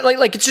 I mean, right,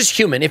 like it's just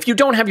human. If you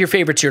don't have your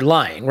favorites, you're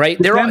lying, right?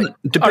 Depends Arteta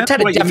what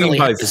definitely you mean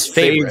by has his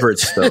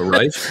favourites, though,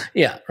 right?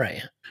 Yeah,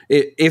 right.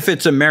 If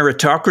it's a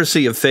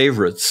meritocracy of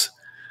favourites,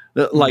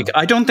 like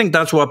I don't think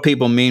that's what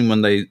people mean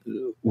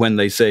when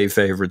they say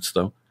favourites,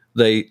 though.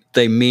 They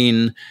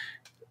mean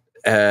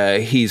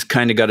he's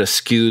kind of got a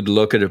skewed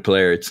look at a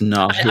player. It's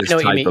not his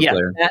type of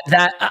player.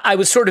 That I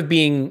was sort of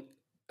being,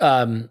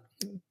 I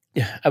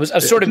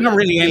was sort of not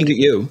really aimed at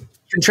you.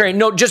 Contrarian.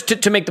 No, just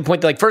to make the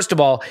point that, like, first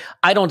of all,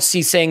 I don't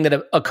see saying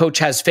that a coach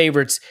has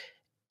favorites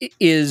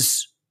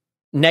is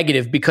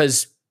negative,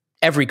 because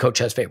every coach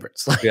has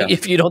favorites. Like,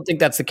 if you don't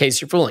think that's the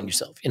case, you're fooling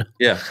yourself.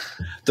 Yeah,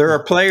 there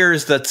are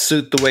players that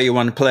suit the way you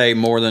want to play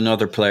more than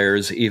other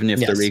players, even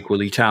if they're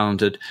equally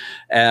talented.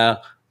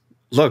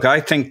 Look, I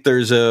think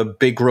there's a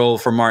big role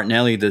for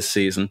Martinelli this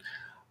season,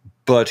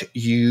 but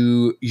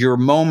your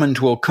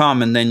moment will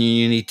come, and then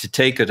you need to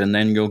take it, and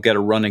then you'll get a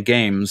run of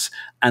games.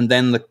 And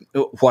then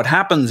what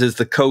happens is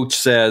the coach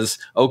says,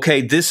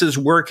 okay, this is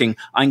working.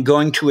 I'm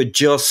going to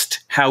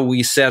adjust how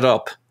we set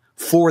up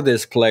for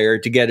this player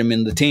to get him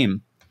in the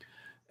team.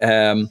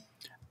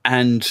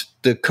 And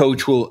the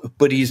coach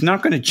but he's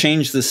not going to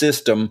change the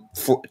system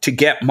to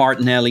get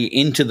Martinelli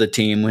into the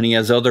team when he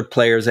has other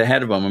players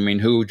ahead of him. I mean,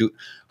 who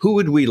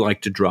would we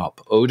like to drop?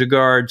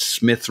 Odegaard,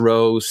 Smith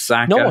Rowe,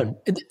 Xhaka? No one.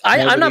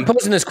 I'm not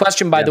posing this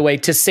question, by the way,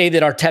 to say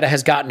that Arteta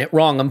has gotten it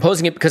wrong. I'm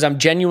posing it because I'm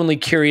genuinely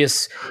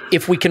curious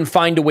if we can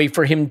find a way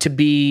for him to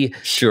be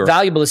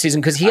valuable this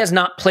season, because he has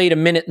not played a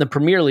minute in the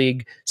Premier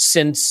League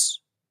since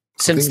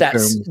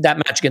that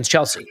match against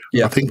Chelsea.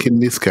 Yeah. I think in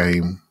this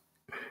game,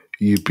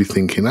 you'd be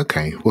thinking,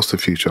 okay, what's the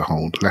future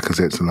hold?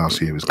 Lacazette's the last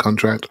year of his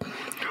contract.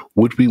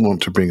 Would we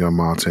want to bring on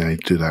Martinelli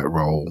to do that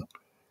role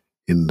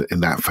in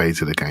that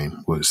phase of the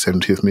game? Was it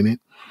 70th minute?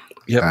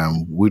 Yeah.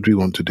 Would we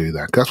want to do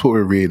that? That's what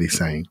we're really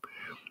saying.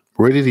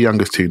 We're already the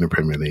youngest team in the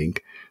Premier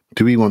League.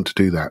 Do we want to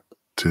do that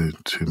to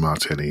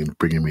Martinelli and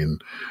bring him in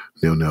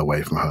 0-0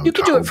 away from home? You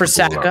could do it for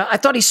Xhaka. I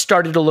thought he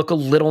started to look a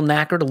little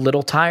knackered, a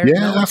little tired.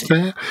 Yeah, that's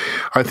fair.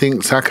 I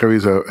think Xhaka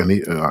is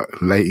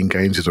late in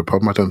games is a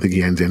problem. I don't think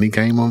he ends any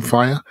game on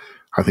fire.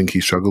 I think he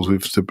struggles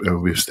with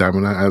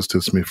stamina, as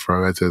does Smith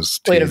Rowe, as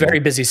does He had a very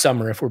busy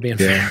summer, if we're being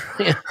fair.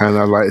 Yeah. And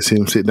I'd like to see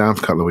him sit down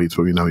for a couple of weeks,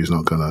 but we know he's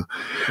not going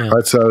to. Yeah.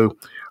 Right, so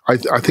I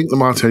think the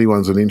Martinelli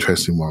one's an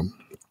interesting one,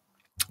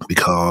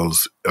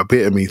 because a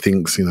bit of me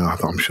thinks,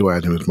 I'm sure I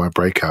had him as my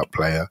breakout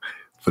player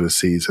for the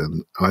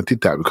season. And I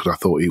did that because I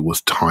thought it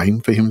was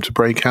time for him to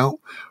break out.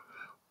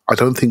 I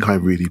don't think I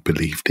really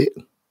believed it,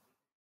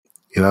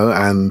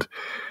 and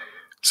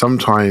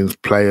sometimes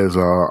players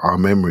are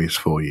memories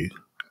for you.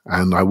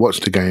 And I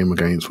watched the game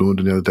against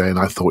Wimbledon the other day, and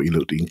I thought he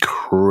looked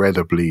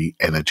incredibly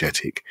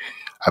energetic.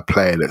 A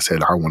player that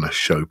said, I want to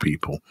show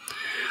people.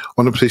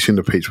 On the position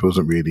of the pitch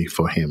wasn't really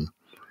for him.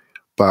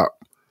 But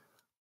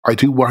I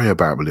do worry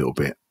about him a little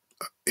bit.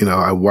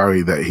 I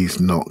worry that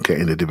he's not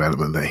getting the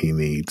development that he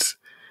needs.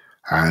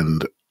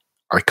 And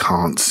I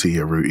can't see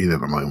a route in at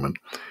the moment.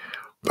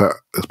 But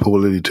as Paul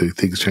alluded to,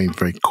 things change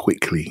very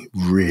quickly,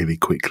 really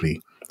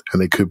quickly.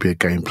 And there could be a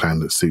game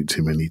plan that suits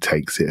him and he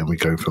takes it and we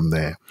go from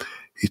there.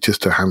 He's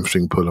just a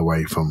hamstring pull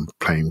away from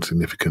playing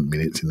significant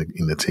minutes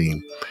in the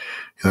team.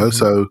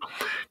 So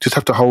just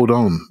have to hold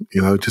on.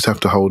 Just have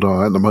to hold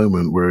on. At the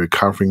moment, we're a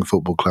recovering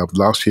football club.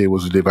 Last year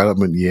was a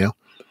development year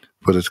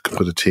for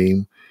the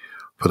team,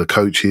 for the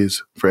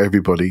coaches, for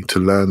everybody to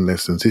learn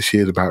lessons. This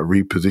year is about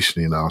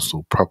repositioning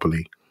Arsenal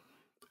properly.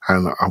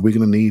 And are we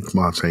going to need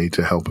Marseille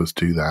to help us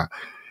do that?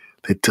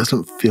 There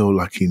doesn't feel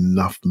like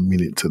enough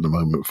minutes at the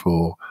moment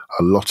for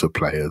a lot of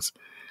players.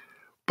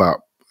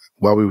 But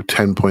while we were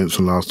 10 points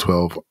from the last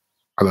 12,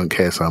 I don't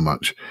care so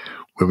much.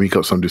 When we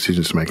got some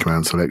decisions to make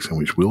around selection,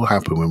 which will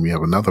happen when we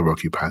have another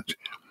rocky patch,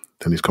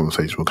 then this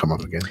conversation will come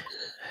up again.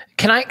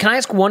 Can I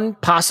ask one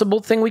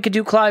possible thing we could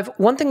do, Clive?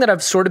 One thing that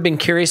I've sort of been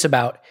curious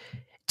about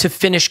to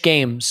finish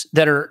games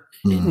that are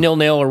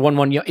 0-0 or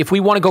 1-1, if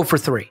we want to go for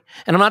 3.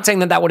 And I'm not saying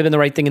that would have been the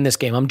right thing in this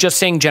game. I'm just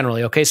saying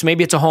generally, okay? So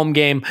maybe it's a home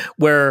game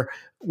where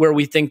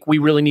we think we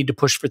really need to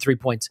push for 3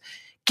 points.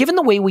 Given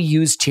the way we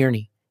use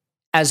Tierney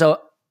as a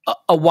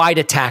wide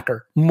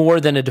attacker more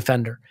than a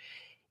defender,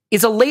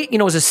 is a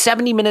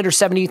 70-minute or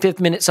 75th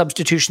minute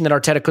substitution that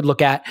Arteta could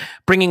look at,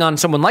 bringing on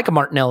someone like a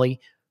Martinelli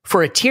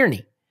for a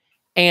Tierney.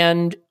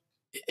 And,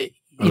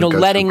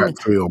 letting... Back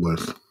 3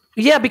 almost.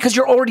 Yeah, because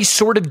you're already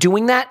sort of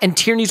doing that, and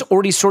Tierney's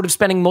already sort of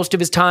spending most of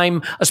his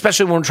time,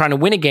 especially when we're trying to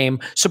win a game,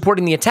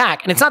 supporting the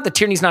attack. And it's not that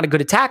Tierney's not a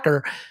good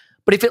attacker,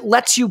 but if it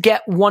lets you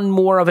get one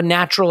more of a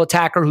natural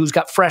attacker who's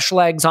got fresh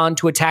legs on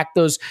to attack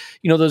those,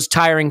 those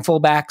tiring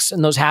fullbacks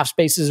and those half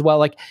spaces as well,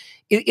 like,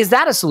 is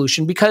that a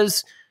solution?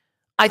 Because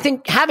I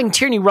think having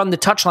Tierney run the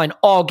touchline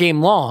all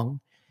game long,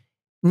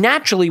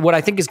 naturally what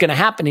I think is going to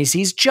happen is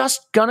he's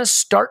just going to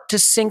start to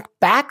sink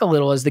back a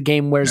little as the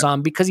game wears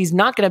on, because he's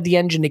not going to have the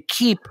engine to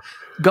keep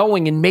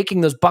going and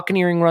making those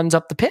buccaneering runs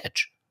up the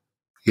pitch.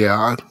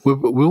 Yeah,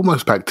 we're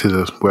almost back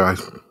to where I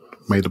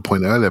made a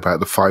point earlier about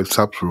the 5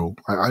 subs rule.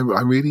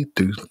 I really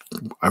do.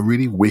 I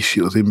really wish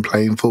it was in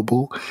playing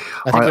football.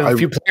 I think we have a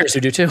few players who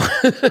do too.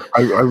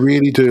 I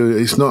really do.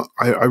 It's not.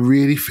 I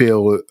really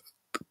feel that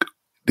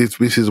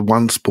this is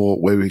one sport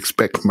where we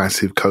expect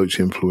massive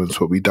coach influence,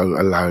 but we don't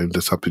allow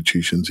the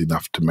substitutions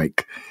enough to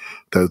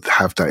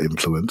have that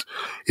influence.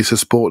 It's a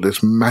sport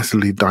that's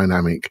massively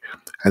dynamic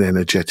and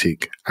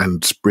energetic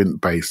and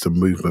sprint-based and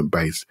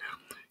movement-based,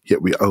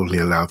 yet we only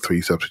allow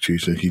 3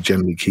 substitutions. You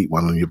generally keep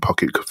one on your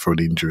pocket for an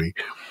injury.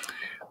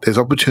 There's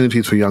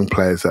opportunities for young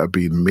players that are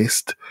being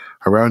missed.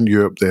 Around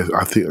Europe,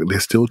 I think they're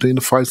still doing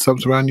the 5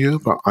 subs around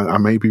Europe. I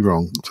may be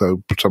wrong,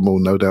 so someone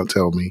will no doubt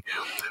tell me.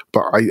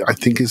 But I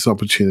think it's an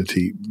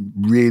opportunity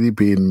really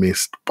being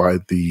missed by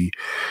the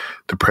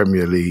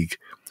Premier League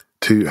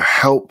to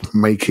help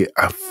make it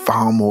a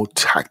far more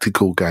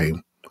tactical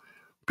game.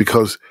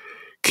 Because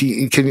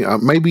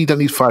maybe you don't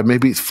need 5,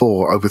 maybe it's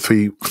 4 over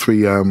three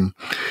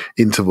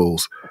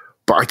intervals.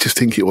 But I just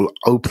think it will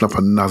open up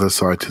another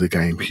side to the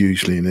game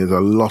hugely. And there's a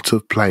lot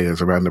of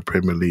players around the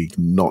Premier League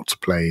not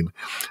playing.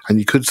 And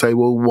you could say,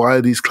 well, why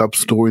are these clubs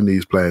storing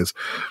these players?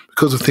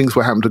 Because of things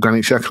that happened to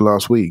Granit Xhaka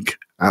last week.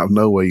 Out of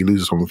nowhere, you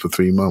lose someone for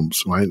 3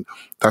 months, right?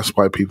 That's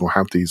why people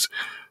have these,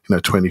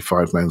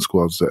 25-man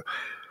squads that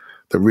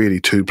really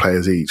 2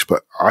 players each.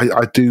 But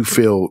I do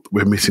feel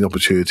we're missing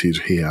opportunities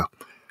here.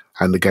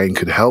 And the game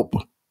could help,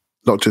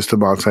 not just the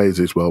Marseilles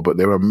as well, but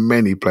there are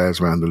many players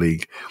around the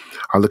league.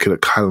 I look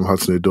at Callum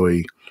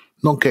Hudson-Odoi,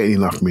 not getting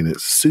enough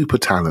minutes, super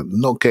talent,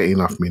 not getting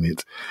enough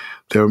minutes.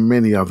 There are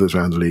many others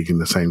around the league in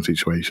the same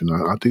situation.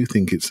 I do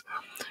think it's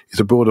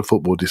a broader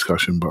football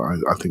discussion, but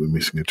I think we're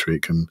missing a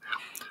trick. And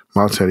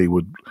Martelli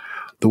one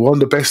of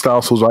the best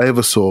Arsenals I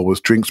ever saw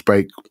was drinks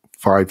break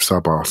 5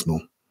 sub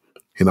Arsenal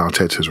in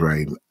Arteta's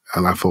reign.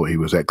 And I thought he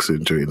was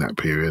excellent during that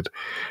period.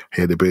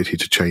 He had the ability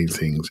to change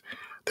things.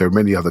 There are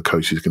many other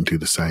coaches who can do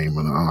the same,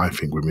 and I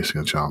think we're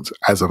missing a chance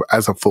as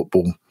a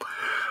football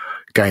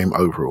game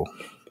overall.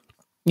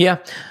 Yeah.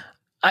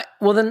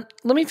 Well, then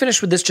let me finish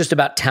with this just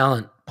about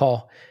talent,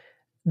 Paul.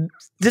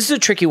 This is a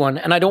tricky one,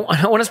 and I don't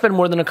want to spend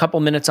more than a couple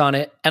minutes on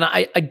it, and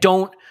I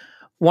don't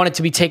want it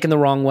to be taken the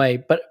wrong way,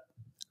 but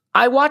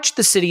I watched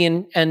the City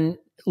and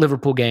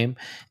Liverpool game,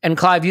 and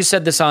Clive, you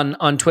said this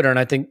on Twitter, and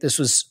I think this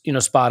was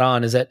spot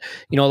on, is that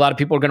a lot of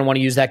people are going to want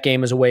to use that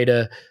game as a way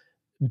to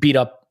beat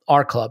up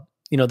our club,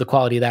 the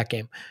quality of that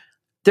game.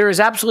 There is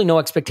absolutely no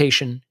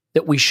expectation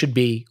that we should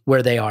be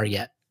where they are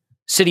yet.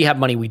 City have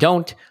money, we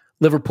don't.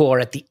 Liverpool are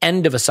at the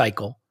end of a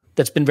cycle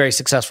that's been very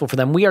successful for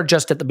them. We are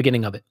just at the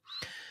beginning of it.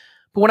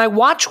 But when I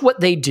watch what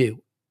they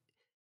do,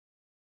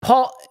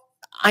 Paul,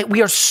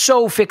 we are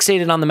so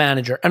fixated on the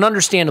manager, and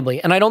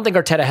understandably, and I don't think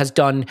Arteta has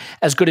done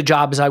as good a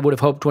job as I would have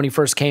hoped when he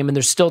first came, and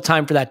there's still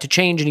time for that to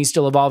change, and he's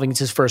still evolving. It's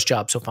his first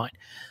job, so fine.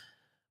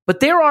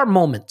 But there are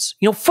moments,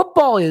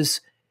 football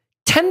is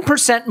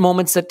 10%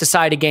 moments that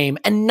decide a game,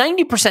 and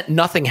 90%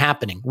 nothing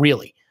happening,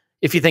 really,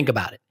 if you think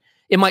about it.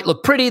 It might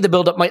look pretty, the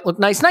build-up might look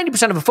nice.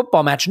 90% of a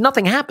football match,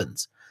 nothing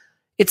happens.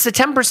 It's the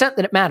 10%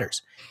 that it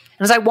matters.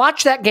 And as I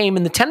watched that game,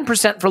 and the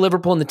 10% for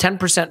Liverpool and the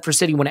 10% for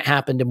City when it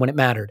happened and when it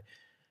mattered,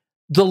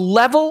 the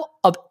level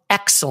of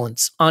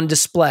excellence on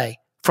display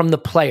from the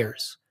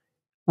players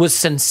was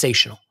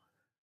sensational.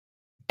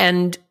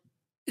 And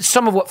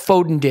some of what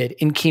Foden did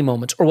in key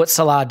moments, or what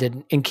Salah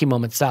did in key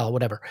moments, Salah,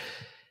 whatever.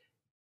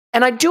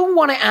 And I do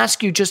want to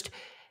ask you just,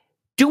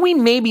 do we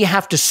maybe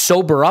have to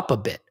sober up a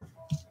bit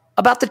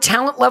about the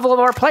talent level of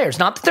our players?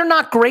 Not that they're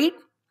not great,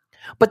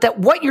 but that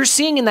what you're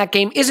seeing in that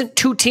game isn't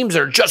 2 teams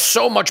that are just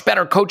so much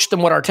better coached than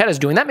what Arteta is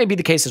doing. That may be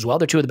the case as well.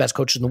 They're 2 of the best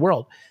coaches in the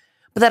world.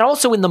 But that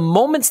also in the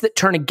moments that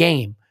turn a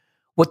game,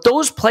 What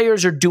those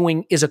players are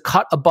doing is a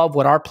cut above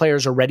what our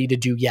players are ready to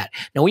do yet.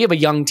 Now, we have a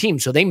young team,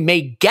 so they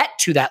may get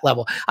to that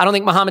level. I don't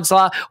think Mohamed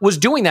Salah was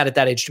doing that at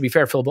that age. To be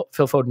fair, Phil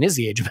Foden is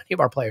the age of many of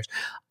our players.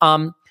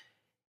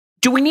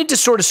 Do we need to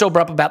sort of sober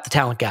up about the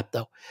talent gap,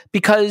 though?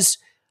 Because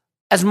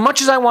as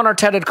much as I want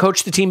Arteta to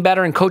coach the team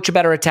better and coach a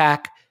better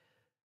attack,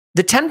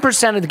 the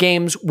 10% of the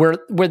games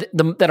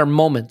that are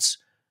moments,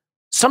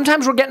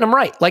 sometimes we're getting them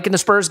right, like in the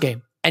Spurs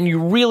game, and you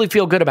really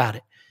feel good about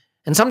it.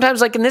 And sometimes,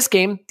 like in this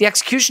game, the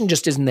execution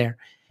just isn't there.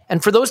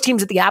 And for those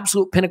teams at the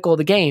absolute pinnacle of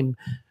the game,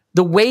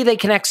 the way they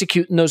can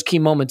execute in those key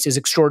moments is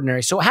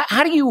extraordinary. So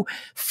how do you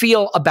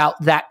feel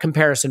about that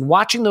comparison,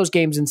 watching those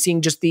games and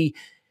seeing just the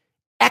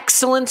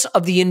excellence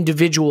of the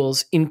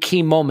individuals in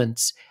key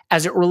moments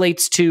as it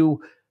relates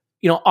to,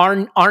 you know,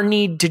 our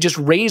need to just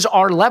raise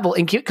our level?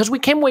 Because we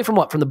came away from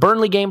what? From the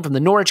Burnley game, from the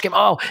Norwich game.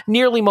 Oh,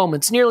 nearly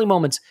moments. Well,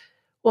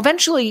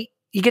 eventually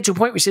you get to a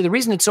point where you say the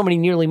reason it's so many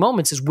nearly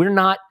moments is we're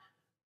not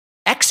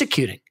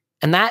executing.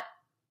 And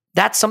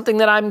that's something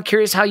that I'm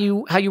curious how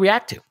you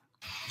react to.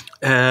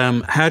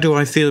 How do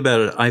I feel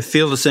about it? I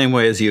feel the same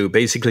way as you.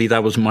 Basically,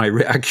 that was my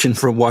reaction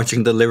from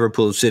watching the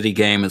Liverpool-City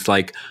game. It's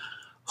like,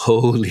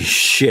 holy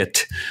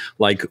shit.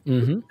 Like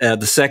the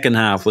second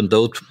half when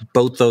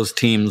both those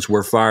teams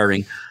were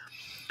firing.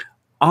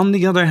 On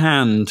the other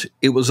hand,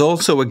 it was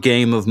also a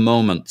game of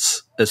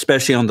moments,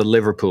 especially on the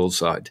Liverpool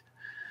side.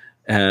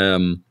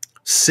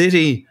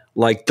 City,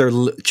 like they're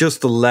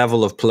just the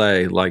level of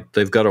play. Like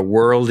they've got a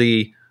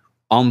worldie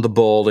on the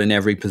ball in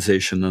every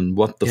position. And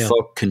what the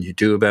fuck can you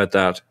do about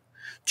that?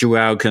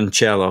 Joao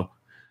Cancelo.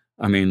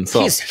 I mean,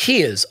 fuck.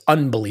 He is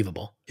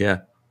unbelievable.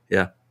 Yeah.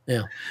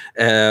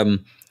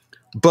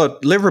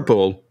 But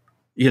Liverpool,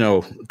 you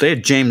know, they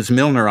had James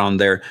Milner on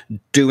there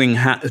doing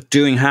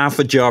half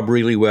a job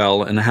really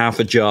well and half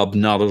a job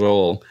not at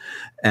all.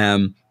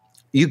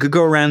 You could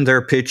go around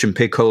their pitch and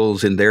pick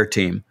holes in their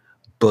team,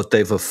 but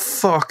they've a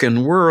fucking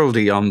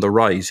worldie on the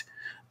right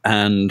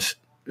and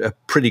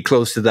pretty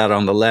close to that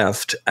on the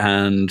left,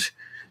 and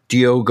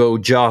Diogo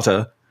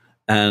Jota,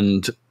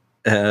 and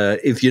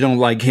if you don't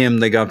like him,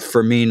 they got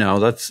Firmino.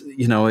 That's,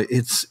 you know,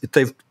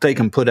 they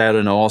can put out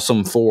an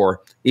awesome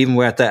four, even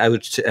without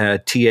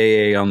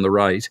TAA on the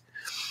right.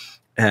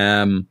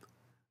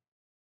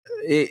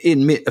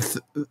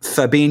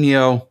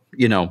 Fabinho,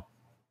 you know,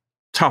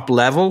 top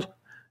level,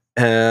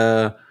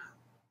 but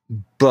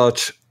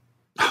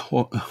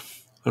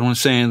I don't want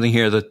to say anything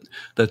here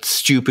that's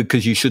stupid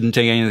because you shouldn't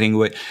take anything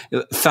away.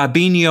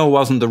 Fabinho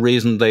wasn't the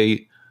reason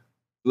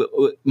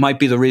might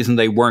be the reason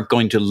they weren't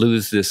going to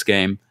lose this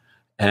game.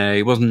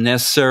 He wasn't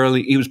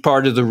necessarily, he was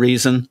part of the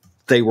reason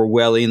they were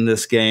well in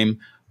this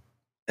game.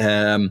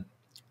 But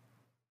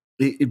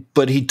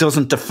he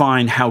doesn't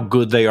define how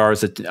good they are.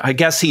 I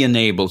guess he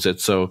enables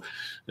it. So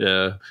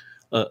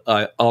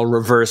I'll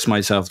reverse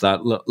myself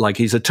that. Like,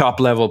 he's a top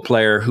level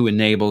player who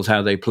enables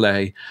how they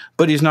play,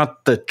 but he's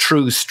not the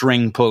true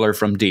string puller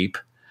from deep,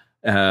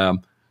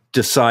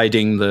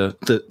 deciding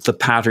the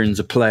patterns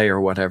of play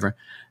or whatever.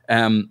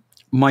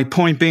 My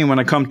point being, when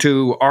I come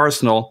to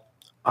Arsenal,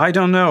 I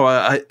don't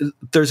know.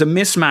 There's a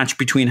mismatch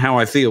between how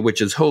I feel, which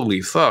is,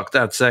 holy fuck,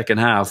 that second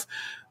half.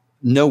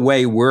 No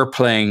way we're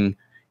playing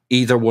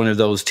either one of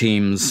those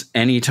teams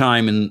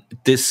anytime in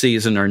this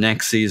season or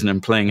next season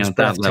and playing at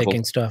that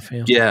level. Stuff,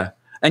 yeah.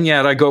 And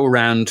yet I go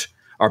around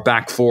our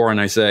back four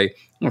and I say,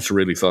 that's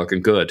really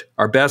fucking good.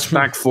 Our best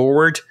back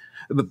four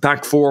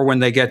when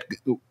they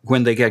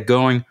get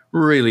going,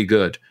 really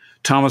good.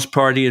 Thomas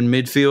Partey in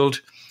midfield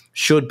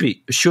should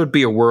be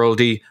a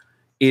worldie,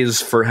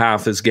 is for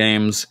half his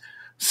games.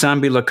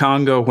 Sambi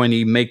Lokonga, when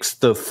he makes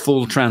the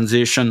full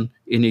transition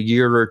in a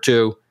year or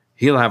two,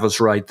 he'll have us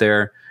right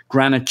there.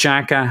 Granit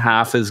Xhaka,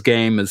 half his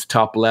game is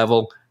top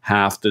level,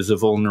 half there's a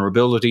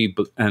vulnerability,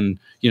 and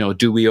you know,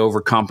 do we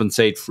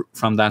overcompensate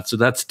from that? So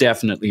that's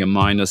definitely a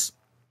minus.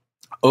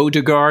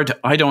 Odegaard,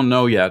 I don't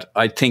know yet.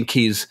 I think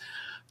he's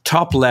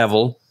top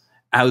level,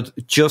 out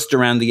just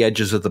around the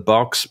edges of the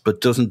box,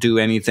 but doesn't do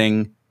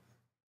anything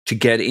to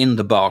get in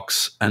the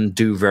box and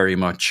do very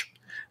much.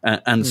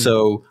 And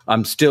so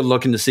I'm still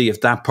looking to see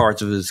if that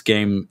part of his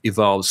game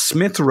evolves.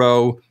 Smith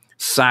Rowe,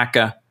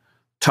 Saka,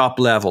 top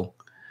level.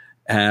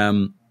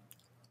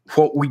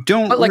 What we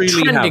don't like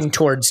really trending have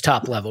towards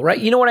top level, right?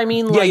 You know what I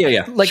mean? Like,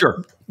 yeah. Like,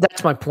 sure.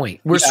 That's my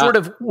point. We're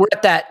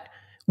at that.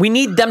 We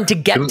need them to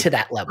get to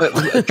that level.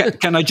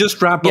 Can I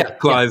just wrap up,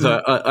 Clive?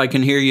 I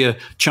can hear you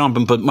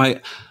chomping, but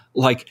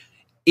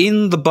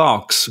in the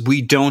box,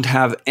 we don't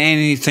have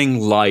anything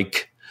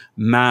like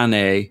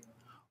Mane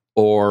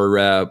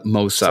or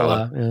Mo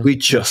Salah. We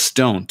just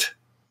don't.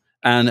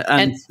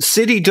 And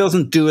City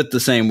doesn't do it the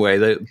same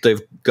way.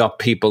 They've got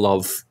people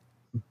of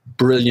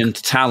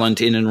brilliant talent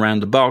in and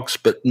around the box,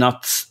 but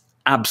not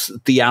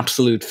the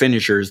absolute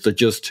finishers.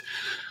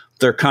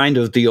 They're kind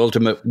of the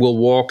ultimate, we'll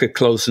walk it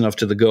close enough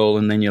to the goal,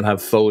 and then you'll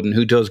have Foden,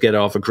 who does get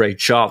off a great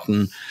shot,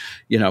 and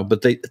you know,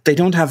 but they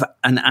don't have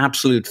an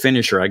absolute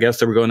finisher. I guess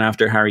they were going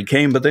after Harry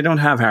Kane, but they don't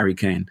have Harry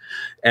Kane.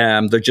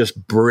 They're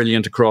just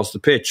brilliant across the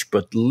pitch.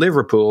 But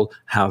Liverpool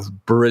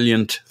have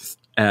brilliant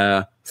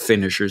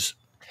finishers.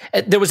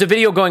 There was a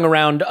video going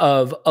around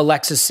of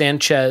Alexis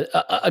Sanchez,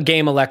 a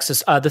game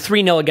Alexis, the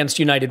 3-0 against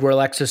United where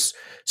Alexis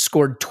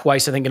scored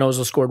twice. I think and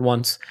Ozil scored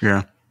once.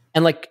 Yeah.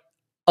 And like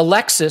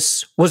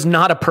Alexis was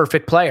not a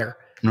perfect player.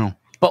 No.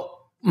 But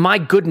my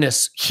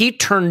goodness, he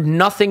turned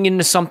nothing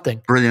into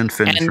something. Brilliant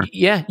finisher. And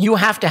yeah, you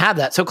have to have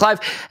that. So Clive,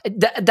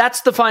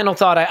 that's the final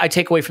thought I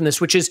take away from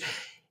this, which is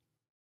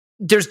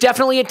there's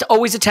definitely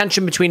always a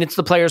tension between it's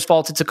the player's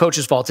fault, it's the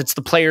coach's fault, it's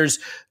the player's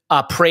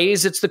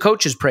praise, it's the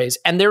coach's praise.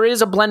 And there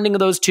is a blending of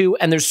those two,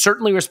 and there's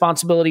certainly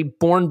responsibility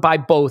borne by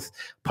both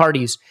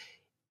parties.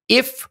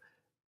 If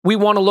we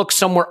want to look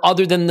somewhere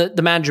other than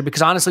the manager,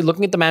 because honestly,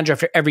 looking at the manager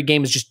after every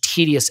game is just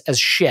tedious as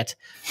shit,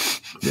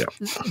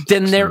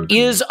 then there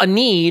is a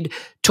need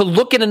to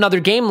look at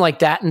another game like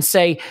that and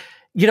say,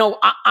 you know,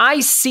 I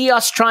see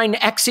us trying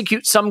to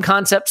execute some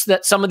concepts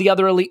that some of the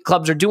other elite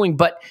clubs are doing,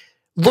 but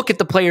look at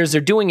the players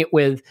they're doing it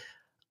with.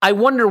 I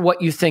wonder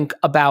what you think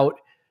about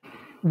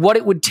what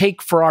it would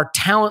take for our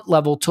talent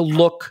level to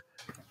look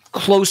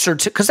closer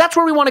to, because that's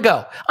where we want to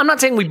go. I'm not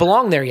saying we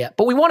belong there yet,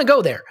 but we want to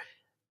go there.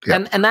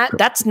 Yeah. And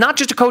that's not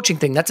just a coaching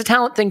thing. That's a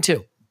talent thing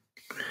too.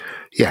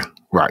 Yeah,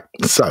 right.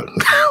 So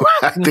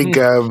I think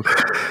I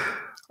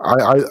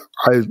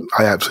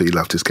absolutely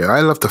love this game. I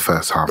love the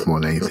first half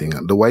more than anything.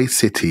 The way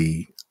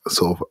City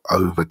sort of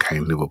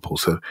overcame Liverpool.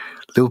 So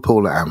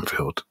Liverpool at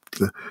Anfield,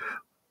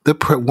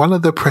 one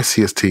of the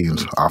pressiest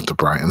teams after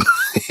Brighton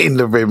in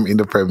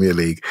the Premier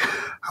League.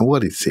 And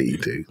what did City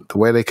do? The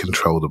way they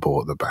controlled the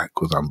ball at the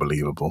back was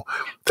unbelievable.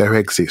 Their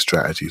exit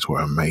strategies were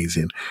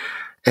amazing.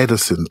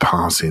 Ederson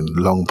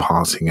long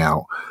passing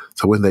out.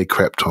 So when they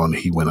crept on,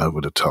 he went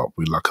over the top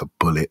with like a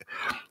bullet.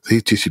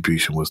 His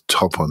distribution was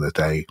top on the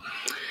day.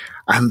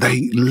 And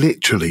they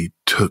literally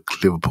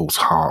took Liverpool's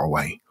heart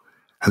away.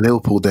 And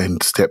Liverpool then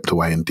stepped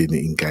away and didn't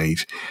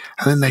engage.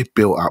 And then they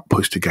built up,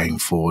 pushed the game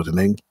forward,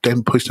 and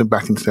then pushed them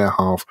back into their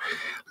half.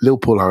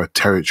 Liverpool are a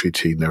territory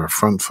team. They're a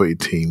front-footed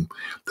team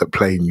that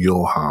play in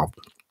your half.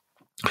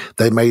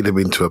 They made them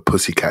into a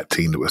pussycat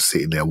team that was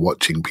sitting there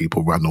watching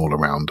people run all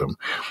around them.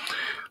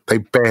 They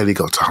barely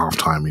got to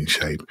half-time in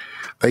shape.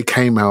 They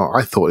came out,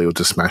 I thought it was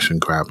a smash and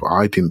grab.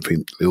 I didn't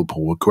think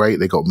Liverpool were great.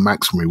 They got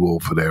maximum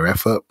reward for their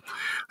effort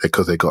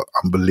because they got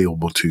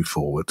unbelievable two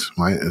forwards,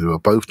 right? And they were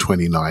both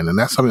 29. And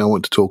that's something I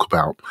want to talk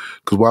about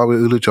because while we're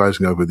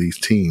eulogizing over these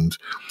teams,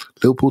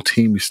 Liverpool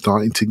team is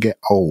starting to get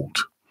old.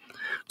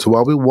 So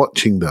while we're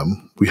watching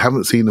them, we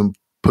haven't seen them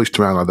pushed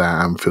around like that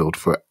at Anfield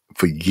for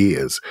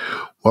years.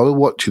 While we're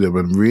watching them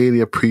and really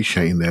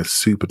appreciating their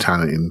super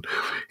talent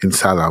in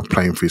Salah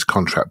playing for his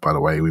contract, by the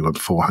way, we want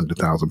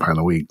 £400,000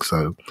 a week,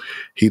 so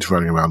he's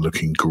running around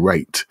looking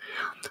great.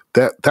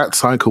 That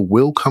cycle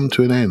will come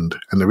to an end,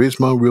 and there is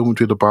no Real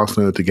Madrid or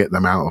Barcelona to get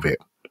them out of it,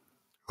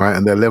 right?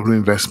 And their level of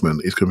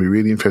investment is going to be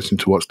really interesting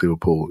to watch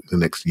Liverpool in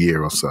the next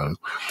year or so.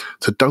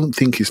 So don't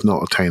think it's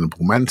not attainable.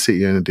 Man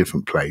City are in a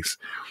different place.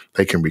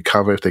 They can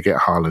recover. If they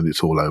get Haaland,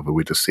 it's all over.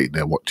 We're just sitting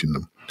there watching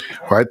them.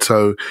 Right,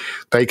 so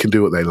they can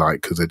do what they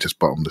like because they're just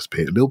bottomless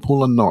pit.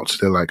 Liverpool are not.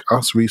 They're like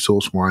us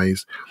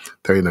resource-wise.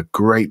 They're in a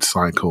great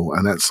cycle,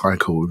 and that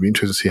cycle, we'll be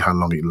interested to see how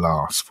long it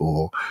lasts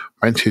for.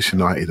 Manchester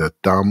United are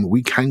dumb.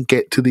 We can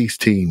get to these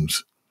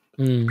teams.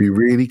 We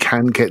really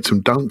can get to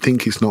them. Don't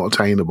think it's not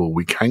attainable.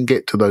 We can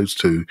get to those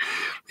two.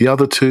 The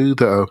other two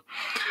that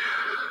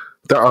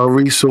are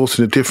resourced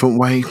in a different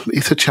way,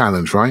 it's a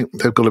challenge, right?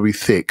 They've got to be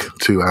thick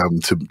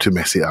to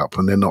mess it up,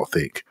 and they're not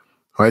thick,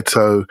 right?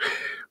 So.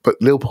 But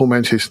Liverpool,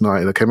 Manchester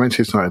United, okay,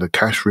 Manchester United are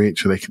cash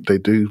rich and they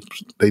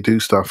do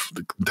stuff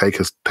that can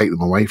take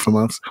them away from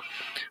us.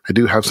 They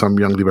do have some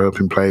young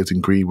developing players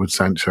in Greenwood,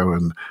 Sancho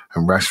and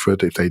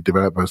Rashford. If they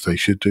develop as they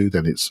should do,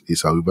 then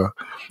it's over.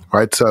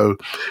 Right? So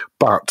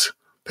but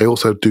they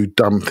also do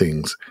dumb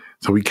things.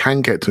 So we can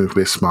get to them if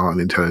we're smart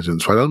and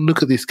intelligent. So I don't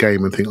look at this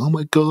game and think, oh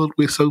my God,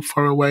 we're so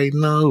far away.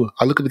 No.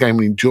 I look at the game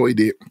and enjoyed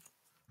it.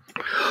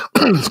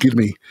 Excuse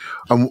me.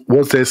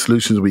 Was there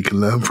solutions we can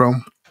learn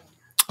from?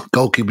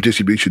 Goalkeeper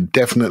distribution,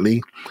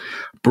 definitely.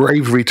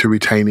 Bravery to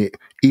retain it,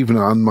 even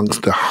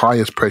amongst the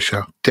highest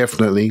pressure,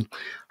 definitely.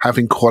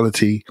 Having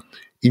quality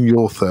in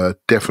your third,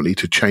 definitely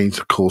to change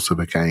the course of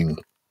a game.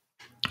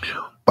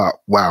 But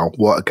wow,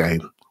 what a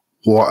game.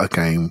 What a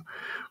game.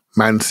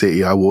 Man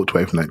City, I walked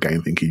away from that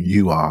game thinking,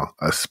 you are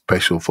a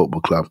special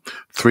football club.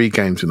 3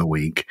 games in a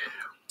week.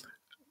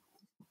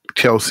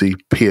 Chelsea,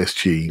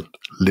 PSG,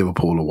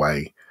 Liverpool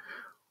away.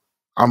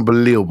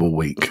 Unbelievable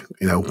week.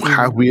 You know,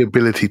 have we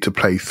ability to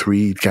play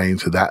 3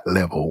 games at that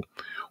level,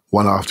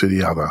 one after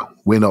the other?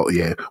 We're not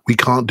yet. We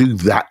can't do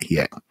that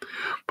yet.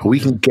 But we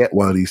can get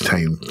one of these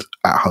teams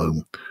at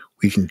home.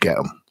 We can get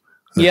them.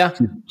 Yeah.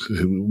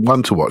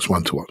 One to watch.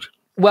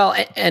 Well,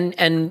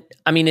 and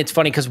I mean, it's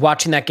funny because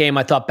watching that game,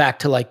 I thought back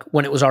to like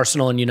when it was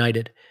Arsenal and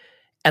United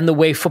and the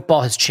way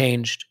football has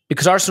changed.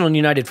 Because Arsenal and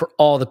United, for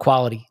all the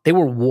quality, they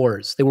were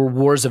wars. They were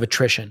wars of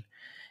attrition.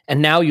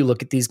 And now you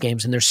look at these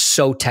games and they're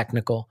so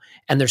technical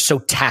and they're so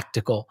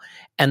tactical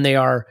and they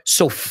are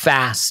so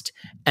fast.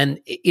 And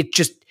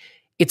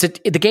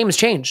the game has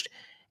changed.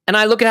 And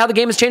I look at how the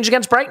game has changed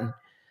against Brighton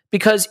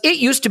because it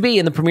used to be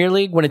in the Premier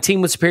League when a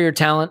team with superior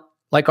talent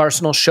like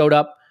Arsenal showed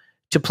up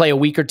to play a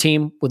weaker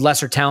team with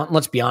lesser talent. And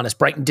let's be honest,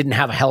 Brighton didn't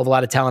have a hell of a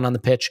lot of talent on the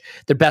pitch.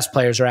 Their best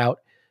players are out.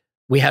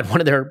 We had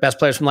one of their best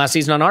players from last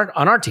season on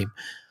our team.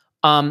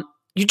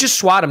 You just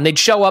swat them. They'd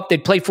show up.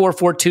 They'd play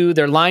 4-4-2.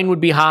 Their line would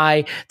be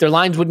high. Their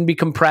lines wouldn't be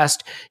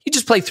compressed. You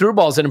just play through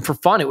balls at them for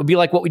fun. It would be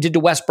like what we did to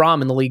West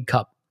Brom in the League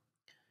Cup.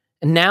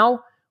 And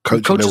now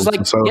coaches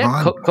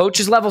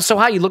level so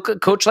high. You look at a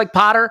coach like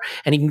Potter,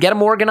 and he can get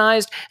them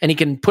organized, and he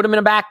can put them in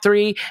a back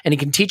three, and he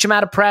can teach them how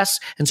to press.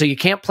 And so you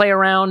can't play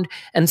around.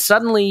 And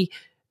suddenly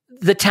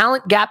the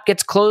talent gap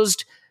gets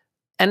closed.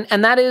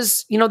 And that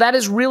is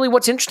really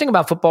what's interesting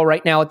about football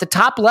right now. At the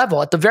top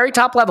level, at the very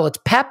top level, it's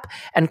Pep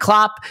and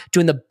Klopp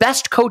doing the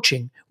best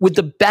coaching with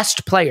the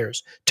best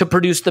players to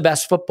produce the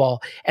best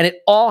football. And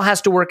it all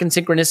has to work in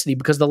synchronicity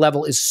because the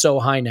level is so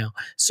high now.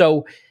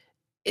 So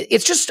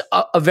it's just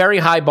a very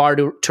high bar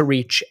to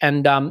reach.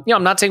 And I'm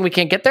not saying we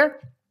can't get there,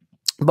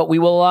 but we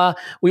will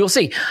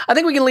see. I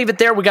think we can leave it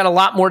there. We got a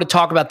lot more to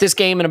talk about this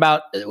game and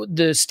about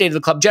the state of the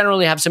club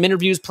generally. Have some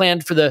interviews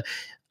planned for the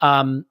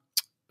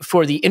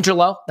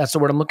interlude. That's the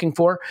word I'm looking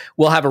for.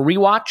 We'll have a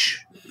rewatch.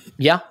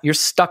 Yeah, you're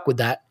stuck with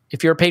that.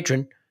 If you're a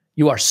patron,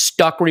 you are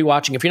stuck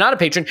rewatching. If you're not a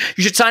patron,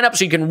 you should sign up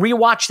so you can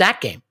rewatch that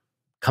game.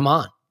 Come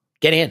on,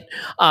 get in.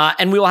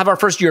 And we will have our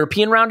first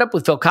European roundup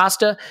with Phil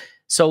Costa.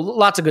 So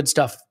lots of good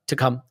stuff to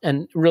come,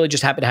 and really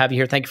just happy to have you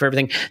here. Thank you for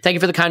everything. Thank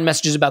you for the kind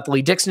messages about the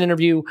Lee Dixon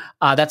interview.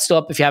 That's still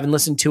up if you haven't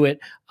listened to it.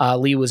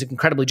 Lee was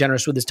incredibly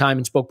generous with his time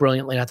and spoke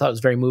brilliantly, and I thought it was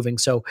very moving.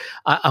 So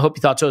I hope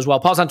you thought so as well.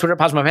 Paul's on Twitter.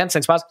 Pause my pants.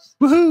 Thanks, Pause.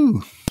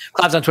 Woohoo!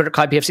 Clive's on Twitter.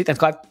 Clive PFC. Thanks,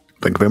 Clive.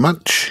 Thank you very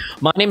much.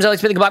 My name's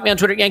Elliot Smith. You can block me on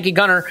Twitter, Yankee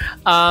Gunner.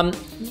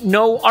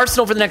 No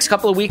Arsenal for the next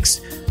couple of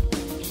weeks.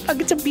 I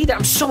get to be there.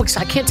 I'm so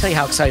excited. I can't tell you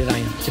how excited I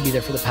am to be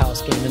there for the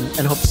Palace game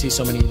and hope to see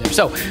so many of you there.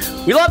 So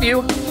we love you.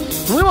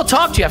 And we will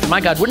talk to you after.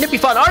 My God, wouldn't it be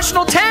fun?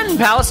 Arsenal 10,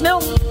 Palace 0.